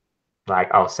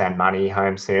like, I'll send money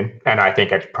home soon. And I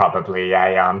think it's probably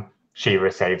a she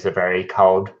receives a very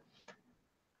cold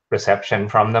reception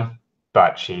from them,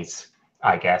 but she's,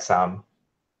 I guess,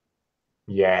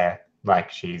 yeah,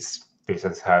 like this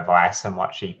is her vice and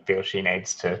what she feels she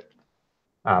needs to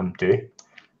do.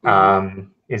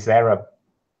 Is there a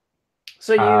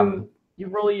so you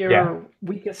roll your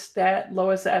weakest stat,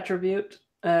 lowest attribute,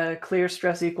 clear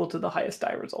stress equal to the highest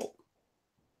die result.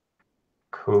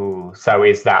 Cool. So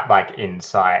is that like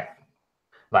insight,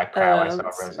 like prowess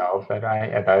or resolve?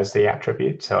 Are those the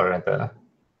attributes, or are the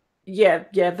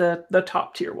the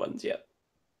top tier ones?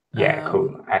 Yeah.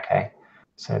 Cool. Okay.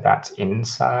 So that's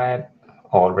insight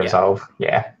or resolve.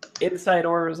 Yeah. Insight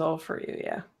or resolve for you.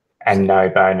 Yeah. And no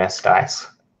bonus dice.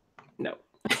 No.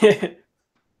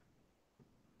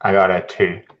 I got a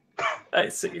 2.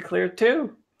 Nice. So you cleared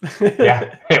 2.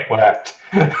 Yeah, it worked.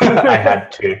 I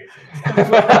had 2.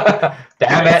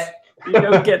 Damn it! You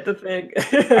don't get the thing.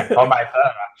 On my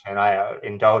third action, I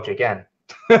indulge again.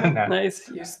 No.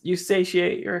 Nice. You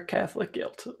satiate your Catholic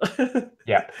guilt.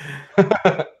 Yeah.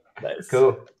 Nice.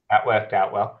 Cool. That worked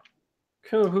out well.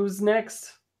 Cool. Who's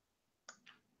next?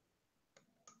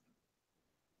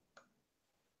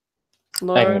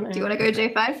 Lauren, do you want to go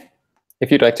J5?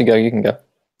 If you'd like to go, you can go.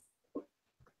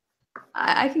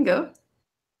 I can go.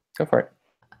 Go for it.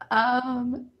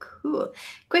 Cool.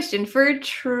 Question for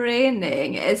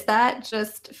training, is that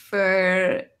just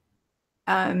for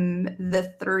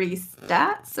the 3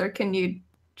 stats, or can you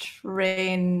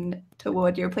train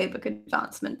toward your playbook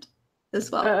advancement as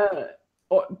well?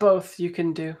 Or both you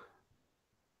can do.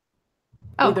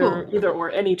 Oh, either cool.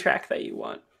 or, any track that you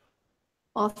want.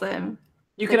 Awesome.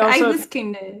 You can also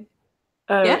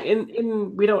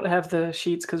we don't have the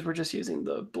sheets because we're just using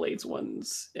the blades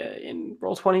ones in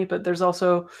Roll20, but there's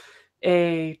also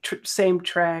a same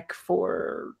track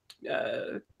for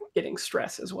getting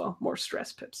stress as well, more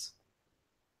stress pips.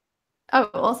 Oh,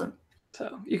 awesome.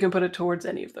 So you can put it towards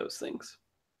any of those things.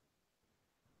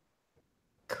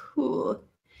 Cool.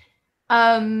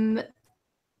 Because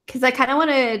I kind of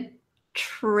want to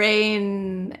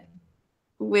train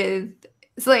with,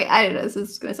 so like, I don't know, this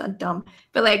is going to sound dumb,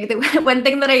 but like the one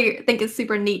thing that I think is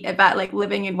super neat about like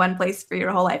living in one place for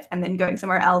your whole life and then going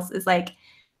somewhere else is like,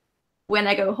 when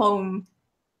I go home,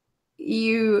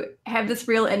 you have this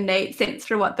real innate sense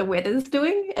for what the weather's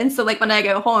doing. And so like when I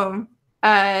go home,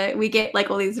 we get like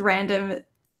all these random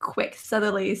quick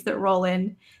southerlies that roll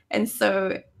in. And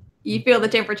so you feel the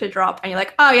temperature drop and you're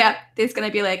like, oh yeah, there's going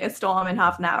to be like a storm in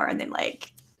half an hour. And then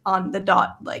like on the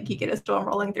dot, like you get a storm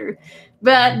rolling through.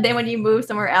 But then when you move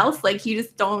somewhere else, like you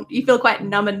just don't, you feel quite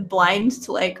numb and blind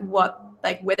to like what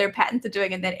like weather patterns are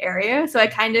doing in that area. So I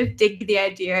kind of dig the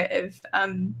idea of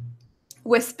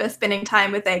Whisper spending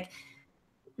time with like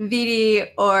VD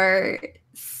or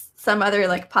some other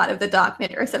like part of the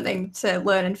darknet or something to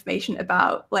learn information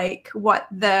about like what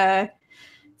the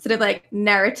sort of like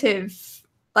narrative,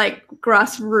 like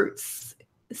grassroots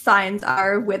signs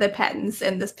are, weather patterns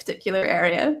in this particular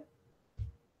area.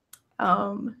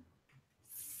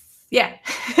 Yeah,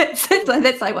 that's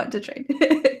how I want to train.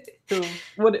 Cool.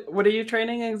 What are you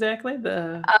training exactly?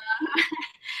 The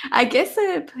I guess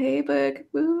a playbook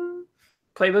move.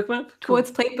 Playbook move? Cool.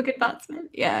 Towards playbook advancement.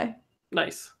 Yeah.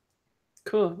 Nice.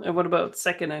 Cool. And what about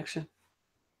second action?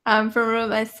 For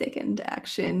my second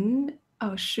action,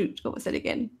 oh shoot, what was it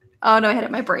again? Oh no, I had it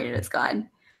in my brain and it's gone.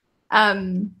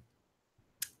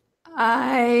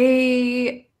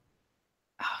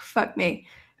 Fuck me.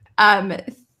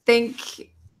 Think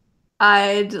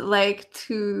I'd like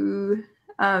to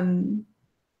oh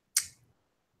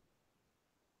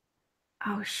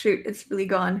shoot, it's really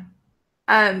gone.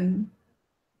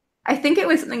 I think it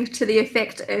was something to the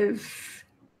effect of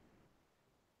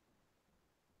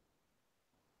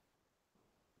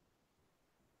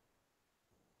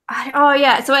oh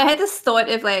yeah, so I had this thought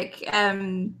of like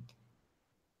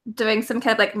doing some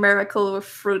kind of like miracle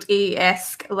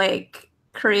fruity-esque like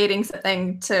creating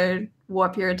something to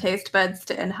warp your taste buds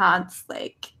to enhance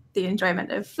like the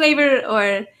enjoyment of flavor,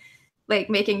 or like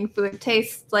making food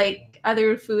taste like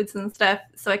other foods and stuff.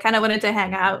 So I kind of wanted to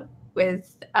hang out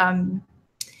with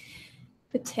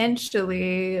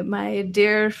potentially my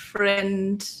dear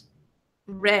friend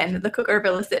Ren, the cook herb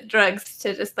illicit drugs,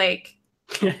 to just like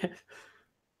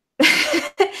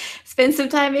spend some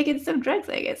time making some drugs,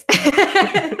 I guess.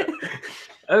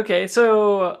 Okay,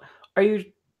 so are you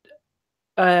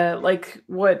like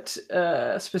what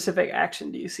specific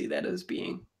action do you see that as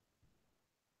being?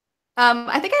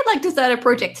 I think I'd like to start a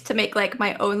project to make like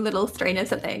my own little strain of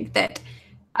something that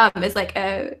is like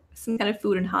some kind of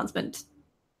food enhancement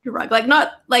drug. Like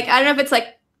not like, I don't know if it's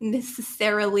like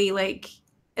necessarily like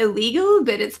illegal,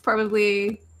 but it's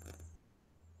probably,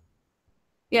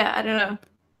 yeah, I don't know.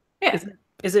 Yeah.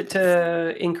 Is it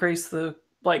to increase the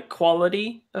like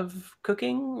quality of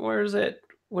cooking, or is it,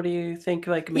 what do you think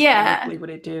like mechanically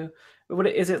would it do?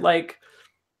 Is it like,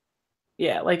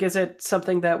 yeah, like is it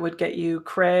something that would get you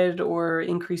cred or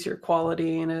increase your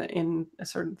quality in a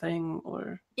certain thing,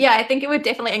 or? Yeah, I think it would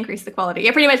definitely increase the quality.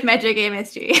 Yeah, pretty much magic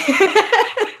MSG.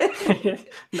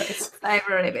 Nice.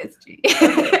 Cyber MSG.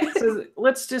 Okay, so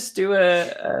let's just do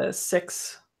a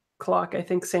 6 o'clock. I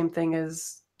think same thing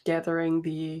as gathering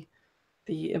the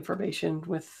information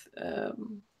with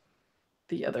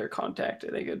the other contact. I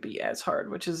think it would be as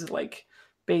hard, which is like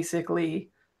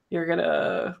basically you're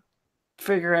gonna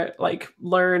figure out, like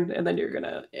learn, and then you're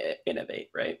gonna innovate,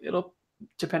 right? It'll,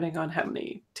 depending on how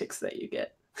many ticks that you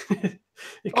get. It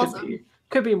Awesome.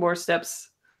 could be more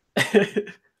steps.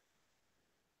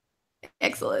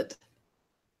 Excellent.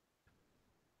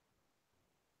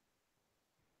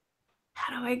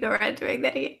 How do I go around doing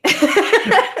that again?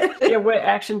 Yeah, what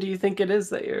action do you think it is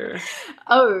that you're?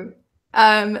 Oh,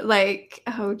 like,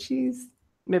 oh geez.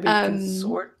 Maybe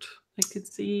consort, I could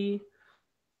see.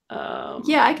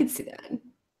 Yeah, I could see that.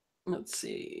 Let's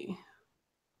see.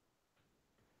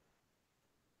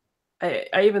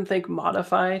 I even think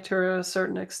modify to a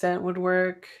certain extent would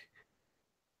work.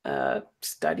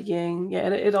 Studying, yeah,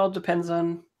 it all depends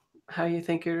on how you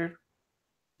think you're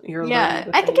Yeah,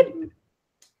 learning the I think thing.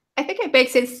 I think it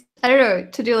makes sense, I don't know,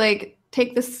 to do like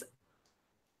take this,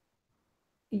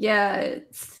 yeah,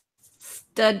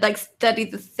 study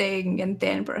the thing, and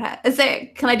then perhaps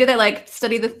can I do that, like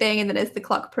study the thing, and then as the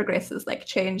clock progresses, like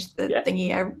change the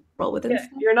thingy I roll with it? Yeah,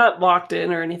 you're not locked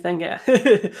in or anything. Yeah.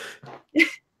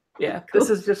 Yeah, Cool. this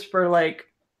is just for like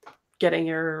getting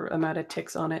your amount of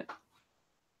ticks on it.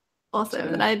 Awesome,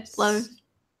 and I'd love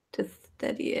to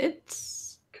study it.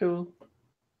 Cool.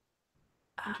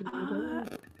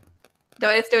 Do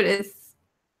I just do it as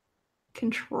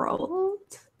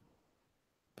controlled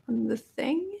on the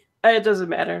thing? It doesn't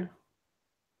matter.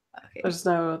 Okay. There's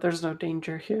no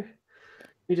danger here.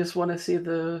 You just want to see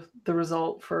the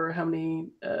result for how many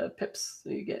pips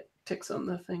you get ticks on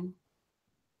the thing.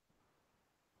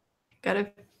 Got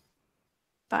a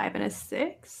 5 and a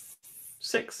 6.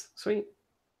 6, sweet.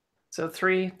 So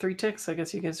three ticks. I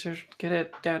guess you guys are good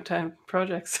at downtime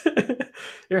projects.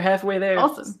 You're halfway there.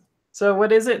 Awesome. So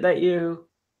what is it that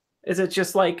is it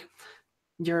just like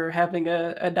you're having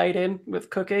a night in with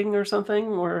cooking or something,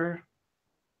 or?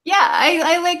 Yeah,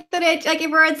 I like that like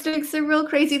everyone's doing some real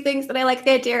crazy things, but I like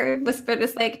the idea of Whisper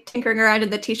just like tinkering around in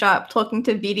the tea shop, talking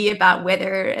to Vidi about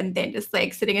weather, and then just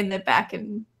like sitting in the back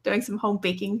and doing some home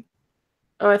baking.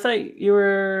 Oh, I thought you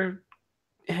were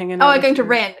hanging out. Oh, I'm going to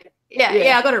Ren.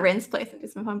 Yeah, I'll go to Ren's place and do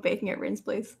some home baking at Ren's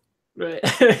place. Right.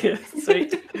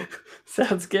 Sweet.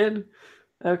 Sounds good.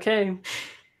 Okay.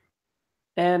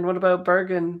 And what about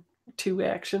Bergen? 2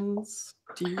 actions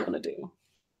do you want to do?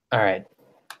 All right,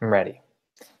 I'm ready.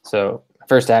 So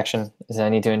first action is I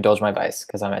need to indulge my vice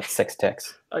because I'm at 6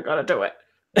 ticks. I gotta do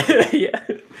it. Yeah,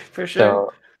 for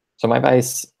sure. So my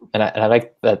vice, and I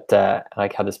like that. I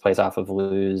like how this plays off of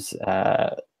Lou's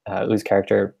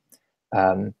character.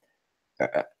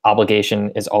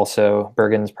 Obligation is also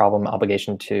Bergen's problem.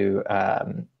 Obligation to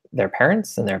their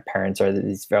parents, and their parents are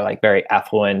these very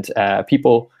affluent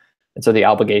people, and so the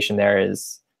obligation there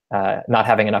is not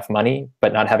having enough money,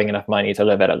 but not having enough money to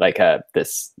live at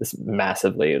this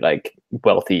massively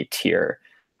wealthy tier.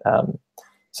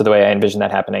 So the way I envision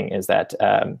that happening is that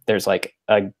there's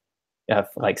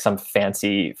some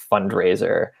fancy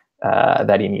fundraiser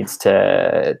that he needs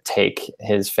to take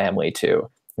his family to,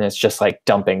 and it's just like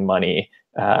dumping money,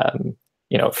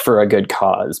 for a good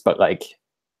cause. But I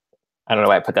don't know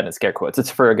why I put that in scare quotes.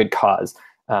 It's for a good cause.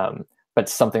 But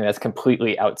something that's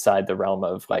completely outside the realm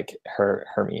of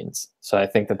her means. So I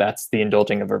think that that's the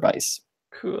indulging of her vice.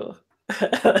 Cool.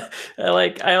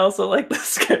 I also like the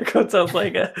scarecrow. Sounds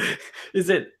like is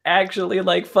it actually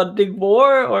like funding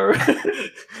war or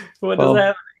what does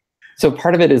that? So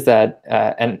part of it is that,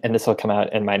 and this will come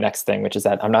out in my next thing, which is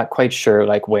that I'm not quite sure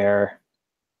like where.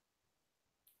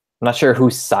 I'm not sure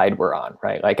whose side we're on,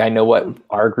 right? Like I know what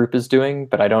our group is doing,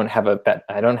 but I don't have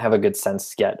a good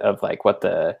sense yet of like what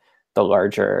the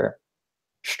larger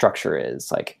structure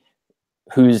is. Like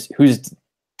who's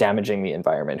damaging the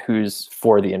environment, who's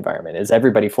for the environment. Is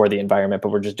everybody for the environment, but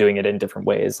we're just doing it in different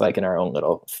ways, like in our own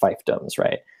little fiefdoms,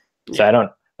 right? Yeah. So I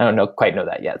don't quite know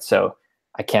that yet. So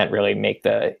I can't really make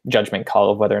the judgment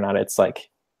call of whether or not it's like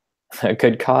a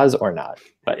good cause or not.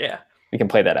 But yeah, we can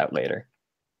play that out later.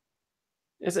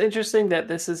 It's interesting that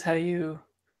this is how you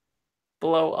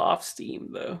blow off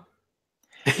steam, though.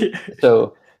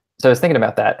 So I was thinking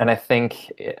about that, and I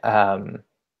think, and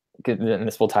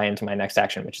this will tie into my next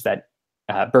action, which is that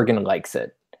Bergen likes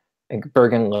it. I think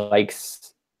Bergen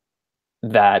likes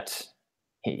that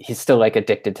he's still like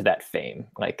addicted to that fame.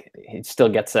 Like he still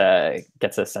gets a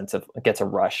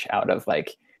rush out of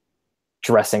like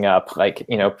dressing up, like,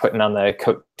 you know, putting on the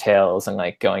coattails and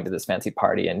like going to this fancy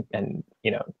party and you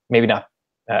know, maybe not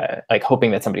like hoping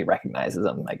that somebody recognizes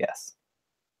him, I guess.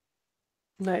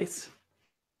 Nice.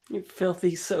 You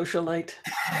filthy socialite.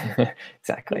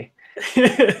 Exactly.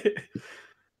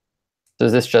 So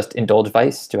is this just indulge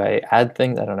vice? Do I add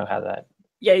things? I don't know how that.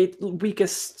 Yeah,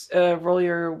 weakest. Roll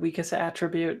your weakest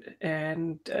attribute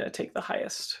and take the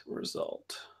highest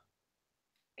result.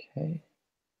 Okay.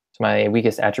 So my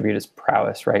weakest attribute is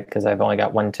prowess, right? Because I've only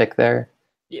got one tick there.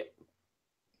 Yep.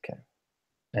 Okay.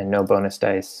 And no bonus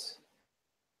dice.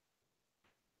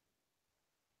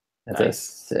 That's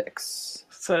nice. A 6.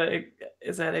 So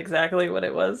is that exactly what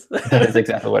it was? That is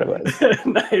exactly what it was.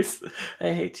 Nice.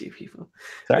 I hate you people.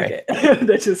 Sorry. Okay.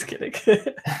 No, just kidding.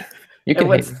 You can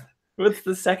hate me. What's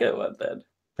the second one then?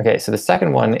 Okay, so the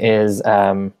second one is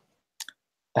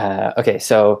okay,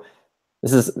 so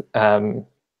this is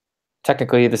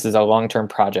technically this is a long-term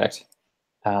project.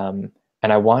 And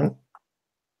I want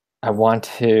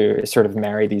to sort of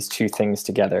marry these two things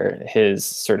together, his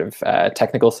sort of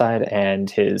technical side and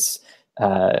his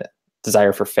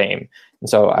desire for fame. And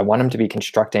so I want him to be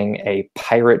constructing a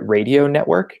pirate radio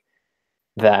network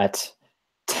that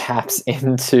taps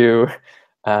into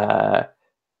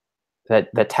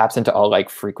that taps into all like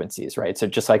frequencies, right? So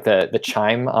just like the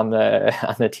chime on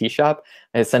the tea shop,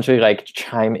 I essentially like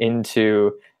chime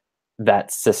into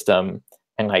that system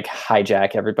and like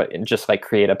hijack everybody and just like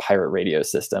create a pirate radio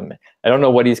system. I don't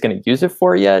know what he's going to use it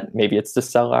for yet. Maybe it's to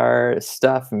sell our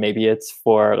stuff. Maybe it's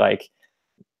for like,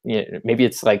 you know, maybe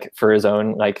it's like for his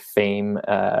own like fame,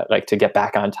 like to get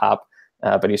back on top.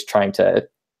 But he's trying to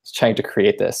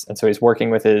create this, and so he's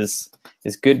working with his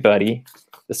good buddy,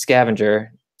 the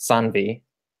scavenger Sanvi,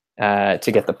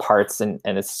 to get the parts. And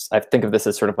it's, I think of this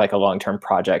as sort of like a long-term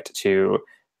project to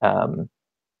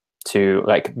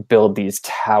like build these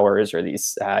towers or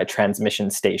these transmission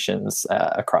stations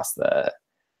across the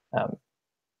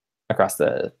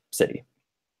city.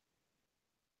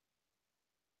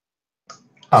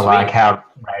 I like how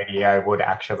radio would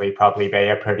actually probably be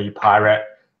a pretty pirate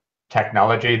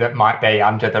technology that might be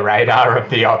under the radar of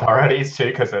the authorities too,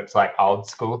 because it's like old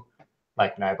school.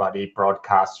 Like nobody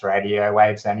broadcasts radio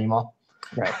waves anymore.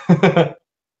 Right.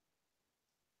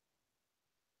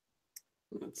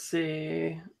 Let's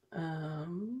see.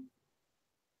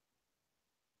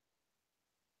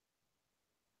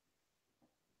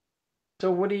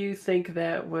 So what do you think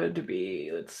that would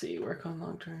be? Let's see, work on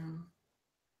long term.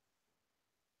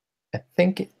 I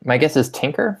think my guess is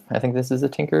tinker. I think this is a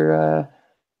tinker.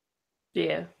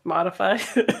 Yeah, modify.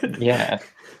 Yeah.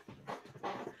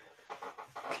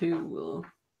 Cool.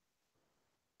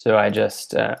 So I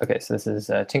just okay. So this is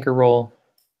a tinker roll.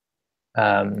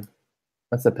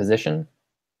 What's the position?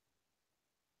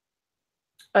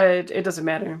 It doesn't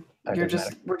matter. Oh,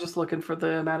 We're just looking for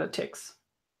the amount of ticks.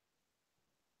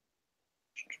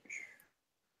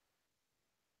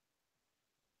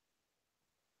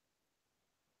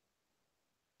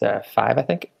 It's 5, I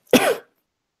think.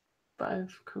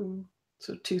 5, cool.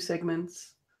 So 2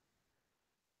 segments.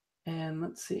 And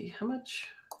let's see, how much?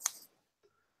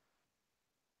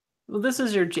 Well, this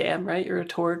is your jam, right? You're a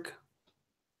torque.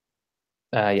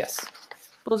 Yes.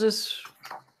 We'll just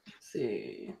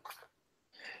see.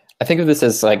 I think of this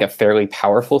as like a fairly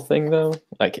powerful thing, though,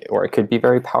 like, or it could be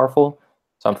very powerful.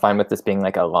 So I'm fine with this being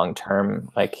like a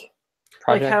long-term like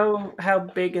project. Like how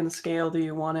big in scale do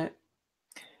you want it?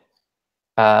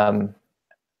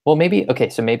 Well, maybe okay.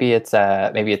 So maybe it's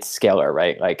scalar,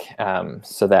 right? Like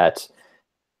so that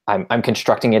I'm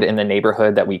constructing it in the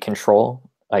neighborhood that we control.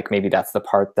 Like maybe that's the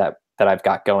part that that I've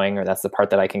got going, or that's the part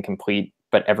that I can complete.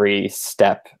 But every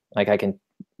step, like I can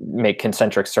make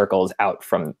concentric circles out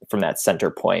from that center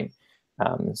point,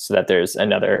 so that there's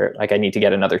another, like I need to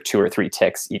get another 2 or 3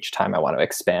 ticks each time I want to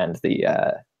expand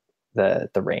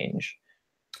the range.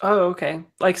 Oh, okay.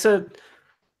 Like, so,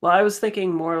 well, I was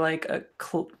thinking more like a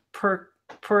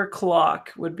per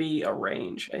clock would be a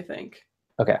range, I think.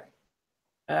 Okay.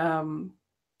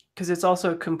 Because it's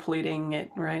also completing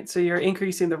it, right? So you're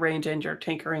increasing the range and you're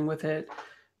tinkering with it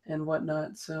and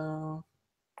whatnot. So,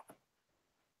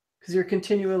 because you're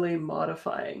continually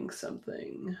modifying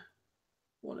something.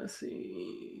 Want to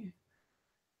see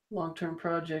long-term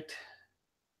project.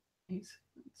 8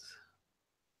 seconds.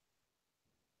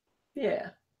 Yeah.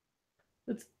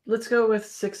 Let's go with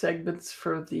 6 segments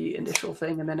for the initial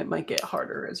thing, and then it might get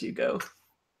harder as you go.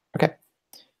 Okay.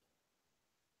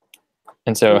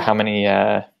 And so how many?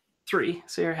 3.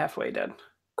 So you're halfway done.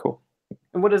 Cool.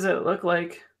 And what does it look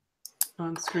like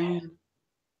on screen?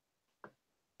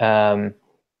 So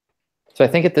I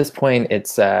think at this point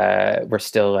it's we're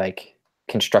still like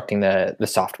constructing the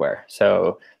software.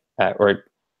 So or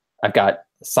I've got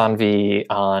Sanvi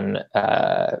on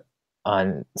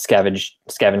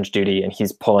scavenge duty, and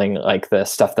he's pulling like the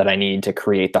stuff that I need to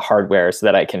create the hardware so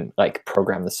that I can like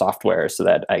program the software so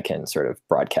that I can sort of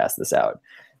broadcast this out.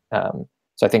 So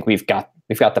I think we've got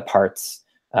the parts,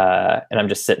 and I'm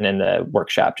just sitting in the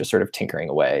workshop, just sort of tinkering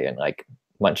away and like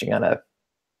munching on a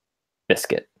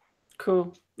biscuit.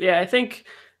 Cool. Yeah, I think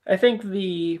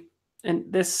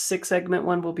this 6 segment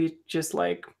one will be just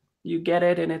like you get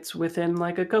it and it's within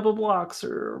like a couple blocks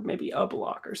or maybe a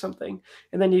block or something,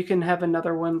 and then you can have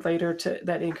another one later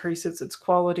that increases its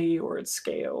quality or its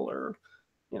scale or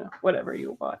whatever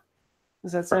you want.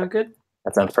 Does that sound good?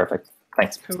 That sounds perfect.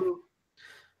 Thanks. Cool.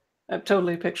 I'm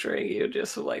totally picturing you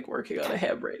just like working on a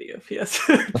ham radio. Yes.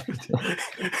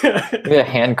 Maybe a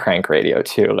hand crank radio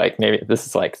too. Like maybe this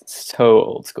is like so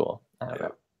old school. I don't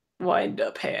know. Wind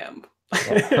up ham.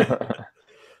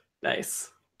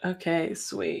 Nice. Okay,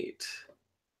 sweet.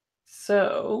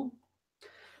 So,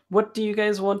 what do you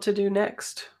guys want to do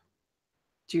next?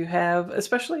 Do you have,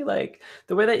 especially like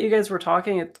the way that you guys were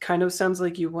talking, it kind of sounds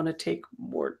like you want to take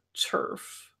more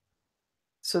turf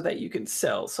so that you can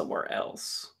sell somewhere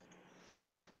else.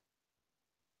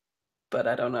 But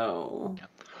I don't know.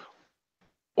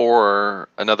 Or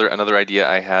another idea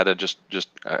I had, and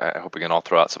I hope we can all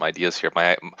throw out some ideas here.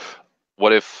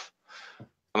 What if,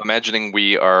 I'm imagining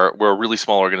we're a really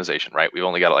small organization, right? We've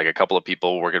only got like a couple of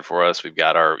people working for us. We've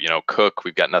got our cook.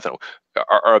 We've got nothing.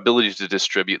 Our ability to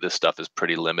distribute this stuff is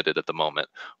pretty limited at the moment.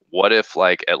 What if,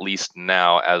 like, at least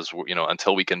now, as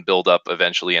until we can build up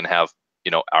eventually and have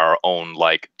our own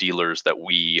like dealers that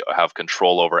we have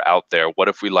control over out there, what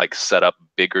if we like set up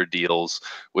bigger deals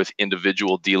with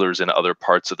individual dealers in other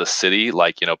parts of the city,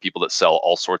 like people that sell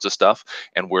all sorts of stuff,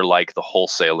 and we're like the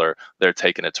wholesaler, they're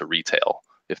taking it to retail,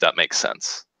 if that makes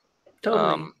sense.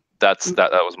 Totally. That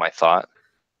was my thought.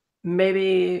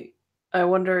 Maybe I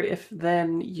wonder if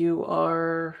then you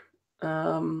are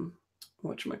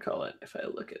whatchamacallit, if I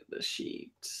look at the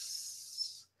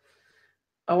sheets.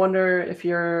 I wonder if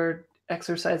you're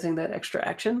exercising that extra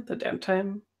action, the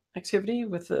downtime activity,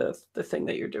 with the thing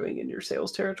that you're doing in your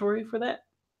sales territory for that.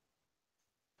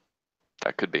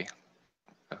 That could be.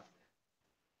 Yeah.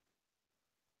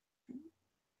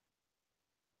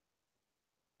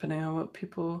 Depending on what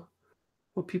people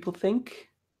think.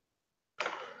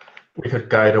 We could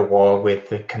go to war with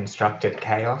the constructed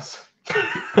chaos.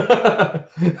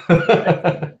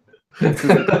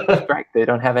 Right. They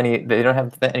don't have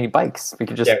any bikes. We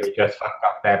could just we just fucked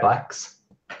up their bikes.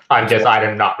 I'm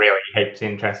not really heaps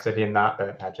interested in that,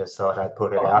 but I just thought I'd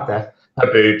put it out there.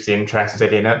 Haboob's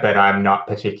interested in it, but I'm not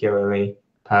particularly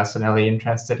personally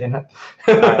interested in it.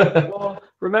 Well,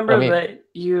 remember that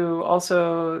you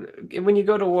also, when you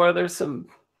go to war, there's some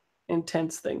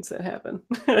intense things that happen.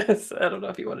 So I don't know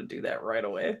if you want to do that right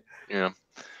away. Yeah.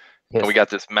 Yes. And we got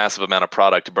this massive amount of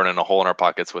product burning a hole in our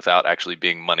pockets without actually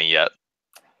being money yet.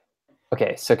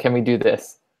 Okay, so can we do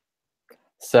this?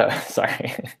 So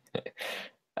sorry.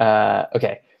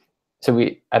 Okay, so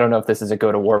I don't know if this is a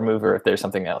go to war move or if there's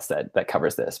something else that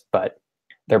covers this, but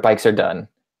their bikes are done.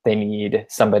 They need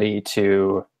somebody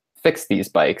to fix these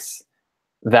bikes.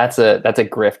 That's a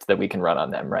grift that we can run on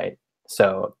them, right?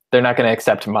 So they're not going to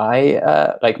accept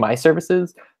my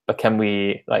services, but can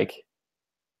we like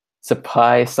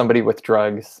supply somebody with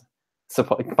drugs,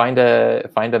 find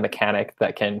a mechanic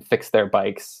that can fix their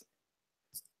bikes,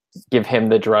 give him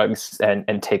the drugs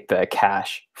and take the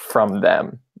cash from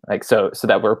them, like so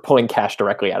that we're pulling cash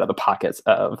directly out of the pockets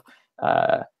of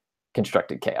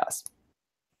constructed chaos.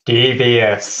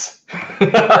 Devious.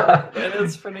 That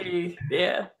is pretty,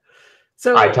 yeah.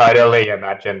 So I totally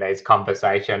imagine these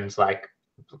conversations like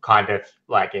kind of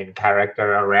like in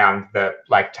character around the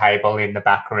like table in the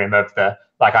back room of the,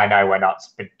 like, I know we're not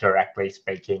directly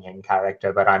speaking in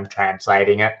character, but I'm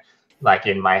translating it like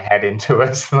in my head into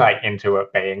it, like into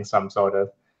it being some sort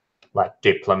of like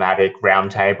diplomatic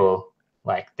roundtable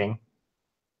like thing.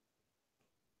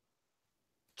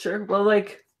 sure. Well,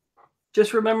 like,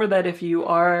 just remember that if you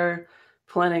are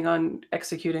planning on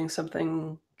executing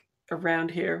something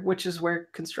around here, which is where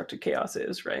constructed chaos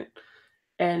is, right?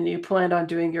 And you planned on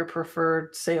doing your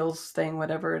preferred sales thing,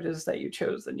 whatever it is that you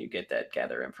chose, then you get that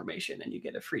gather information and you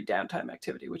get a free downtime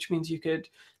activity, which means you could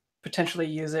potentially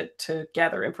use it to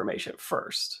gather information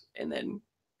first and then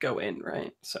go in,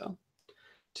 right? So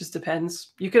just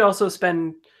depends. You could also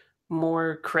spend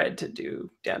more cred to do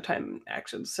downtime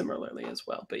actions similarly as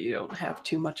well, but you don't have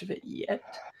too much of it yet.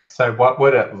 So what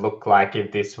would it look like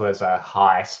if this was a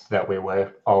heist that we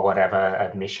were, or whatever,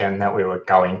 a mission that we were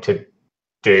going to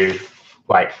do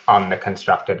like on the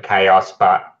constructed chaos,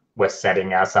 but we're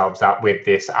setting ourselves up with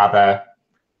this other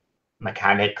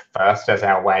mechanic first as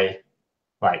our way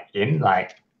like in?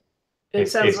 Like,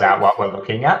 is that what we're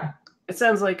looking at? It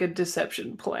sounds like a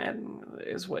deception plan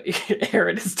is what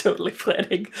Aaron is totally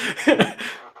planning.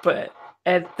 But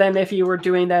and then if you were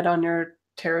doing that on your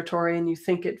territory and you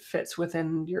think it fits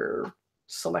within your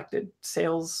selected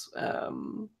sales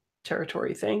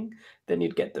territory thing, then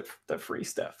you'd get the free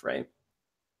stuff, right?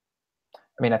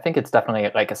 I mean, I think it's definitely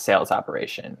like a sales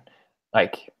operation.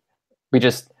 Like we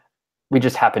just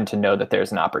happen to know that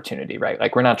there's an opportunity, right?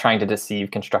 Like we're not trying to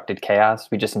deceive constructed chaos.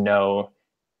 We just know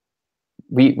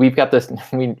we've got this.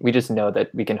 We just know that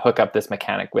we can hook up this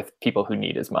mechanic with people who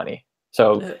need his money.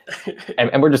 So,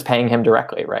 and we're just paying him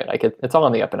directly, right? Like it's all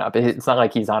on the up and up. It's not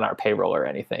like he's on our payroll or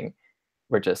anything.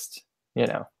 We're just,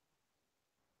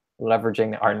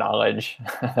 leveraging our knowledge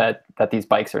that these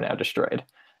bikes are now destroyed.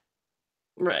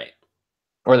 Right.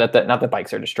 Or that not that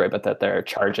bikes are destroyed, but that their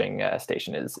charging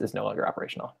station is no longer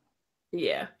operational.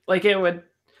 Yeah, like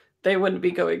they wouldn't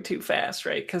be going too fast,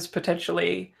 right? Because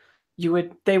potentially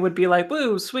they would be like,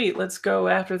 "Woo, sweet, let's go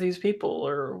after these people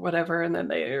or whatever," and then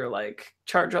they are like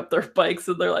charge up their bikes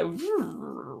and they're like,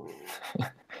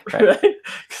 right?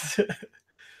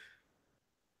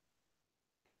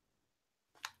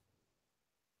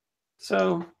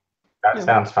 So that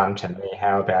sounds fun to me.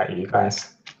 How about you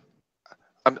guys?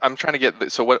 I'm trying to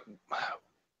get, so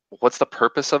what's the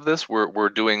purpose of this? We're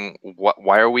doing what?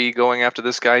 Why are we going after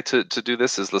this guy to do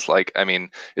this? Is this like, I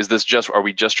mean, is this just, are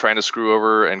we just trying to screw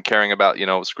over and caring about,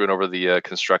 screwing over the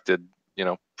constructed,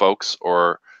 folks,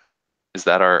 or is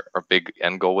that our big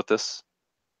end goal with this?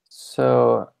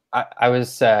 So I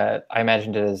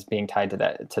imagined it as being tied to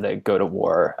the go to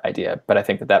war idea, but I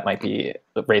think that might be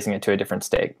raising it to a different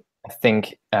stake. I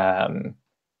think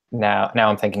now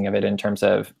I'm thinking of it in terms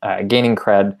of gaining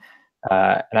cred.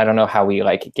 And I don't know how we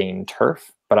like gain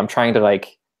turf, but I'm trying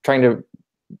to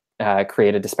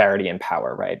create a disparity in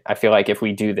power, right? I feel like if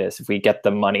we do this, if we get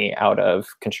the money out of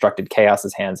constructed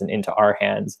chaos's hands and into our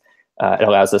hands, it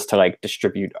allows us to like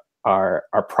distribute our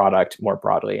product more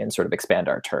broadly and sort of expand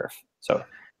our turf. So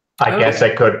I guess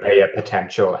it could be a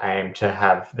potential aim to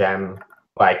have them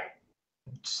like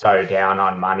so down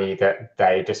on money that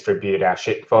they distribute our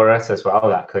shit for us as well.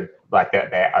 That could, like, that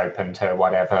they're open to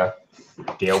whatever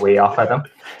deal we offer them.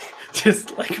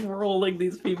 Just like rolling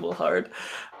these people hard.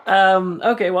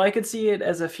 Okay, well, I could see it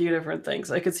as a few different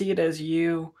things. I could see it as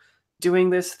you doing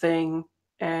this thing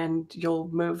and you'll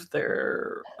move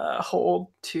their hold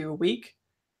to weak.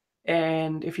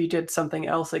 And if you did something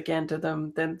else again to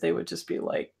them, then they would just be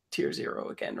like tier 0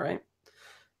 again, right?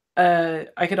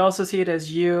 I could also see it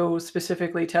as you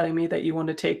specifically telling me that you want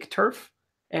to take turf,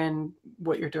 and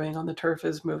what you're doing on the turf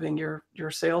is moving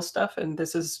your sales stuff, and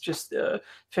this is just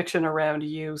fiction around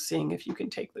you seeing if you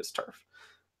can take this turf.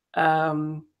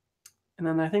 And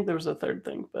then I think there was a third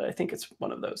thing, but I think it's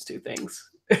one of those two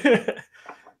things.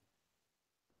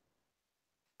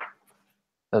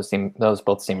 Those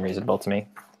both seem reasonable to me.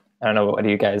 I don't know, what do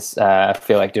you guys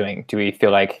feel like doing? Do we feel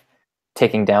like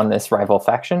taking down this rival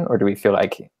faction, or do we feel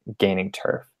like gaining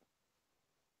turf?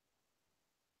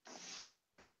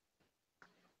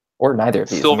 Or neither of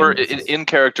these. Silver, in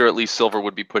character, at least Silver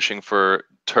would be pushing for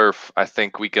turf. I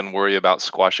think we can worry about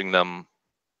squashing them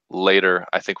later.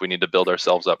 I think we need to build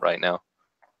ourselves up right now.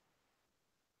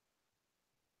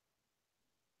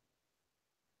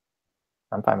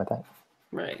 I'm fine with that.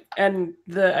 Right. And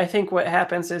I think what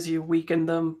happens is you weaken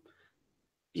them.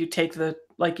 You take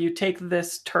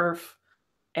this turf,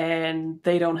 and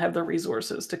they don't have the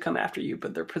resources to come after you,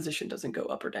 but their position doesn't go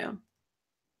up or down.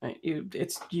 Right?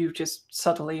 It's you just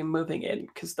subtly moving in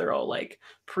because they're all like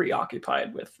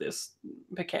preoccupied with this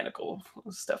mechanical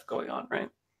stuff going on, right?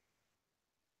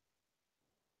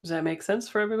 Does that make sense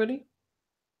for everybody?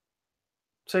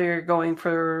 So you're going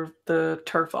for the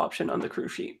turf option on the crew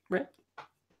sheet, right?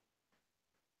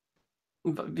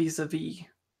 Vis-a-vis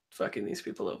fucking these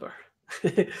people over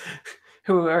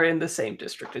who are in the same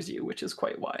district as you, which is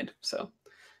quite wide. So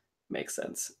makes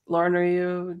sense. Lauren, are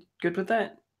you good with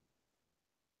that?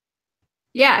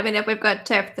 Yeah, I mean, if we've got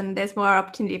turf, then there's more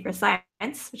opportunity for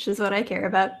science, which is what I care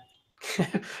about.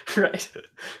 Right.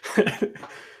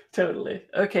 Totally.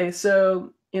 Okay,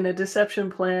 so in a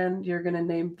deception plan, you're going to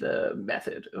name the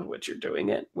method of which you're doing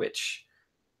it, which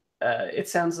it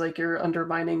sounds like you're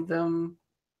undermining them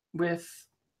with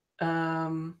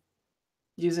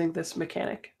using this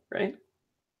mechanic, right?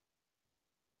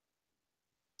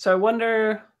 So I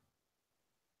wonder.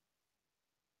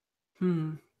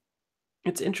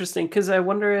 It's interesting because I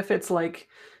wonder if it's like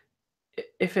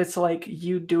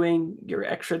you doing your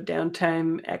extra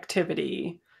downtime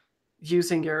activity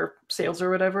using your sales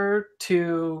or whatever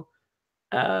to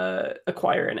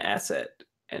acquire an asset,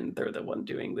 and they're the one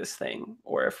doing this thing,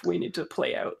 or if we need to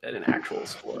play out at an actual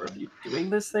score of you doing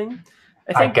this thing.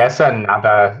 I guess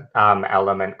another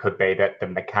element could be that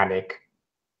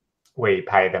we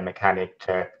pay the mechanic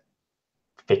to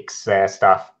fix their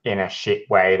stuff in a shit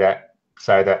way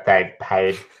so that they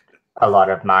paid a lot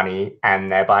of money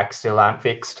and their bikes still aren't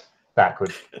fixed. That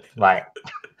could, like,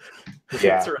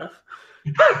 yeah. It's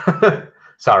rough.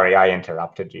 Sorry, I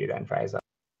interrupted you then, Fraser.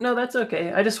 No, that's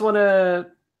okay. I just want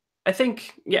to. I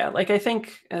think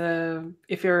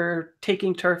if you're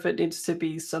taking turf, it needs to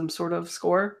be some sort of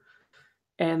score,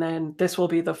 and then this will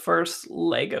be the first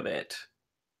leg of it.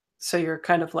 So you're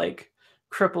kind of like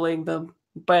crippling them,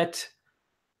 but.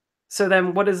 So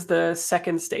then what is the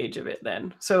second stage of it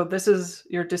then? So this is,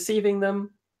 you're deceiving them,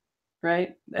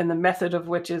 right? And the method of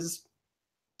which is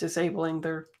disabling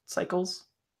their cycles,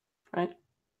 right?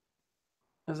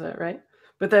 Is that right?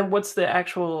 But then what's the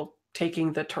actual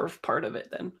taking the turf part of it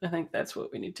then? I think that's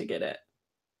what we need to get at.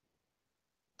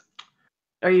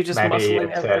 Are you just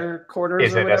muscling out their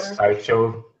quarters or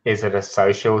whatever? Is it a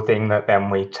social thing that then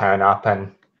we turn up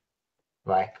and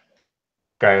like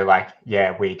go like,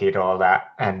 yeah, we did all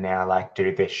that and now like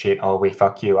do this shit or we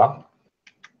fuck you up?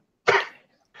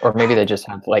 Or maybe they just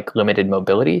have like limited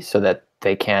mobility so that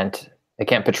they can't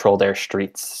patrol their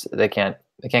streets. They can't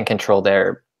control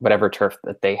their whatever turf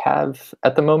that they have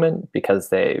at the moment because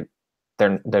they're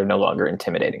no longer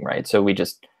intimidating, right? So we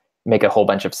just make a whole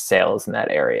bunch of sales in that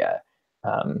area.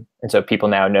 And so people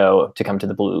now know to come to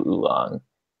the Blue Oolong.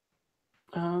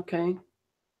 Okay.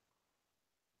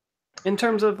 In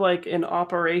terms of like in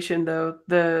operation though,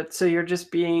 so you're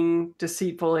just being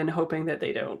deceitful and hoping that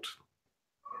they don't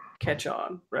catch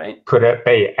on, right? Could it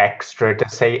be extra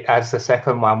deceit as the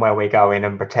second one where we go in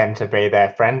and pretend to be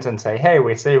their friends and say, hey,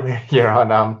 we see you're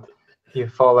on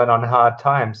you've fallen on hard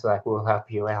times, like we'll help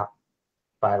you out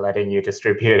by letting you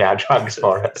distribute our drugs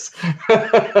for us.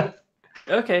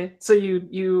 Okay, so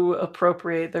you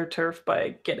appropriate their turf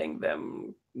by getting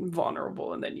them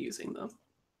vulnerable and then using them.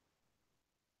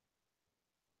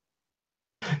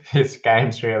 This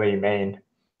game's really mean.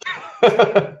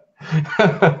 I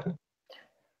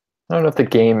don't know if the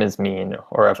game is mean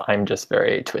or if I'm just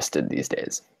very twisted these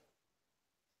days.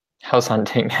 House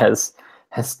hunting has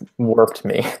warped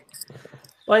me.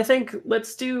 Well, I think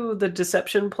let's do the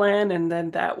deception plan, and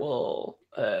then that will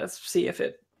see if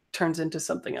it turns into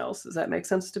something else. Does that make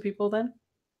sense to people then?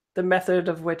 The method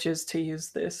of which is to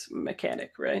use this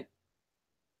mechanic, right?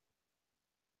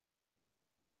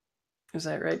 Is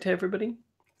that right to everybody?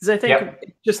 Because I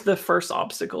think just the first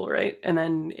obstacle, right? And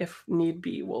then if need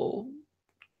be, we'll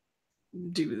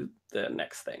do the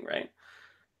next thing, right?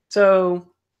 So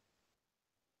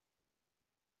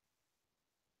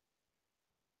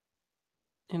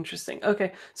interesting.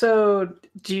 Okay, so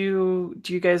do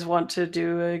you guys want to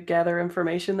do a gather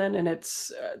information then? And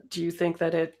it's do you think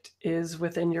that it is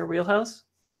within your wheelhouse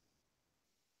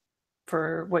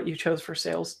for what you chose for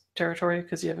sales territory?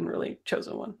 Because you haven't really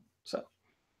chosen one. So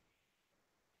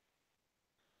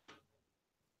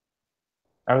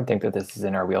I would think that this is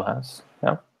in our wheelhouse.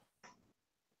 No,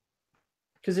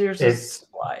 because yours is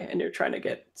supply, and you're trying to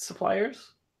get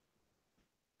suppliers,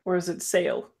 or is it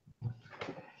sale?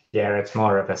 Yeah, it's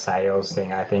more of a sales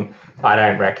thing, I think. I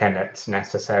don't reckon it's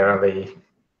necessarily.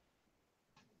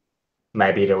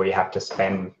 Maybe do we have to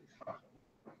spend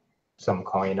some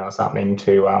coin or something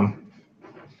to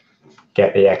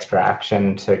get the extra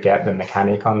action to get the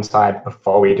mechanic on side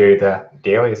before we do the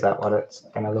deal? Is that what it's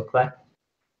going to look like?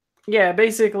 Yeah,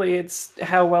 basically, it's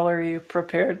how well are you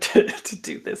prepared to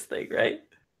do this thing, right?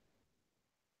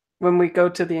 When we go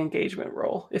to the engagement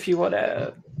roll, if you want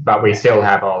to. But we still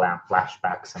have all our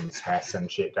flashbacks and stress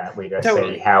and shit, don't we? To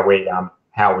Totally. see how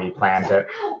we planned it.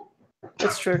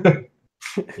 That's true.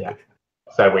 Yeah.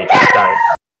 So we just don't.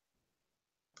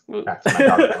 That's my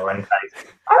dog going crazy.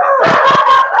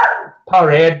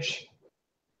 Porridge.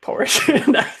 Porridge.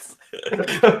 Nice.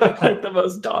 Like the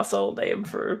most docile name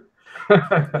for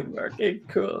market.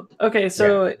 Cool. Okay,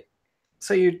 so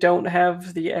you don't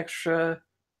have the extra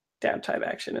downtime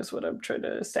action is what I'm trying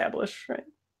to establish, right?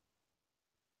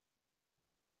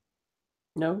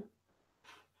 No?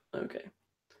 Okay.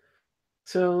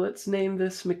 So let's name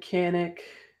this mechanic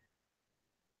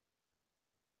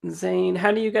Zane.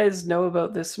 How do you guys know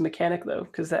about this mechanic though?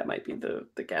 Because that might be the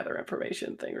gather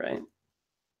information thing, right?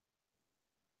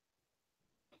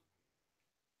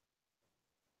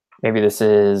 Maybe this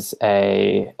is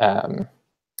a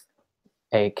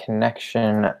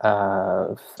connection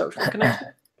of social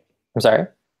connection. I'm sorry.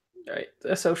 All right,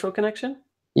 a social connection.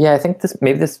 Yeah, I think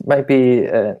this might be,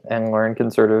 and Lauren can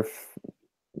sort of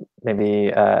maybe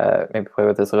play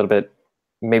with this a little bit.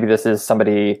 Maybe this is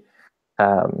somebody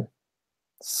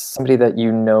that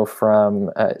you know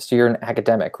from. So you're an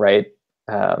academic, right?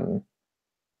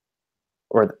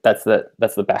 Or that's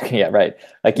the back. Yeah, right.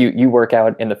 Like you work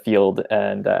out in the field,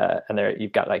 and there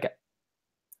you've got like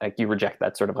you reject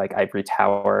that sort of like ivory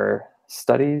tower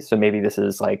study. So maybe this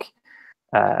is like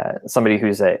somebody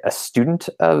who's a student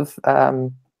of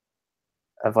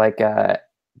like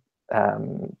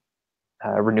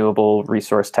renewable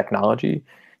resource technology,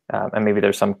 and maybe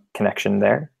there's some connection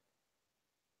there.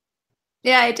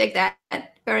 Yeah, I take that.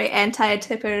 Very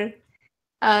anti-tipper.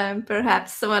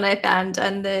 Perhaps someone I found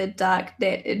on the dark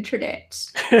net internet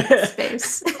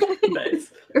space.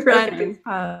 Nice. Random Okay.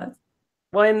 path.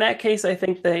 Well, in that case, I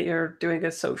think that you're doing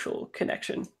a social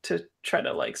connection to try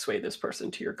to like sway this person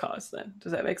to your cause. Then,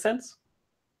 does that make sense?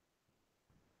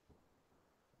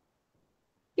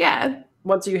 Yeah.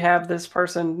 Once you have this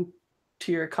person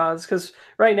to your cause, because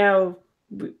right now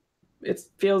it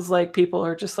feels like people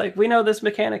are just like, we know this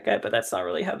mechanic guy, but that's not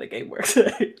really how the game works.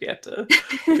 we have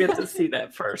to see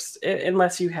that first,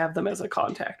 unless you have them as a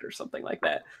contact or something like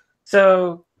that.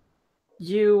 So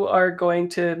you are going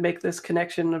to make this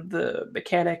connection of the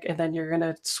mechanic, and then you're going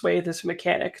to sway this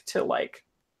mechanic to like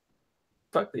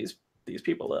fuck these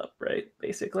people up, right?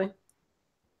 Basically.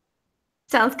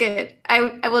 Sounds good.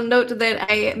 I will note that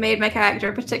I made my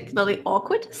character particularly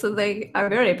awkward, so they are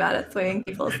very bad at swaying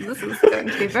people, so this is going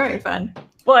to be very fun.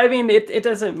 Well, I mean, it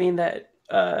doesn't mean that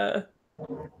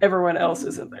everyone else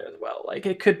isn't there as well. Like,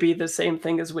 it could be the same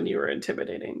thing as when you were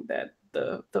intimidating that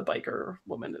the biker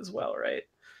woman as well, right?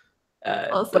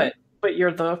 Awesome. But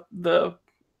you're the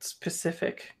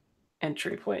specific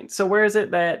entry point. So where is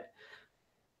it that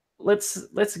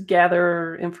let's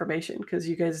gather information, because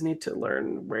you guys need to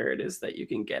learn where it is that you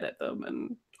can get at them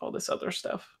and all this other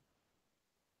stuff.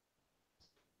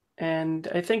 And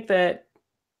I think that,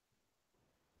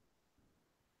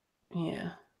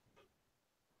 yeah,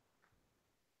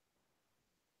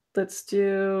 let's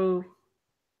do,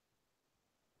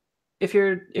 if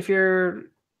you're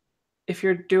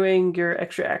doing your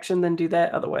extra action, then do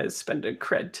that. Otherwise, spend a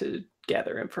cred to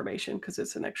gather information, because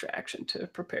it's an extra action to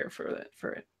prepare for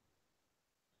it.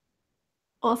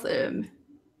 Awesome.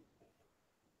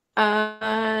 So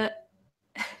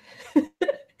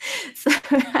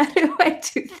how do I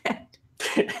do that?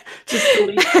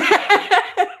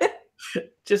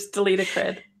 Just delete a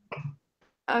cred.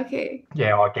 Okay.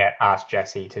 Yeah, I'll ask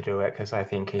Jesse to do it, because I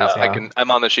think he's. I'm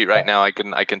on the sheet right now. I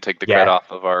can take the cred off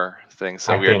of our thing.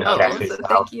 So I think down. Jesse's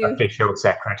thank you. official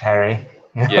secretary.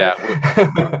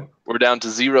 Yeah, we're down to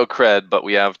 0 cred, but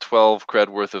we have 12 cred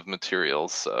worth of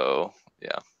materials. So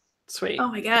yeah. Sweet. Oh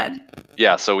my god.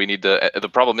 Yeah, so we need to. The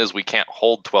problem is we can't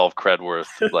hold 12 cred worth,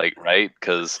 like, right?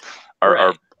 Because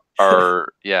Right. our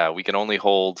we can only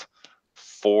hold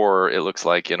 4. It looks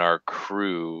like in our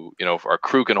crew. You know, our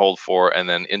crew can hold 4, and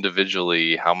then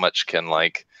individually, how much can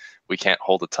we can't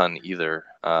hold a ton either.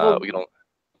 We can.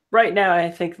 Right now, I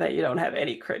think that you don't have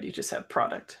any cred. You just have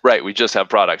product. Right, we just have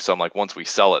product. So I'm like, once we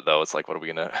sell it, though, it's like, what are we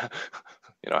gonna?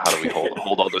 How do we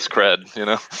hold all this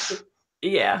cred?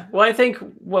 Yeah, well, I think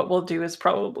what we'll do is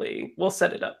probably we'll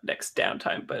set it up next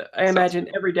downtime, but I imagine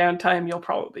every downtime you'll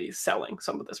probably be selling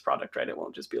some of this product, right? It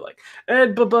won't just be like,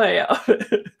 bye-bye.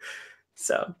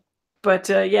 So, but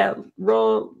yeah,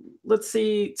 roll. Let's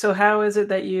see. So how is it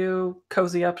that you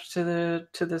cozy up to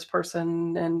this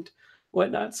person and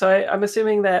whatnot? So I'm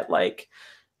assuming that like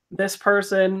this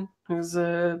person who's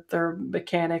their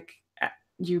mechanic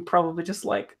you probably just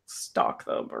like stalk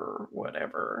them or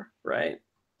whatever, right?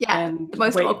 Yeah, And the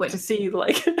most wait awkward. to see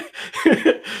like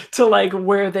to like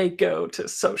where they go to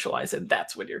socialize, and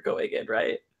that's when you're going in,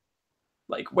 right?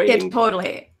 Like Yeah, waiting.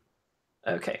 totally.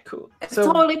 Okay, cool. It's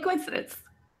So totally coincidence.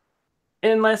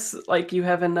 unless like you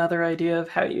have another idea of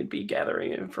how you'd be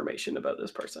gathering information about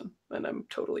this person, and I'm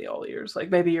totally all ears. Like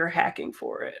maybe you're hacking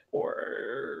for it,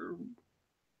 or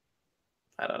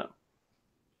I don't know.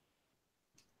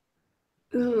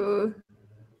 Ooh.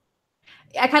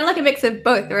 I kind of like a mix of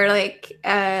both, where like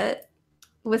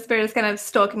Whisper is kind of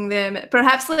stalking them.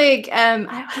 Perhaps like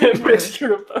I don't know.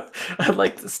 Mixture of both. I'd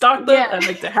like to stalk them. Yeah. I'd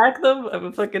like to hack them. I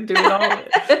would fucking do it all.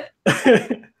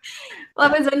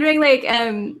 Well, I was wondering like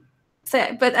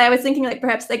so, but I was thinking like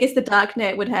perhaps I guess the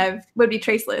darknet would be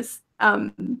traceless.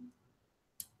 But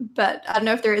I don't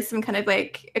know if there is some kind of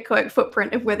like echoic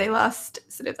footprint of where they last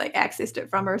sort of like accessed it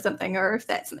from or something, or if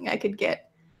that's something I could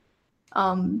get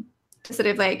to sort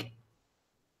of like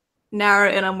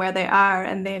narrow in on where they are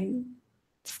and then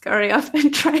scurry up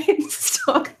and try and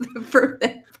stalk them from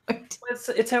that point.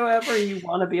 It's however you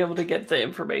want to be able to get the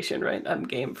information, right? I'm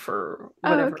game for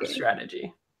whatever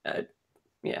strategy.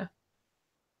 Yeah.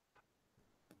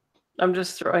 I'm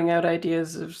just throwing out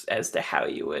ideas as to how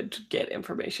you would get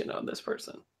information on this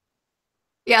person.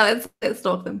 Yeah, let's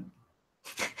stalk them.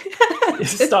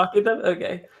 Stalking them?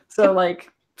 Okay. So like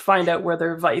find out where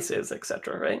their vice is,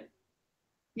 etc., right?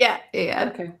 Yeah.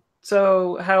 Okay.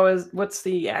 So what's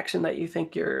the action that you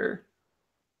think you're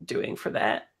doing for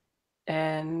that?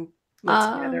 And let's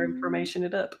gather information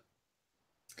it up.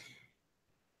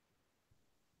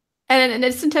 And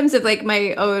it's in terms of like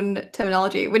my own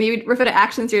terminology. When you refer to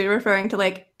actions, you're referring to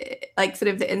like sort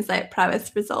of the insight,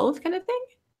 prowess, resolve kind of thing?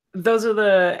 Those are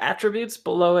the attributes.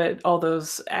 Below it, all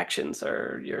those actions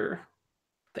are your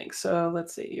things. So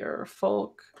let's see, your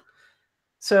folk.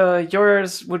 So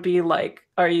yours would be like,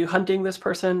 are you hunting this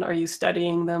person? Are you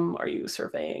studying them? Are you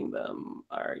surveying them?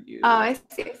 Are you I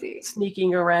see.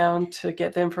 sneaking around to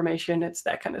get the information? It's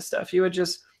that kind of stuff. You would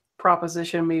just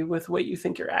proposition me with what you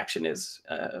think your action is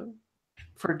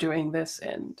for doing this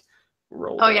and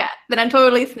roll. Oh yeah, then I'm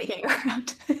totally sneaking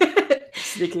around.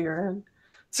 Sneaking around.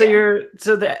 So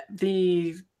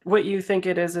the what you think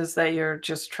it is that you're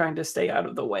just trying to stay out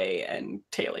of the way and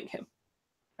tailing him,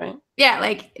 right? Yeah,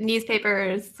 like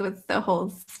newspapers with the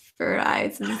holes for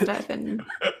eyes and stuff, and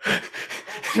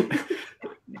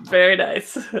very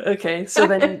nice. Okay, so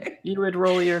then you would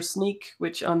roll your sneak,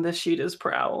 which on this sheet is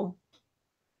prowl.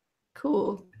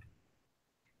 Cool.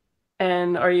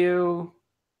 And are you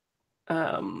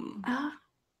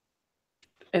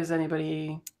is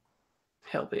anybody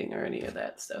helping or any of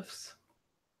that stuff?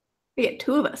 We get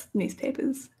two of us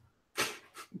newspapers.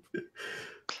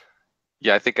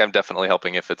 Yeah, I think I'm definitely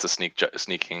helping if it's a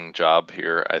sneaking job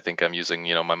here. I think I'm using,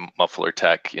 my muffler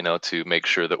tech, to make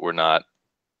sure that we're not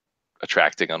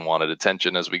attracting unwanted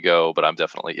attention as we go. But I'm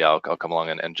definitely, I'll come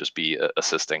along and just be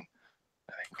assisting.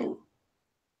 Cool.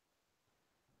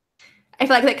 I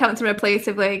feel like that comes from a place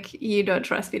of like, you don't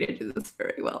trust me to do this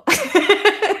very well.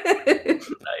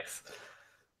 Nice.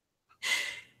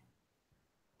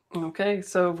 Okay,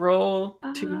 so roll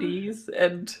 2Ds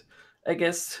and I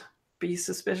guess be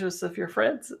suspicious of your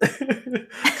friends.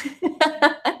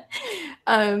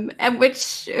 And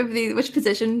which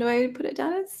position do I put it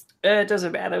down as? It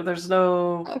doesn't matter. There's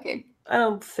no. Okay. I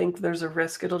don't think there's a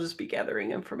risk. It'll just be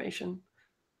gathering information.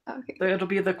 Okay. It'll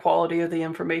be the quality of the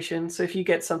information. So if you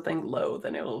get something low,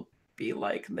 then it'll be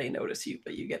like they notice you,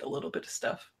 but you get a little bit of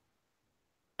stuff.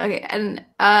 Okay, and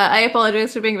I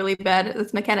apologize for being really bad at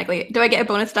this mechanically. Do I get a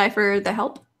bonus die for the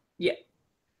help? Yeah.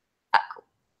 Cool.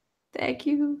 Thank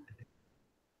you.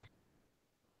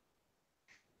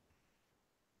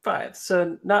 5.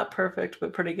 So not perfect,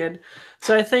 but pretty good.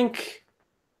 So I think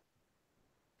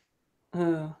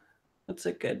that's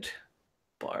a good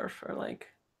bar for like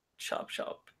shop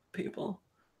people.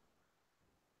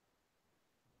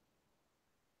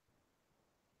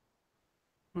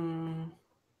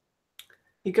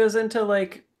 He goes into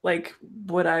like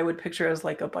what I would picture as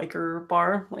like a biker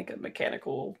bar, like a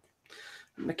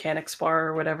mechanics bar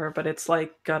or whatever, but it's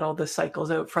like got all the cycles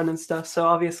out front and stuff. So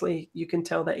obviously you can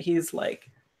tell that he's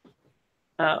like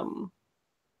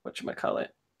whatchamacallit,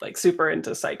 like super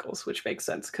into cycles, which makes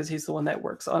sense because he's the one that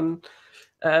works on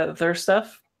their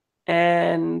stuff.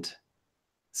 And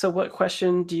so what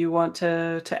question do you want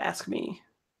to ask me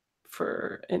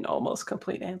for an almost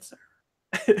complete answer?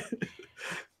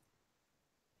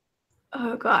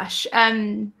 Oh gosh.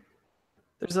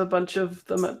 There's a bunch of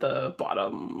them at the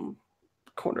bottom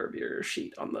corner of your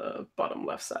sheet on the bottom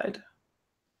left side.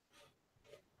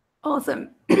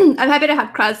 Awesome. I'm happy to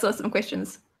have crowdsource some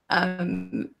questions.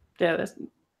 Yeah,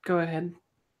 go ahead.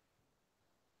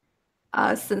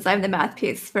 Since I'm the math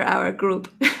piece for our group.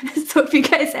 So if you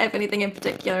guys have anything in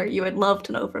particular you would love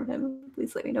to know from him,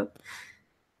 please let me know.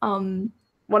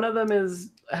 One of them is,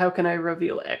 how can I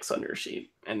reveal X on your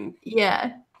sheet? And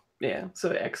yeah,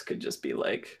 so X could just be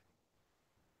like,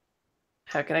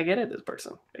 how can I get at this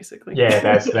person, basically. Yeah,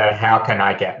 there's the how can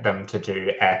I get them to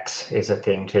do X is a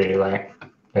thing too. Like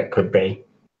it could be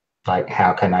like,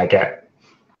 how can I get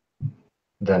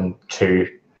them to,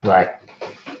 like,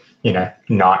 you know,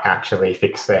 not actually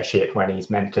fix their shit when he's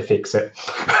meant to fix it.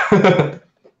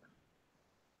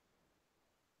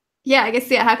 yeah, I guess,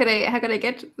 yeah, how could I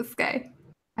get to this guy?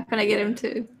 How can I get him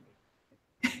to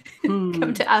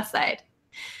come to our side?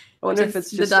 I wonder if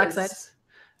it's just the dark side.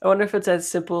 I wonder if it's as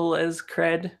simple as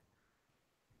cred.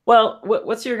 Well,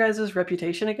 what's your guys'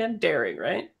 reputation again? Daring,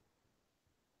 right?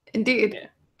 Indeed. Yeah.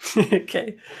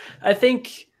 Okay. I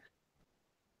think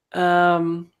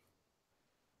yeah,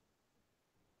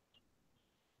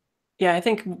 I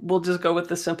think we'll just go with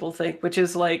the simple thing, which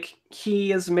is like,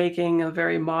 he is making a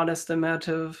very modest amount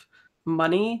of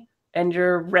money, and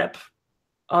your rep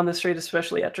on the street,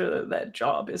 especially after that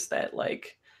job, is that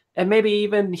like, and maybe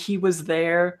even he was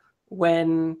there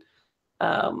when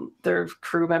their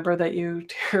crew member that you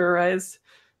terrorized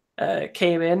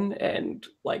came in and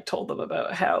like told them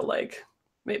about how like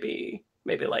maybe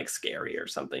like scary or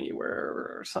something you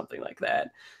were, or something like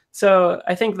that. So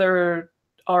I think they're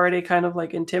already kind of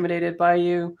like intimidated by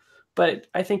you, but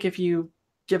I think if you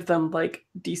give them like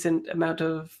decent amount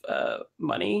of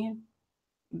money,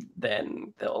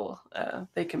 then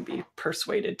they can be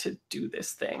persuaded to do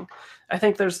this thing. I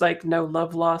think there's like no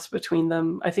love lost between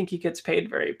them. I think he gets paid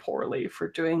very poorly for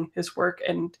doing his work,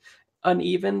 and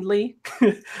unevenly.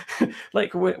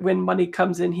 Like when money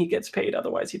comes in, he gets paid,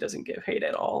 otherwise he doesn't get paid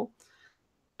at all.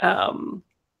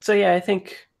 So yeah, I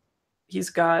think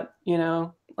he's got, you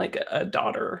know, like a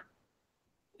daughter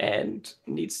and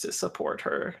needs to support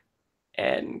her,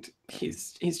 and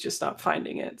he's just not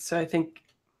finding it. So I think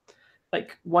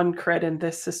like 1 cred in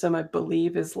this system, I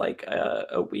believe, is like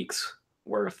a week's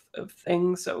worth of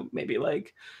things. So maybe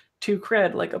like 2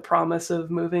 cred, like a promise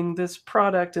of moving this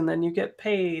product, and then you get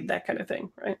paid, that kind of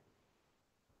thing, right?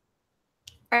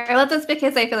 I love this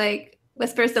because I feel like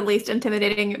Whisper's the least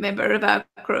intimidating member of our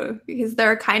crew, because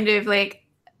they're kind of like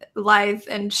lithe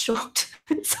and short.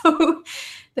 So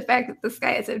the fact that this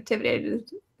guy is intimidated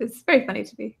is very funny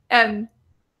to me.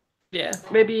 Yeah,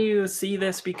 maybe you see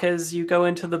this because you go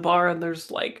into the bar and there's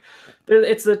like,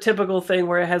 it's the typical thing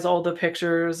where it has all the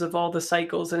pictures of all the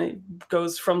cycles, and it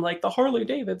goes from like the Harley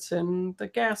Davidson, the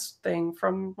gas thing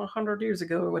from 100 years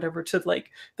ago or whatever, to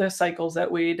like the cycles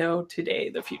that we know today,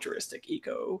 the futuristic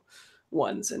eco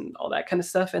ones and all that kind of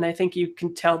stuff. And I think you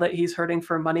can tell that he's hurting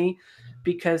for money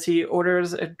because he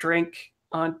orders a drink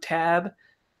on tab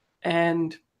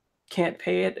and can't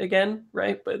pay it again,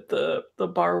 right? But the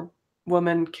bar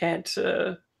woman can't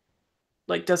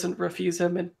like doesn't refuse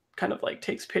him, and kind of like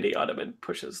takes pity on him and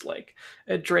pushes like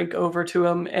a drink over to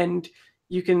him, and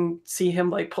you can see him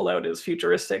like pull out his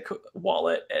futuristic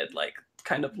wallet and like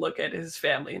kind of look at his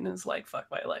family and is like, fuck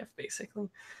my life, basically.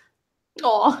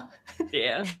 Aw.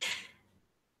 Yeah.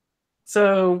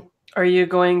 So are you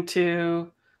going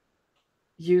to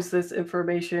use this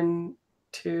information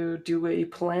to do a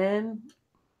plan?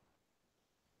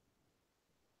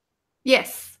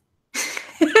 Yes.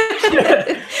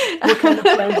 What kind of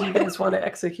plan do you guys want to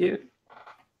execute?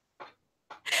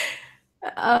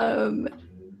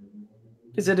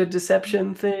 Is it a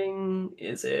deception thing?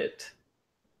 Is it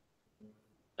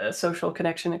a social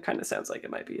connection? It kind of sounds like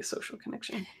it might be a social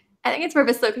connection. I think it's more of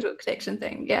a social connection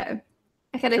thing. Yeah.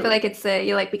 I kind of feel like it's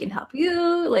you're like, we can help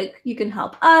you, like you can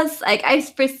help us. Like I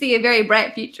foresee a very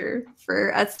bright future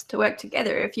for us to work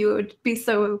together if you would be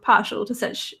so partial to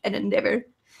such an endeavor.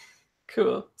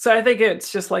 Cool. So I think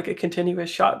it's just like a continuous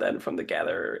shot then from the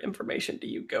gather information to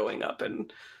you going up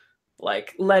and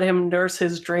like let him nurse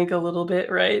his drink a little bit,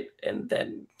 right? And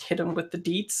then hit him with the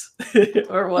deets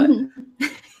or what?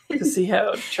 To see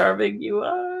how charming you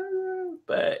are.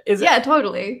 But is it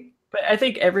totally. But I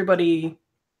think everybody,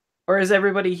 or is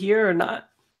everybody here or not?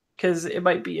 Because it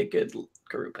might be a good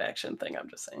group action thing, I'm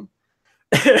just saying.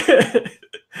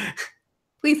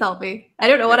 Please help me. I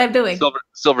don't know what I'm doing.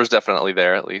 Silver's definitely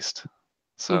there at least.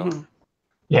 So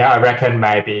yeah, I reckon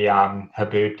maybe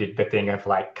Haboob did the thing of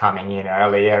like coming in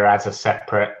earlier as a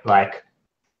separate, like,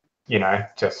 you know,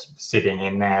 just sitting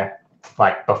in there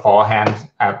like beforehand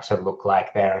to look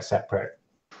like they're a separate,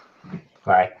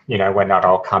 like, you know, we're not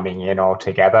all coming in all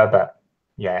together, but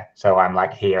yeah, so I'm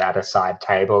like here at a side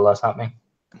table or something.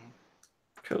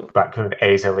 Cool. but could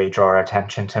easily draw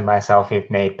attention to myself if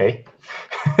need be.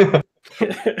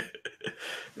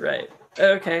 Right.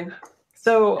 Okay.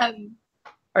 So Um,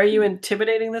 are you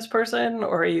intimidating this person,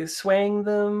 or are you swaying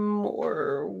them,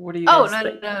 or what do you oh, guys no,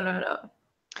 think? no.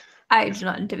 I do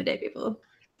not intimidate people.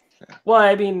 Well,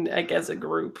 I mean, I guess a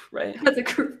group, right? As a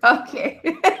group. Okay.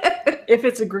 If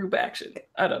it's a group action.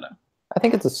 I don't know. I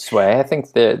think it's a sway. I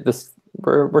think that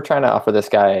we're trying to offer this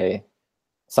guy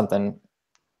something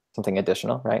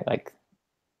additional, right? Like,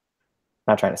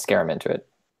 not trying to scare him into it.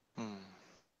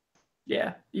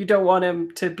 Yeah. You don't want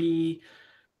him to be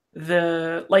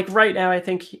like right now, I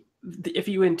think if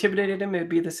you intimidated him, it'd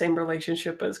be the same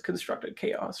relationship as constructed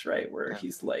chaos, right? Where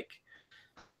he's like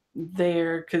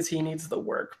there because he needs the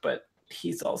work, but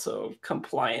he's also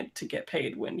compliant to get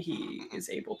paid when he is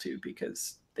able to,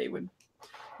 because they would,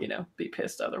 be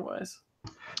pissed otherwise.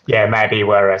 Yeah, maybe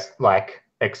we're like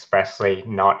expressly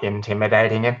not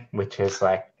intimidating him, which is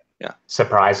like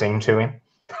surprising to him.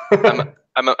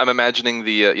 I'm imagining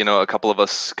the a couple of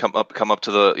us come up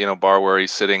to the bar where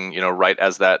he's sitting, right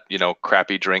as that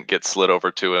crappy drink gets slid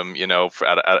over to him, for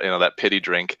that pity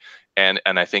drink, and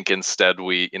I think instead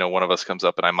we one of us comes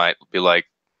up and I might be like,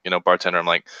 bartender, I'm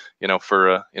like,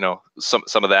 for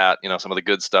some of that, some of the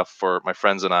good stuff for my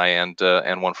friends and I,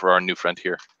 and one for our new friend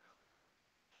here.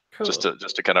 Cool. Just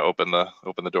to kind of open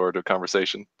the door to a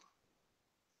conversation.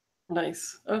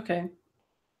 Nice. Okay.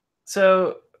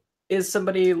 So is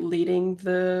somebody leading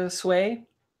the sway?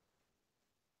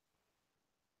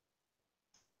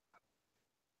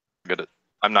 Good.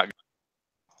 I'm not.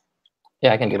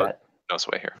 Yeah, I can do that. No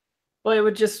sway here. Well, it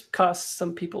would just cost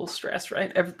some people stress,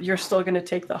 right? You're still going to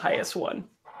take the highest one,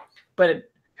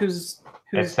 but who's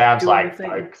it sounds doing like the thing?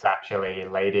 folks actually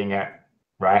leading it,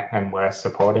 right? And we're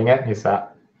supporting it. Is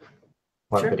that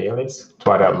what the deal is? It's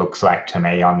what it looks like to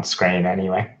me on screen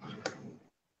anyway.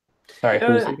 Sorry,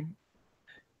 who's leading?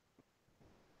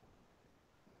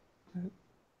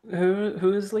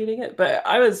 Who's leading it? But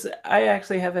I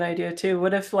actually have an idea too.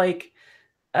 What if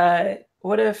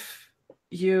what if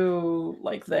you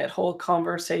like that whole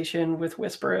conversation with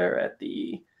Whisperer at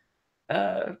the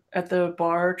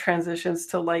bar transitions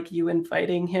to like you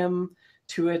inviting him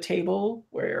to a table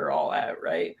where you're all at,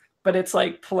 right? But it's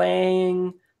like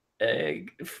playing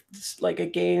like a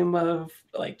game of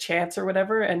like chance or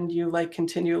whatever, and you like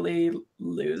continually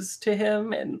lose to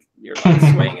him, and you're like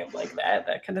swaying him like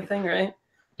that kind of thing, right?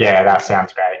 Yeah, that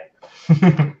sounds great.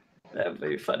 That'd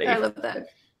be funny. I love that.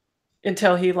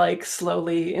 Until you like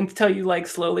slowly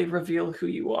reveal who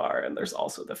you are, and there's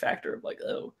also the factor of like,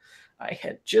 oh, I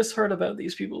had just heard about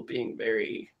these people being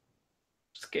very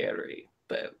scary,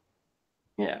 but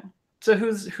yeah. So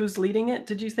who's leading it?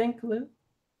 Did you think, Lou?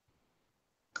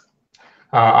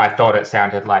 I thought it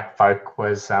sounded like Folk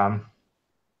was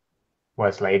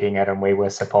leading it and we were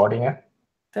supporting it.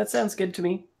 That sounds good to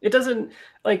me. It doesn't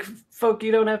like Folk.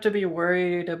 You don't have to be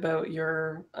worried about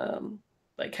your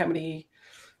like how many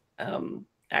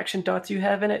action dots you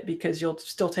have in it, because you'll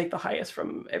still take the highest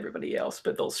from everybody else,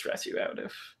 but they'll stress you out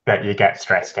if that you get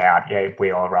stressed out. Yeah,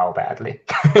 we all roll badly.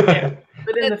 Yeah.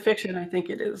 But in the fiction, I think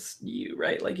it is you,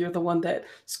 right? Like you're the one that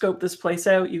scoped this place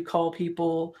out. You call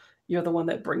people. You're the one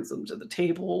that brings them to the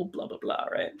table. Blah blah blah.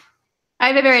 Right? I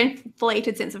have a very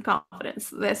inflated sense of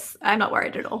confidence. I'm not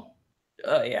worried at all.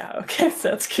 Oh yeah. Okay,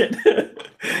 that's good.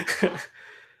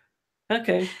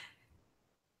 Okay.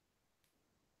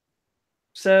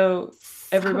 So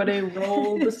everybody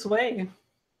roll the sway.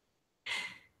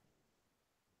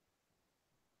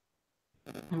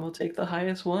 And we'll take the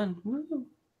highest one. Woo.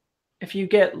 If you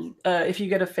get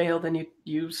a fail, then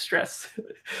you stress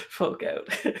Folk out.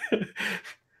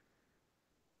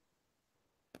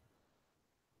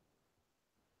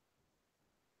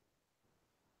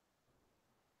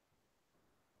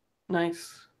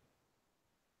 Nice.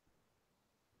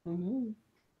 Mm-hmm.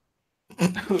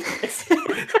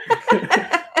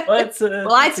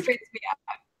 Well, I stress me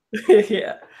out.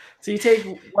 Yeah. So you take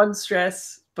one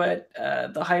stress, but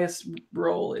the highest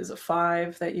roll is a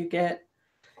 5 that you get.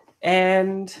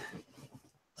 And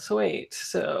so wait,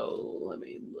 so let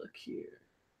me look here.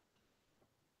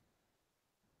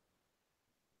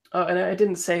 Oh, and I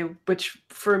didn't say, which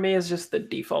for me is just the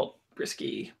default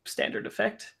risky standard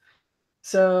effect.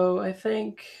 So I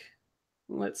think,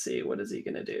 let's see, what is he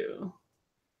going to do?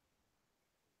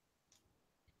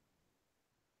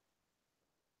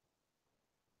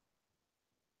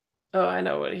 Oh, I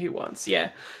know what he wants.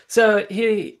 Yeah. So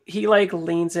he like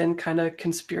leans in kind of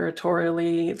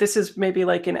conspiratorially. This is maybe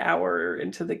like an hour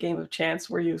into the game of chance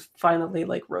where you've finally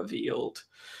like revealed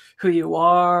who you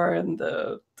are and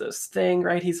this thing,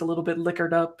 right? He's a little bit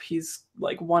liquored up. He's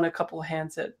like won a couple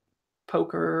hands at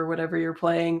poker or whatever you're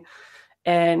playing,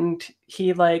 and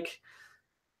he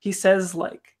says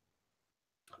like,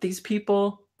 these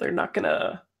people, they're not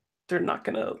gonna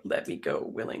let me go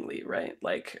willingly, right?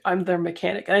 Like, I'm their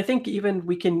mechanic. And I think even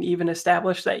we can even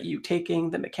establish that you taking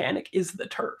the mechanic is the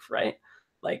turf, right?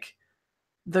 Like,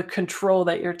 the control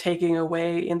that you're taking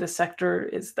away in the sector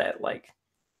is that, like,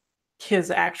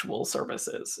 his actual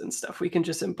services and stuff. We can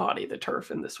just embody the turf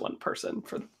in this one person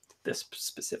for this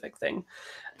specific thing.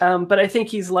 But I think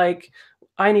he's like,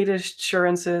 I need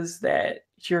assurances that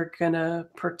you're gonna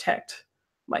protect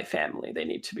my family. They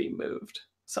need to be moved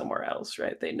somewhere else,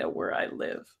 right? They know where I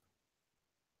live.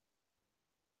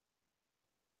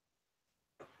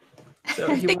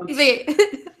 So he wants...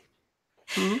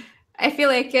 I feel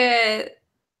like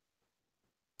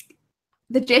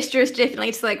the gesture is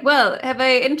definitely just like, well, have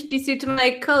I introduced you to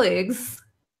my colleagues?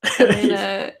 And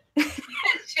then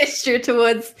gesture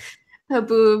towards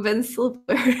Haboob and Silver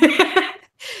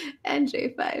and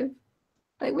J5.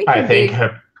 Like, I think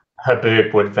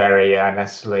Haboob would very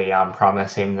earnestly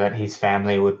promise him that his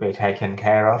family would be taken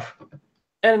care of.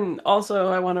 And also,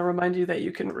 I want to remind you that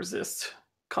you can resist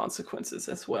consequences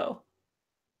as well,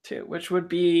 too, which would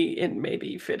be in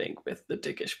maybe fitting with the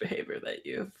dickish behavior that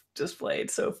you've displayed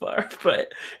so far,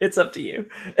 but it's up to you.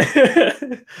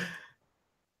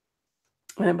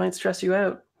 And it might stress you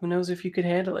out. Who knows if you could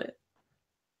handle it?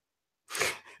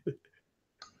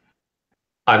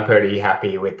 I'm pretty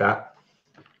happy with that.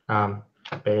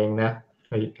 Being there.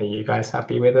 Are you guys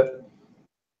happy with it?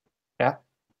 Yeah.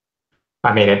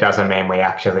 I mean, it doesn't mean we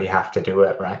actually have to do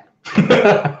it, right?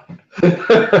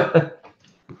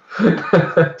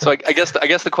 So I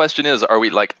guess the question is, are we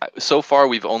like, so far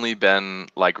we've only been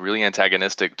like really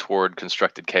antagonistic toward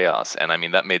constructed chaos, and I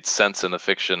mean that made sense in the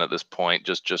fiction at this point,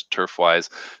 just turf wise.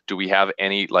 Do we have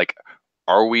any, like,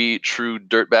 are we true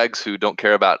dirtbags who don't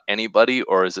care about anybody,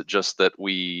 or is it just that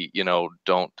we, you know,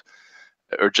 don't,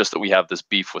 or just that we have this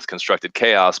beef with constructed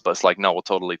chaos, but it's like, no, we'll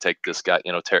totally take this guy,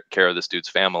 you know, take care of this dude's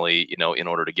family, you know, in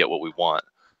order to get what we want.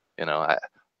 You know,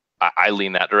 I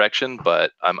lean that direction,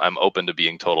 but I'm open to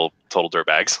being total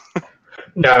dirtbags.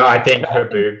 No, I think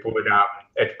Haboob would.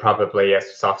 It's probably a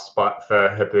soft spot for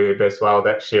Haboob as well.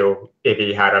 That if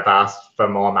he had have asked for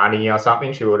more money or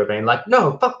something, she would have been like,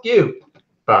 "No, fuck you."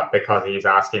 But because he's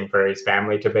asking for his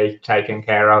family to be taken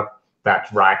care of,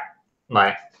 that's right,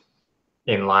 like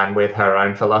in line with her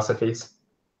own philosophies.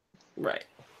 Right.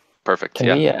 Perfect.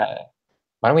 Can we?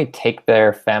 Why don't we take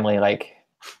their family like?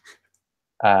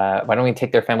 Why don't we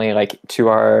take their family like to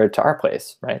our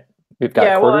place, right? We've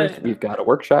got quarters, we've got a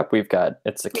workshop,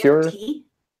 it's secure.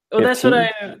 Well,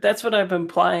 that's what I'm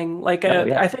implying. Like,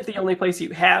 I think the only place you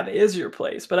have is your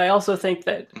place, but I also think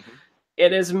that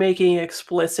it is making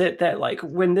explicit that, like,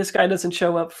 when this guy doesn't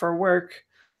show up for work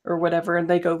or whatever, and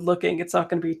they go looking, it's not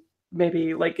going to be,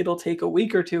 maybe like it'll take a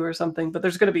week or two or something, but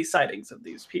there's going to be sightings of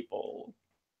these people,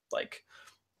 like.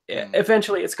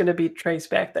 Eventually it's going to be traced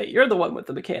back that you're the one with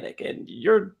the mechanic, and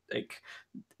you're like,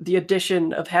 the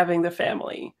addition of having the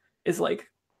family is like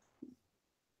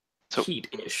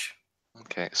heat-ish.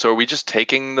 Okay, so are we just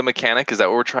taking the mechanic? Is that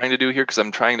what we're trying to do here? Because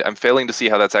I'm failing to see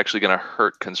how that's actually going to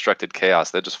hurt constructed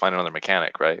chaos. They just find another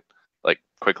mechanic, right? Like,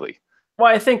 quickly.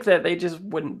 Well, I think that they just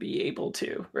wouldn't be able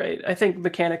to, right? I think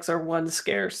mechanics are, one,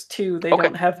 scarce, two, they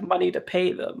don't have money to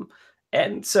pay them.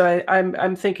 And so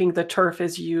I'm thinking the turf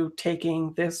is you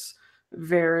taking this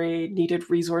very needed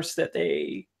resource that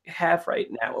they have right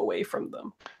now away from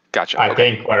them. Gotcha. I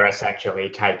think we're essentially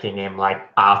taking him like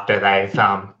after they've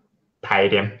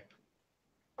paid him.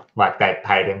 Like they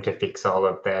paid him to fix all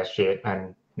of their shit,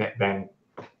 and then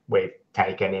we've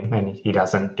taken him and he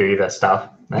doesn't do the stuff.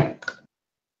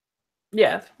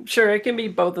 Yeah, sure, it can be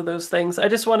both of those things. I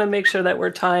just want to make sure that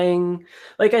we're tying,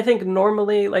 like, I think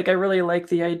normally, like, I really like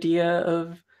the idea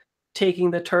of taking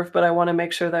the turf, but I want to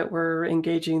make sure that we're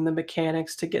engaging the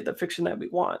mechanics to get the fiction that we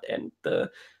want. And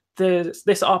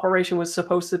this operation was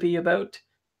supposed to be about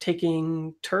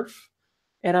taking turf,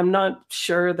 and I'm not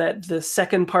sure that the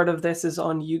second part of this is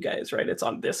on you guys, right? It's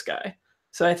on this guy.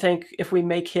 So I think if we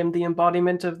make him the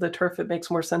embodiment of the turf, it makes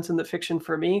more sense in the fiction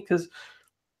for me, because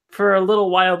for a little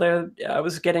while there, I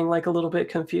was getting like a little bit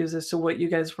confused as to what you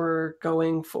guys were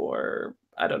going for.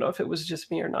 I don't know if it was just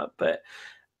me or not, but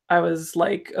I was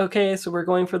like, okay, so we're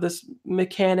going for this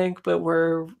mechanic, but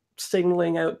we're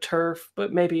signaling out turf,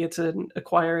 but maybe it's an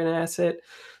acquire an asset.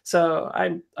 So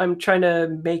I'm trying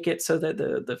to make it so that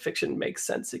the fiction makes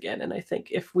sense again. And I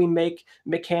think if we make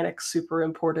mechanics super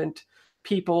important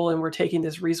people and we're taking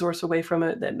this resource away from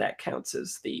it, then that counts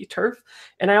as the turf.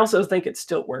 And I also think it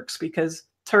still works because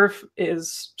turf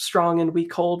is strong and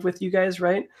weak hold with you guys,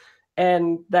 right?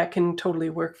 And that can totally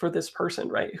work for this person,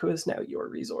 right? Who is now your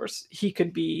resource. He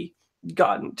could be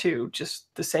gotten too,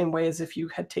 just the same way as if you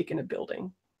had taken a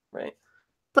building, right?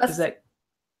 Plus, Is that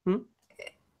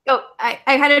I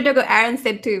had a Dogo Aaron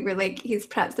said too, where like he's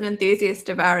perhaps an enthusiast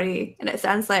of Ari, and it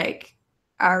sounds like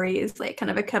Ari is like kind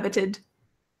of a coveted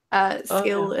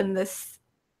skill in this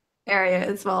area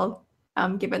as well,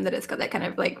 given that it's got that kind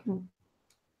of like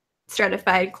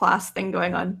stratified class thing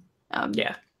going on.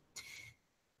 Yeah.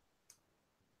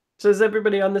 So is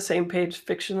everybody on the same page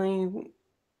fictionally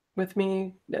with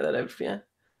me? Now that I've Yeah.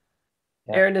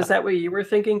 Aaron, is that what you were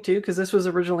thinking too? Because this was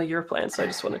originally your plan, so I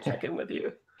just want to check in with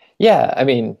you. Yeah, I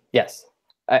mean, yes.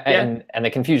 And the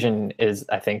confusion is,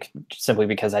 I think, simply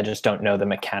because I just don't know the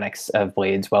mechanics of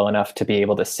blades well enough to be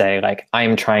able to say, like,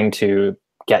 I'm trying to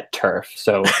get turf.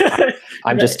 So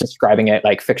I'm just describing it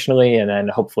like fictionally, and then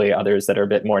hopefully others that are a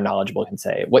bit more knowledgeable can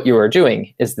say, what you are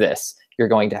doing is this. You're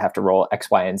going to have to roll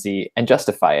X, Y, and Z and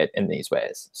justify it in these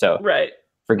ways. So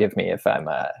forgive me if I'm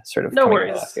sort of coming out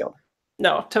of left field.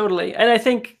 No, totally. And I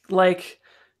think like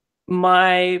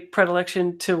my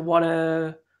predilection to want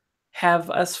to have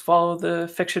us follow the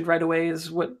fiction right away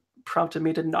is what prompted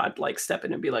me to not like step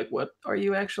in and be like, what are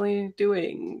you actually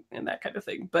doing? And that kind of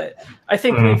thing. But I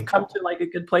think we've come to like a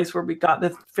good place where we got the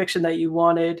fiction that you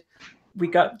wanted. We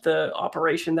got the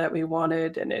operation that we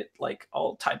wanted, and it like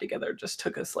all tied together. It just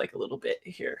took us like a little bit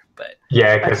here. But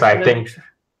yeah, because I think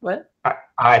what?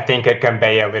 I think it can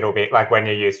be a little bit like when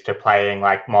you're used to playing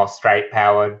like more straight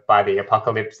powered by the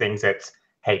apocalypse things, it's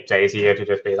heaps easier to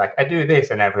just be like, I do this,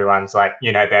 and everyone's like,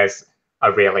 you know, there's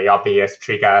a really obvious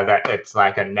trigger that it's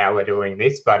like, and now we're doing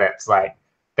this, but it's like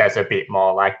there's a bit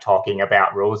more like talking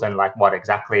about rules and like what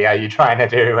exactly are you trying to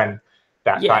do, and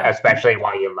that kind, especially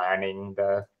while you're learning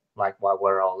while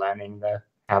we're all learning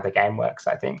how the game works,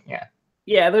 I think.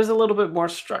 Yeah, there's a little bit more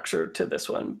structure to this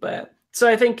one, but so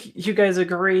I think you guys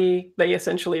agree they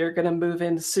essentially are going to move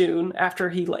in soon after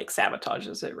he like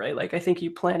sabotages it, right? Like I think you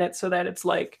plan it so that it's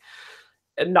like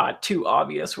not too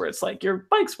obvious where it's like your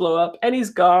bikes blow up and he's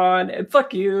gone and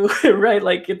fuck you, right?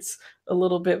 Like it's a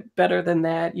little bit better than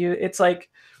that. It's like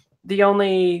the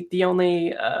only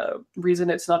reason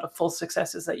it's not a full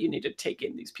success is that you need to take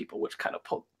in these people, which kind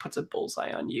of puts a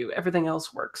bullseye on you. Everything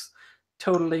else works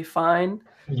totally fine.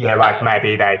 Yeah, like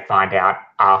maybe they find out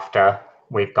after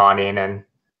we've gone in and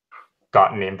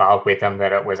gotten involved with them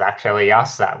that it was actually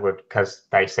us, that would, because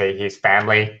they see his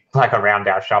family like around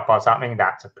our shop or something.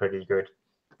 That's a pretty good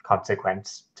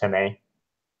consequence to me.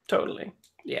 Totally.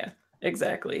 Yeah,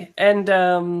 exactly. And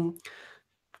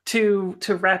to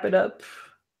wrap it up,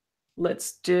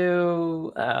 let's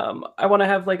do I want to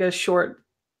have like a short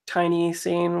tiny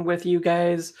scene with you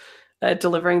guys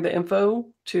delivering the info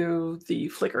to the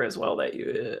Flickr as well that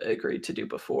you agreed to do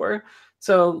before.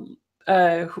 So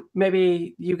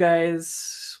maybe you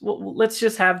guys, let's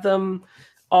just have them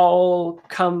all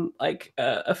come, like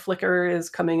a Flickr is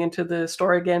coming into the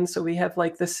store again, so we have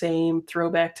like the same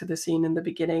throwback to the scene in the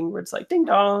beginning where it's like ding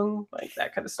dong, like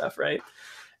that kind of stuff, right?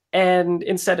 And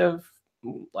instead of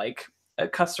like a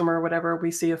customer or whatever,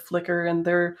 we see a Flickr and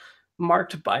they're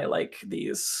marked by like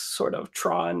these sort of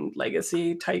Tron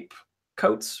legacy type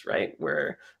coats, right?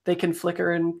 Where they can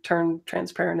flicker and turn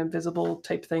transparent, invisible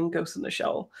type thing, Ghost in the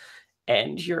Shell.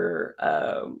 And you're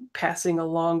passing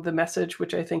along the message,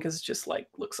 which I think is just like,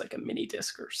 looks like a mini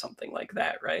disc or something like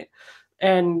that, right?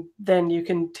 And then you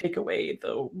can take away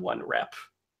the one rep.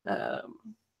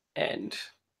 And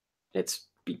it's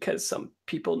because some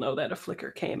people know that a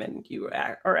Flickr came and you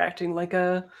are acting like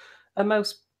a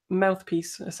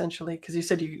mouthpiece, essentially, because you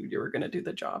said you were going to do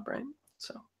the job, right?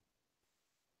 So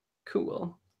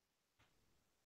cool.